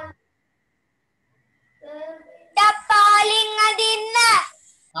ඩපාලින් අදින්න.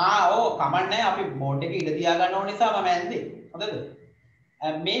 ඕ කමන්නේ අපි බෝඩ් එකේ ඉඳ තියා ගන්න ඕන නිසා මම ඇන්දේ. හොඳද?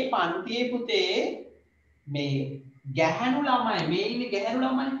 මේ පන්තියේ පුතේ මේ ගැහැණු ළමයි මේ ඉන්නේ ගැහැණු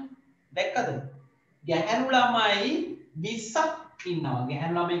ළමයි දැක්කද? ගැහැණු ළමයි 20ක් ඉන්නවා.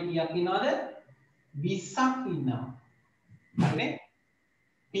 ගැහැණු ළමයි කීයක් ඉන්නවද? 20ක් ඉන්නවා. හරිනේ?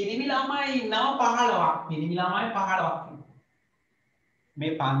 පිරිමි ළමයි ඉන්නවා 15ක්. පිරිමි ළමයි 15ක් ඉන්නවා.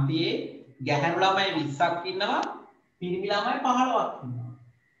 මේ පන්තියේ ගැහැණු ළමයි 20ක් ඉන්නවා. පිරිමි ළමයි 15ක් ඉන්නවා.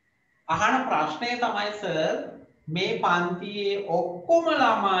 අහන ප්‍රශ්නය තමයි සර් මේ පන්තියේ ඔක්කොම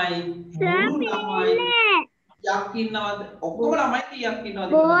ළමයි මුළු ළමයි යක් ඉන්නවද? ඔක්කොම ළමයි කීයක්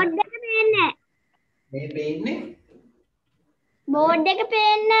ඉන්නවද? බෝඩ් එක පේන්නේ. මේ පේන්නේ බෝඩ් එක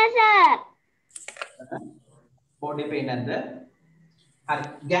පේන්නේ සර්. බෝඩ් එකේ පේන්නේ නැද්ද? හරි.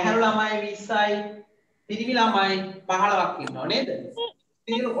 ගැහැණු ළමයි 20යි පිරිමි ළමයි 15ක් ඉන්නව නේද?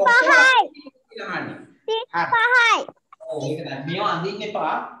 සියලු ඔක්කොම ඉන්නවනේ. 35යි. ඔව් ඒක දැන් මේවා අඳින්න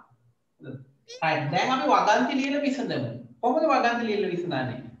එපා. right දැන් අපි වගන්ති ලියලා විසඳමු. කොහොමද වගන්ති ලියලා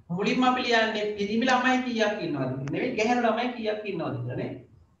විසඳන්නේ? මුලින්ම අපි ලියන්නේ පිරිමි ළමයි කීයක් ඉන්නවද? නෙවෙයි ගැහැණු ළමයි කීයක් ඉන්නවද කියලා නේ.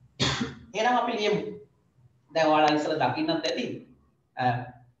 එහෙනම් අපි ලියමු. දැන් ඔයාලා ඉස්සෙල්ලා දකින්නත් ඇති.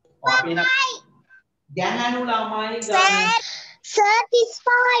 අපි නම් ගැහැණු ළමයි ගන්න සර්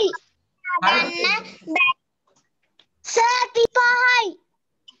 35යි. සර් 35යි.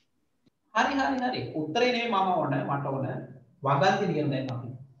 හරි. උත්තරේ නෙවෙයි මම ඕන මට ඕන. වගන්ති ලියන දැන් අපි.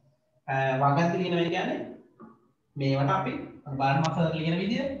 වගන්ති ලියනවා කියන්නේ මේවට අපි බලන්න සර් ලියන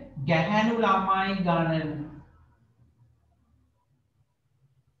විදිය ගැහැණු ළමයි ගණන.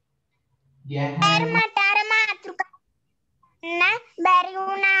 මට අර මාතෘකා බැරි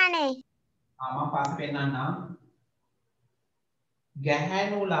වුණානේ. මම පස්සේ පෙන්නන්නම්.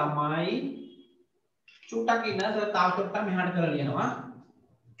 ගැහැණු ළමයි චුට්ටක් ඉන්න සර් තාම චුට්ටක් මෙහාට කරලා ලියනවා.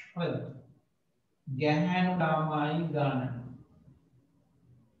 හරිද? ගැහැණු ළමයි ගණන.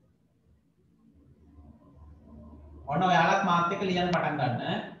 ඔන්න ඔයාලත් මාත් එක්ක ලියන්න පටන්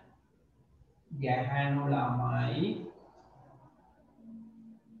ගන්න. ගැහැණු ළමයි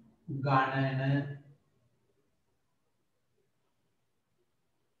ගණන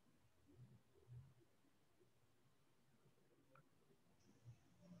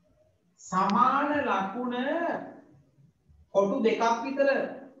සමාන ලකුණ කොටු දෙකක් විතර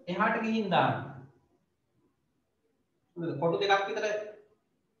එහාට ගිහින් දාන්න. කොටු දෙකක් විතර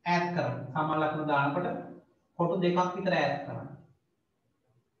ඈඩ් කරන්න. සමාන ලකුණ දානකොට කොටු දෙකක් විතර ඈඩ් කරන්න.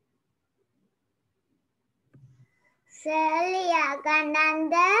 සර්ලියා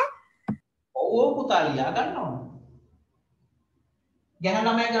ගන්නන්ද ඕ පුතා ලියා ගන්න ඕන.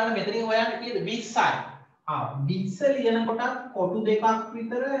 ගැහණු ළමයා ගන්න මෙතනින් හොයන්න කීයද 20යි. 20 ලියනකොට කොටු දෙකක්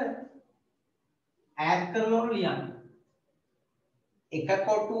විතර ඈඩ් කරලා ලියන්න. එක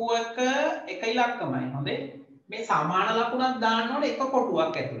කොටුවක එක ඉලක්කමයි. හොඳේ. මේ සමාන ලකුණක් දාන්න ඕනේ එක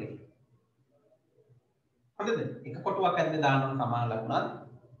කොටුවක් ඇතුලේ. හරිද? එක කොටුවක් ඇතුලේ දාන්න ඕන සමාන ලකුණක්.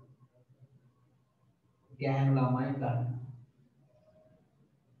 ගැහණු ළමයි ගන්න.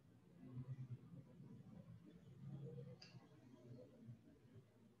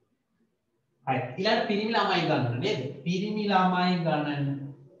 හරි. ඊළඟ පිරිමි ළමයි ගන්න නේද? පිරිමි ළමයි ගණන.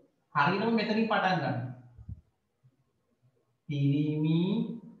 හරියටම මෙතනින් පටන් ගන්න. පිරිමි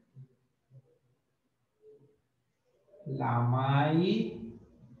ළමයි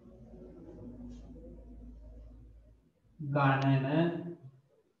ගණන.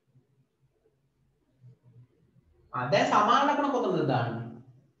 දැන් සමාන ලකුණ කොතනද දාන්නේ?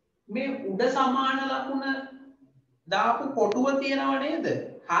 මේ උඩ සමාන ලකුණ දාපු කොටුව තියෙනව නේද?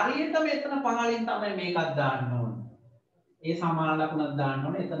 හරියට මෙතන පහලින් තමයි මේකක් දාන්න ඕන. ඒ සමාන ලකුණක් දාන්න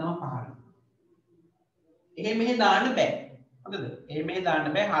ඕන එතනම පහලින්. එහෙම මෙහෙ දාන්න බෑ. හරිද? එහෙම මෙහෙ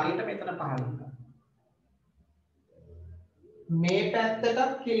දාන්න බෑ. හරියට මෙතන පහලින් දාන්න. මේ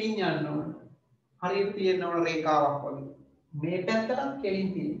පැත්තටත් කෙලින් යන්න ඕන. හරියට තියෙන්න ඕන රේඛාවක් වගේ. මේ පැත්තටත් කෙලින්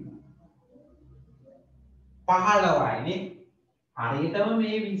තියෙන්න. 15යි නේ. හරියටම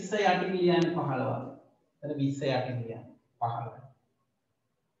මේ 20 යටින් ලියන්නේ 15. එතන 20 යටින් ලියන්නේ 15.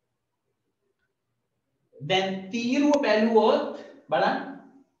 දැන් තීරුව බැලුවොත් බලන්න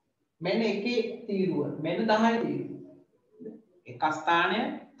මෙන්න එකේ තීරුව මෙන්න 10 තීරුව. එක ස්ථානය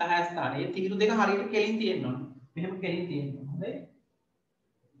 10 ස්ථානය. මේ තීරු දෙක හරියට කෙලින් තියෙන්න ඕන. මෙහෙම කෙලින් තියෙන්න ඕන. හොඳයි.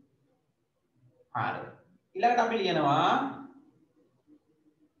 හරි. ඊළඟට අපි ලියනවා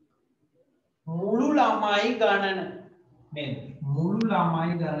මුළු ළමයි ගණන. නේද? මුළු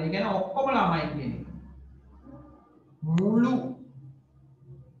ළමයි ගණන. ඒ කියන්නේ ඔක්කොම ළමයි කියන්නේ. මුළු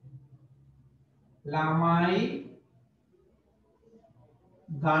ළමයි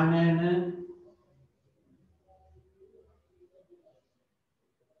ගණන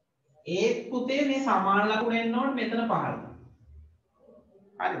ඒත් පුතේ මේ සමාන ලකුණ එන්න ඕනේ මෙතන පහළ.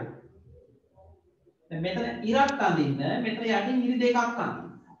 හරිද? දැන් මෙතන ඉරක් අඳින්න මෙතන යටින් ඉරි දෙකක් අඳින්න.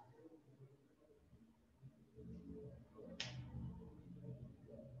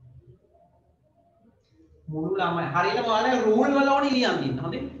 මුළු ළමයි හරියටම ඔයාලා රූල් වල ඕනේ ඉරි අඳින්න.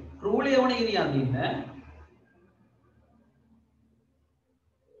 හොඳේ? රූලේ ඕනේ ඉරි අඳින්න.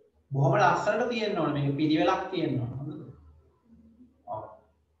 බොහොම ලස්සනට තියෙන්න ඕනේ මේක පිළිවෙලක් තියෙන්න ඕනේ. හොඳද? ඔව්.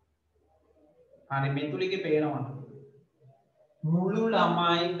 හරි මෙතුලිගේ පේනවා. මුළු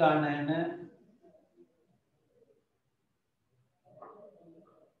ළමයි ගණන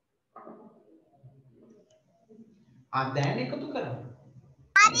දැන් එකතු කරමු.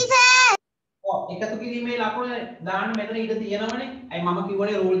 හරි සර් එකතු කිරීමේ ලකුණ දාන්න මෙතන ඉඩ තියෙනවනේ. අයි මම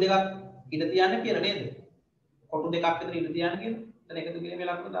කිව්වනේ රූල් දෙකක් ඉඩ තියන්න කියලා නේද? කොටු දෙකක් විතර ඉඩ තියන්න කියලා. එතන එකතු කිරීමේ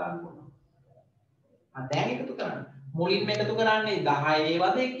ලකුණ දාන්න ඕන. දැන් එකතු කරන්න. මුලින්ම එකතු කරන්නේ 10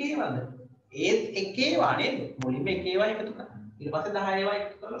 ඒවාද 1 ඒවාද? ඒත් 1 ඒවා නේද? මුලින්ම 1 ඒවා එකතු කරන්න. ඊට පස්සේ 10 ඒවා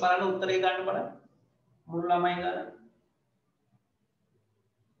එකතු කරලා බලන්න උත්තරේ ගන්න බලන්න. මුළු ළමයි ගන්න.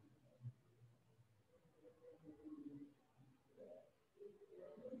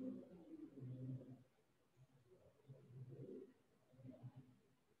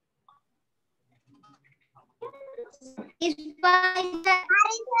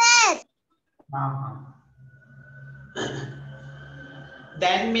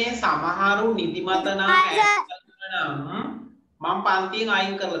 දැන් මේ සමහරු නිදිමත නම් මම පන්තියෙන්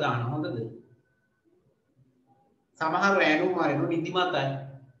අයින් කරලා දානවා. හොඳද? සමහරු ඈනුම් මාරිනු නිදිමතයි.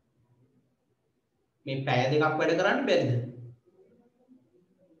 මේ පැය දෙකක් වැඩ කරන්න බැරිද?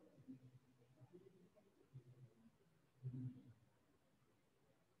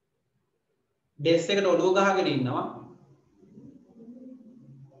 ඩෙස්ක් එකට ඔළුව ගහගෙන ඉන්නවා.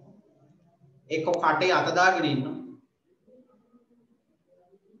 එක්ක කටේ අත දාගෙන ඉන්නවා.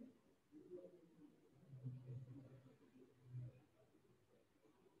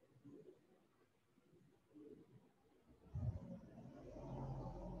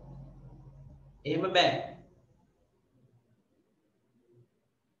 එහෙම බෑ.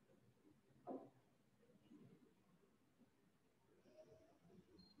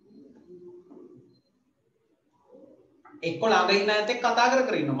 එක්ක ළඟ ඉන්න ඇතෙක් කතා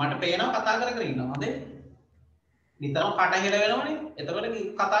කර ඉන්නවා. මට පේනවා කතා කර ඉන්නවා. හොඳේ. නිතරම කට හෙල වෙනවනේ. එතකොට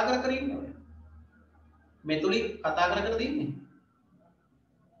කතා කර ඉන්නවා. මෙතුලි කතා කර දින්නේ.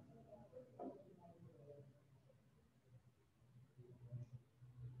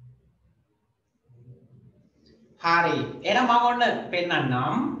 හරි. එහෙනම් මම ඔන්න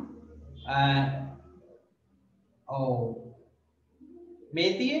පෙන්නන්නම්. ඔව්.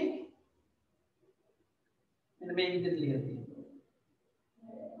 මේ තියෙන්නේ. මෙන්න මේ විදිහට ලියලා තියෙනවා.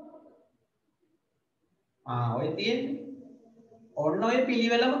 ඔය තියෙන්නේ. ඔන්න ඔය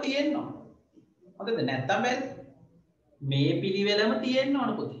පිළිවෙලම තියෙනවා. හොඳද? නැත්තම් බැරි. මේ පිළිවෙලම තියෙන්න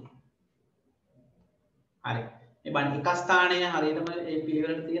ඕන පුතේ. හරි. මේ බලන්න එක ස්ථානයේ හරියටම මේ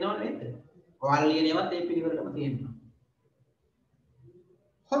පිළිවෙලට තියෙනව නේද? ඔයාලා ලියන ඒවාත් ඒ පිළිවෙලටම තියෙනවා.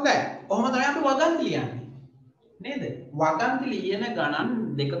 හොඳයි. කොහොම තමයි අපි වගන්ති ලියන්නේ. නේද? වගන්ති ලියන ගණන්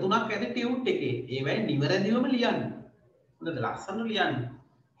දෙක තුනක් ඇති ටියුට් එකේ. ඒවයි නිවැරදිවම ලියන්න. හොඳද? ලස්සනට ලියන්න.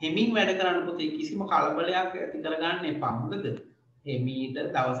 හෙමින් වැඩ කරන්න පුතේ කිසිම කලබලයක් ඇති කරගන්න එපා. හොඳද? හෙමීට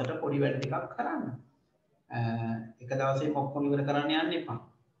දවසට පොඩි වැඩ ටිකක් කරන්න. එක දවසේ ඔක්කොම ඉවර කරන්න යන්න එපා.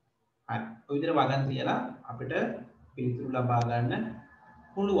 හරි. ඔය විදිහට වගන් තියලා අපිට පිළිතුරු ලබා ගන්න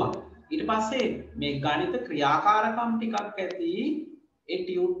පුළුවන්. ඊට පස්සේ මේ ගණිත ක්‍රියාකාරකම් ටිකක් ඇති ඒ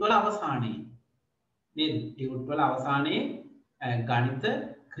ටියුට් වල අවසානයේ. නේද? ටියුට් වල අවසානයේ ගණිත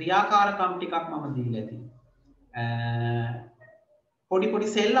ක්‍රියාකාරකම් ටිකක් මම දීලා තියෙනවා. පොඩි පොඩි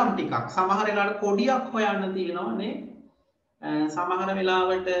සෙල්ලම් ටිකක් සමහර වෙලාවට කොඩියක් හොයන්න තියෙනවා නේ. සමහර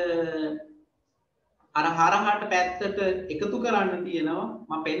වෙලාවට අර හරහාට පැත්තට එකතු කරන්න තියෙනවා.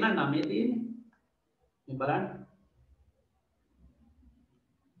 මම පෙන්නන්නම් මේ තියෙන්නේ. මේ බලන්න.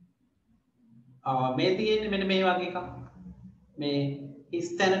 මේ තියෙන්නේ මෙන්න මේ වගේ එකක්. මේ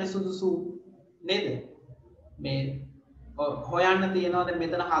හිස්තැනට සුදුසු නේද? මේ හොයන්න තියෙනවා. දැන්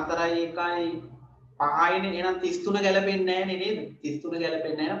මෙතන 4යි 1යි 5යිනේ. එහෙනම් 33 ගැලපෙන්නේ නැහැ නේද? 33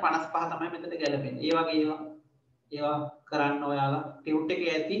 ගැලපෙන්නේ නැහැ. 55 තමයි මෙතන ගැලපෙන්නේ. ඒ වගේ ඒවා කරන්න ඔයාලා ටියුට්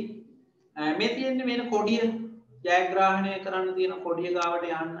එකේ ඇති. මේ තියෙන්නේ මේන කොඩිය ජයග්‍රහණය කරන්න තියෙන කොඩිය ගාවට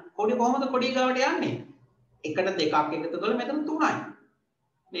යන්න. කොඩිය කොහොමද කොඩිය ගාවට යන්නේ? එකට දෙකක් එකතු කරලා මෙතන 3යි.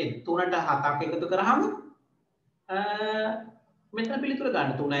 නේද? 3ට 7ක් එකතු කරාම මෙතන පිළිතුර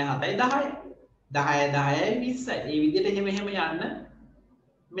ගන්න 3යි 7යි 10යි. 10යි 10යි 20යි. මේ විදිහට එහෙම යන්න.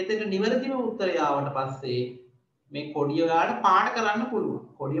 මෙතන නිවැරදිම උත්තරය ආවට පස්සේ මේ කොඩිය ඔයාලට පාට කරන්න පුළුවන්.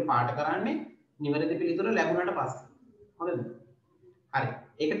 කොඩිය පාට කරන්නේ නිවැරදි පිළිතුර ලැබුණාට පස්සේ. හොඳද? හරි.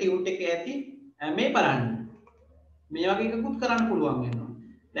 ඒක ටියුට් එකේ ඇති මේ බලන්න. මේ වගේ එකකුත් කරන්න පුළුවන් වෙනවා.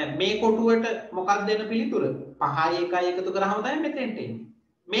 දැන් මේ කොටුවට මොකක්ද දෙන පිළිතුර? 5යි 1යි එකතු කරාම තමයි මෙතෙන්ට එන්නේ.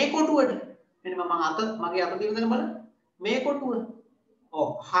 මේ කොටුවට මෙන්න මගේ අත තියෙන බලන්න. මේ කොටුව. ඔව්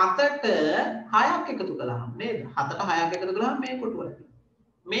 7ට 6ක් එකතු කළාම නේද? 7ට 6ක් එකතු කළාම මේ කොටුව.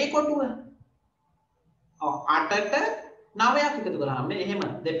 මේ කොටුව. ඔව් 8ට 9ක් එකතු කළාම මේ එහෙම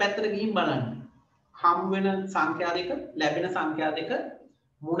දෙපැත්තට ගිහින් බලන්න. හම් වෙන සංඛ්‍යා දෙක, ලැබෙන සංඛ්‍යා දෙක,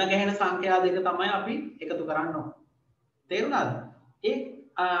 මුණ ගැහෙන සංඛ්‍යා දෙක තමයි අපි එකතු කරන්න ඕන. තේරුණාද? ඒ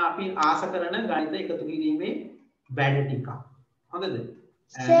අපි ආස කරන ගණිත එකතු කිරීමේ වැඩ ටික. හොඳද?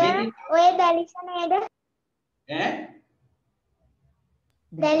 ඔය දැලිස නේද?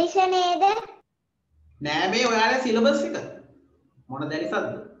 දැලිස නේද? නෑ මේ ඔයාලගේ සිලබස් එක. මොන දැලිසක්ද?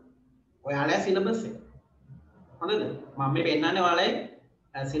 ඔයාලගේ සිලබස් එක. හොඳද? මම මේ පෙන්නන්නේ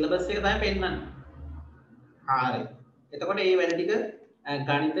ඔයාලගේ සිලබස් එක තමයි පෙන්නන්නේ. හරි. එතකොට මේ වැඩ ටික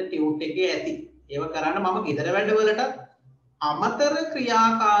ගණිත ටියුට් එකේ ඇති. ඒව කරන්න මම ගෙදර වැඩවලට අමතර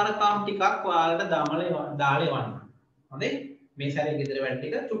ක්‍රියාකාරකම් ටිකක් ඔයාලට දාලා එවන්න. හොඳේ? මේ සැරේ ගෙදර වැඩ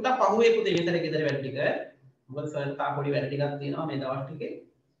ටික චුට්ටක් පහුවේ පුතේ මේ සැරේ ගෙදර වැඩ ටික. මොකද සර් තා පොඩි වැඩ ටිකක් තියෙනවා මේ දවස් ටිකේ.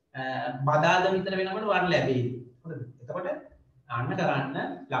 බදාදා විතර වෙනකොට වන් ලැබෙයි. හොඳද? එතකොට අන්න කරන්න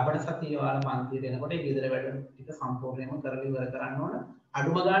ලබන සතියේ ඔයාලා පන්තියට එනකොට ඒ ගෙදර වැඩ ටික සම්පූර්ණයෙන්ම කරලා ඉවර කරන්න ඕන.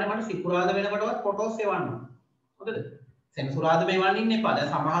 අඩුම ගානේ මට සිකුරාදා වෙනකොටවත් ෆොටෝස් එවන්න. හොඳද? සෙනසුරාදා මේවන්න ඉන්න එපා. දැන්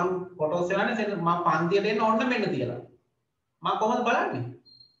සමහරු ෆොටෝස් එවන්නේ මම පන්තියට එන්න ඕන්න මෙන්න තියලා. මම කොහොමද බලන්නේ?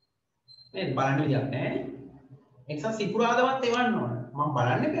 නේද? බලන්න විදියක් නැහැ. එක්සත් සිකුරාදාවත් එවන්න ඕන. මම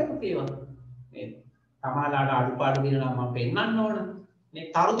බලන්නේ කැපුත් ඒවා. නේද? සමහරලාට අඩුපාඩු දිනලා මම පෙන්නන්න ඕන. මේ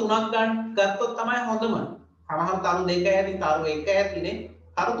තරු 3ක් ගත්තොත් තමයි හොඳම. සමහර තරු 2 ඇති, තරු 1 ඇතිනේ.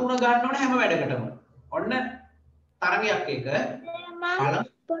 තරු 3 ගන්න ඕන හැම වැඩකටම. ඔන්න තරගයක් එක. බලන්න.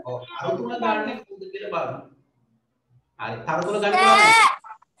 ඔව් තරු 3 ගන්න කොහොමද කියලා බලන්න. හරි තරු 3 ගන්න ඕනේ.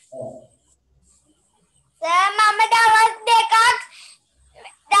 ඔව්. මම දවස් දෙකක්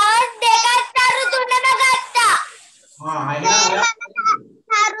තරු 3ම ගත්තා. එහෙනම්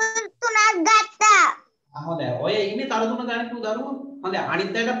තරු 3ක් ගත්තා. හොඳයි. ඔය ඉන්නේ තරු 3 ගන්න පුළු දරුවෝ. හොඳයි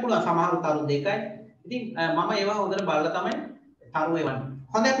අනිත් අයටත් පුළුවන්. සමහරු තරු 2යි. ඉතින් මම ඒවා හොඳට බලලා තමයි තරු එවන්නේ.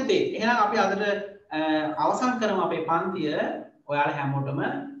 හොඳයි පුතේ. එහෙනම් අපි අදට අවසන් කරමු අපේ පන්තිය. ඔයාලා හැමෝටම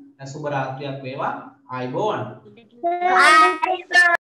සුබ රාත්‍රියක් වේවා. ආයුබෝවන්.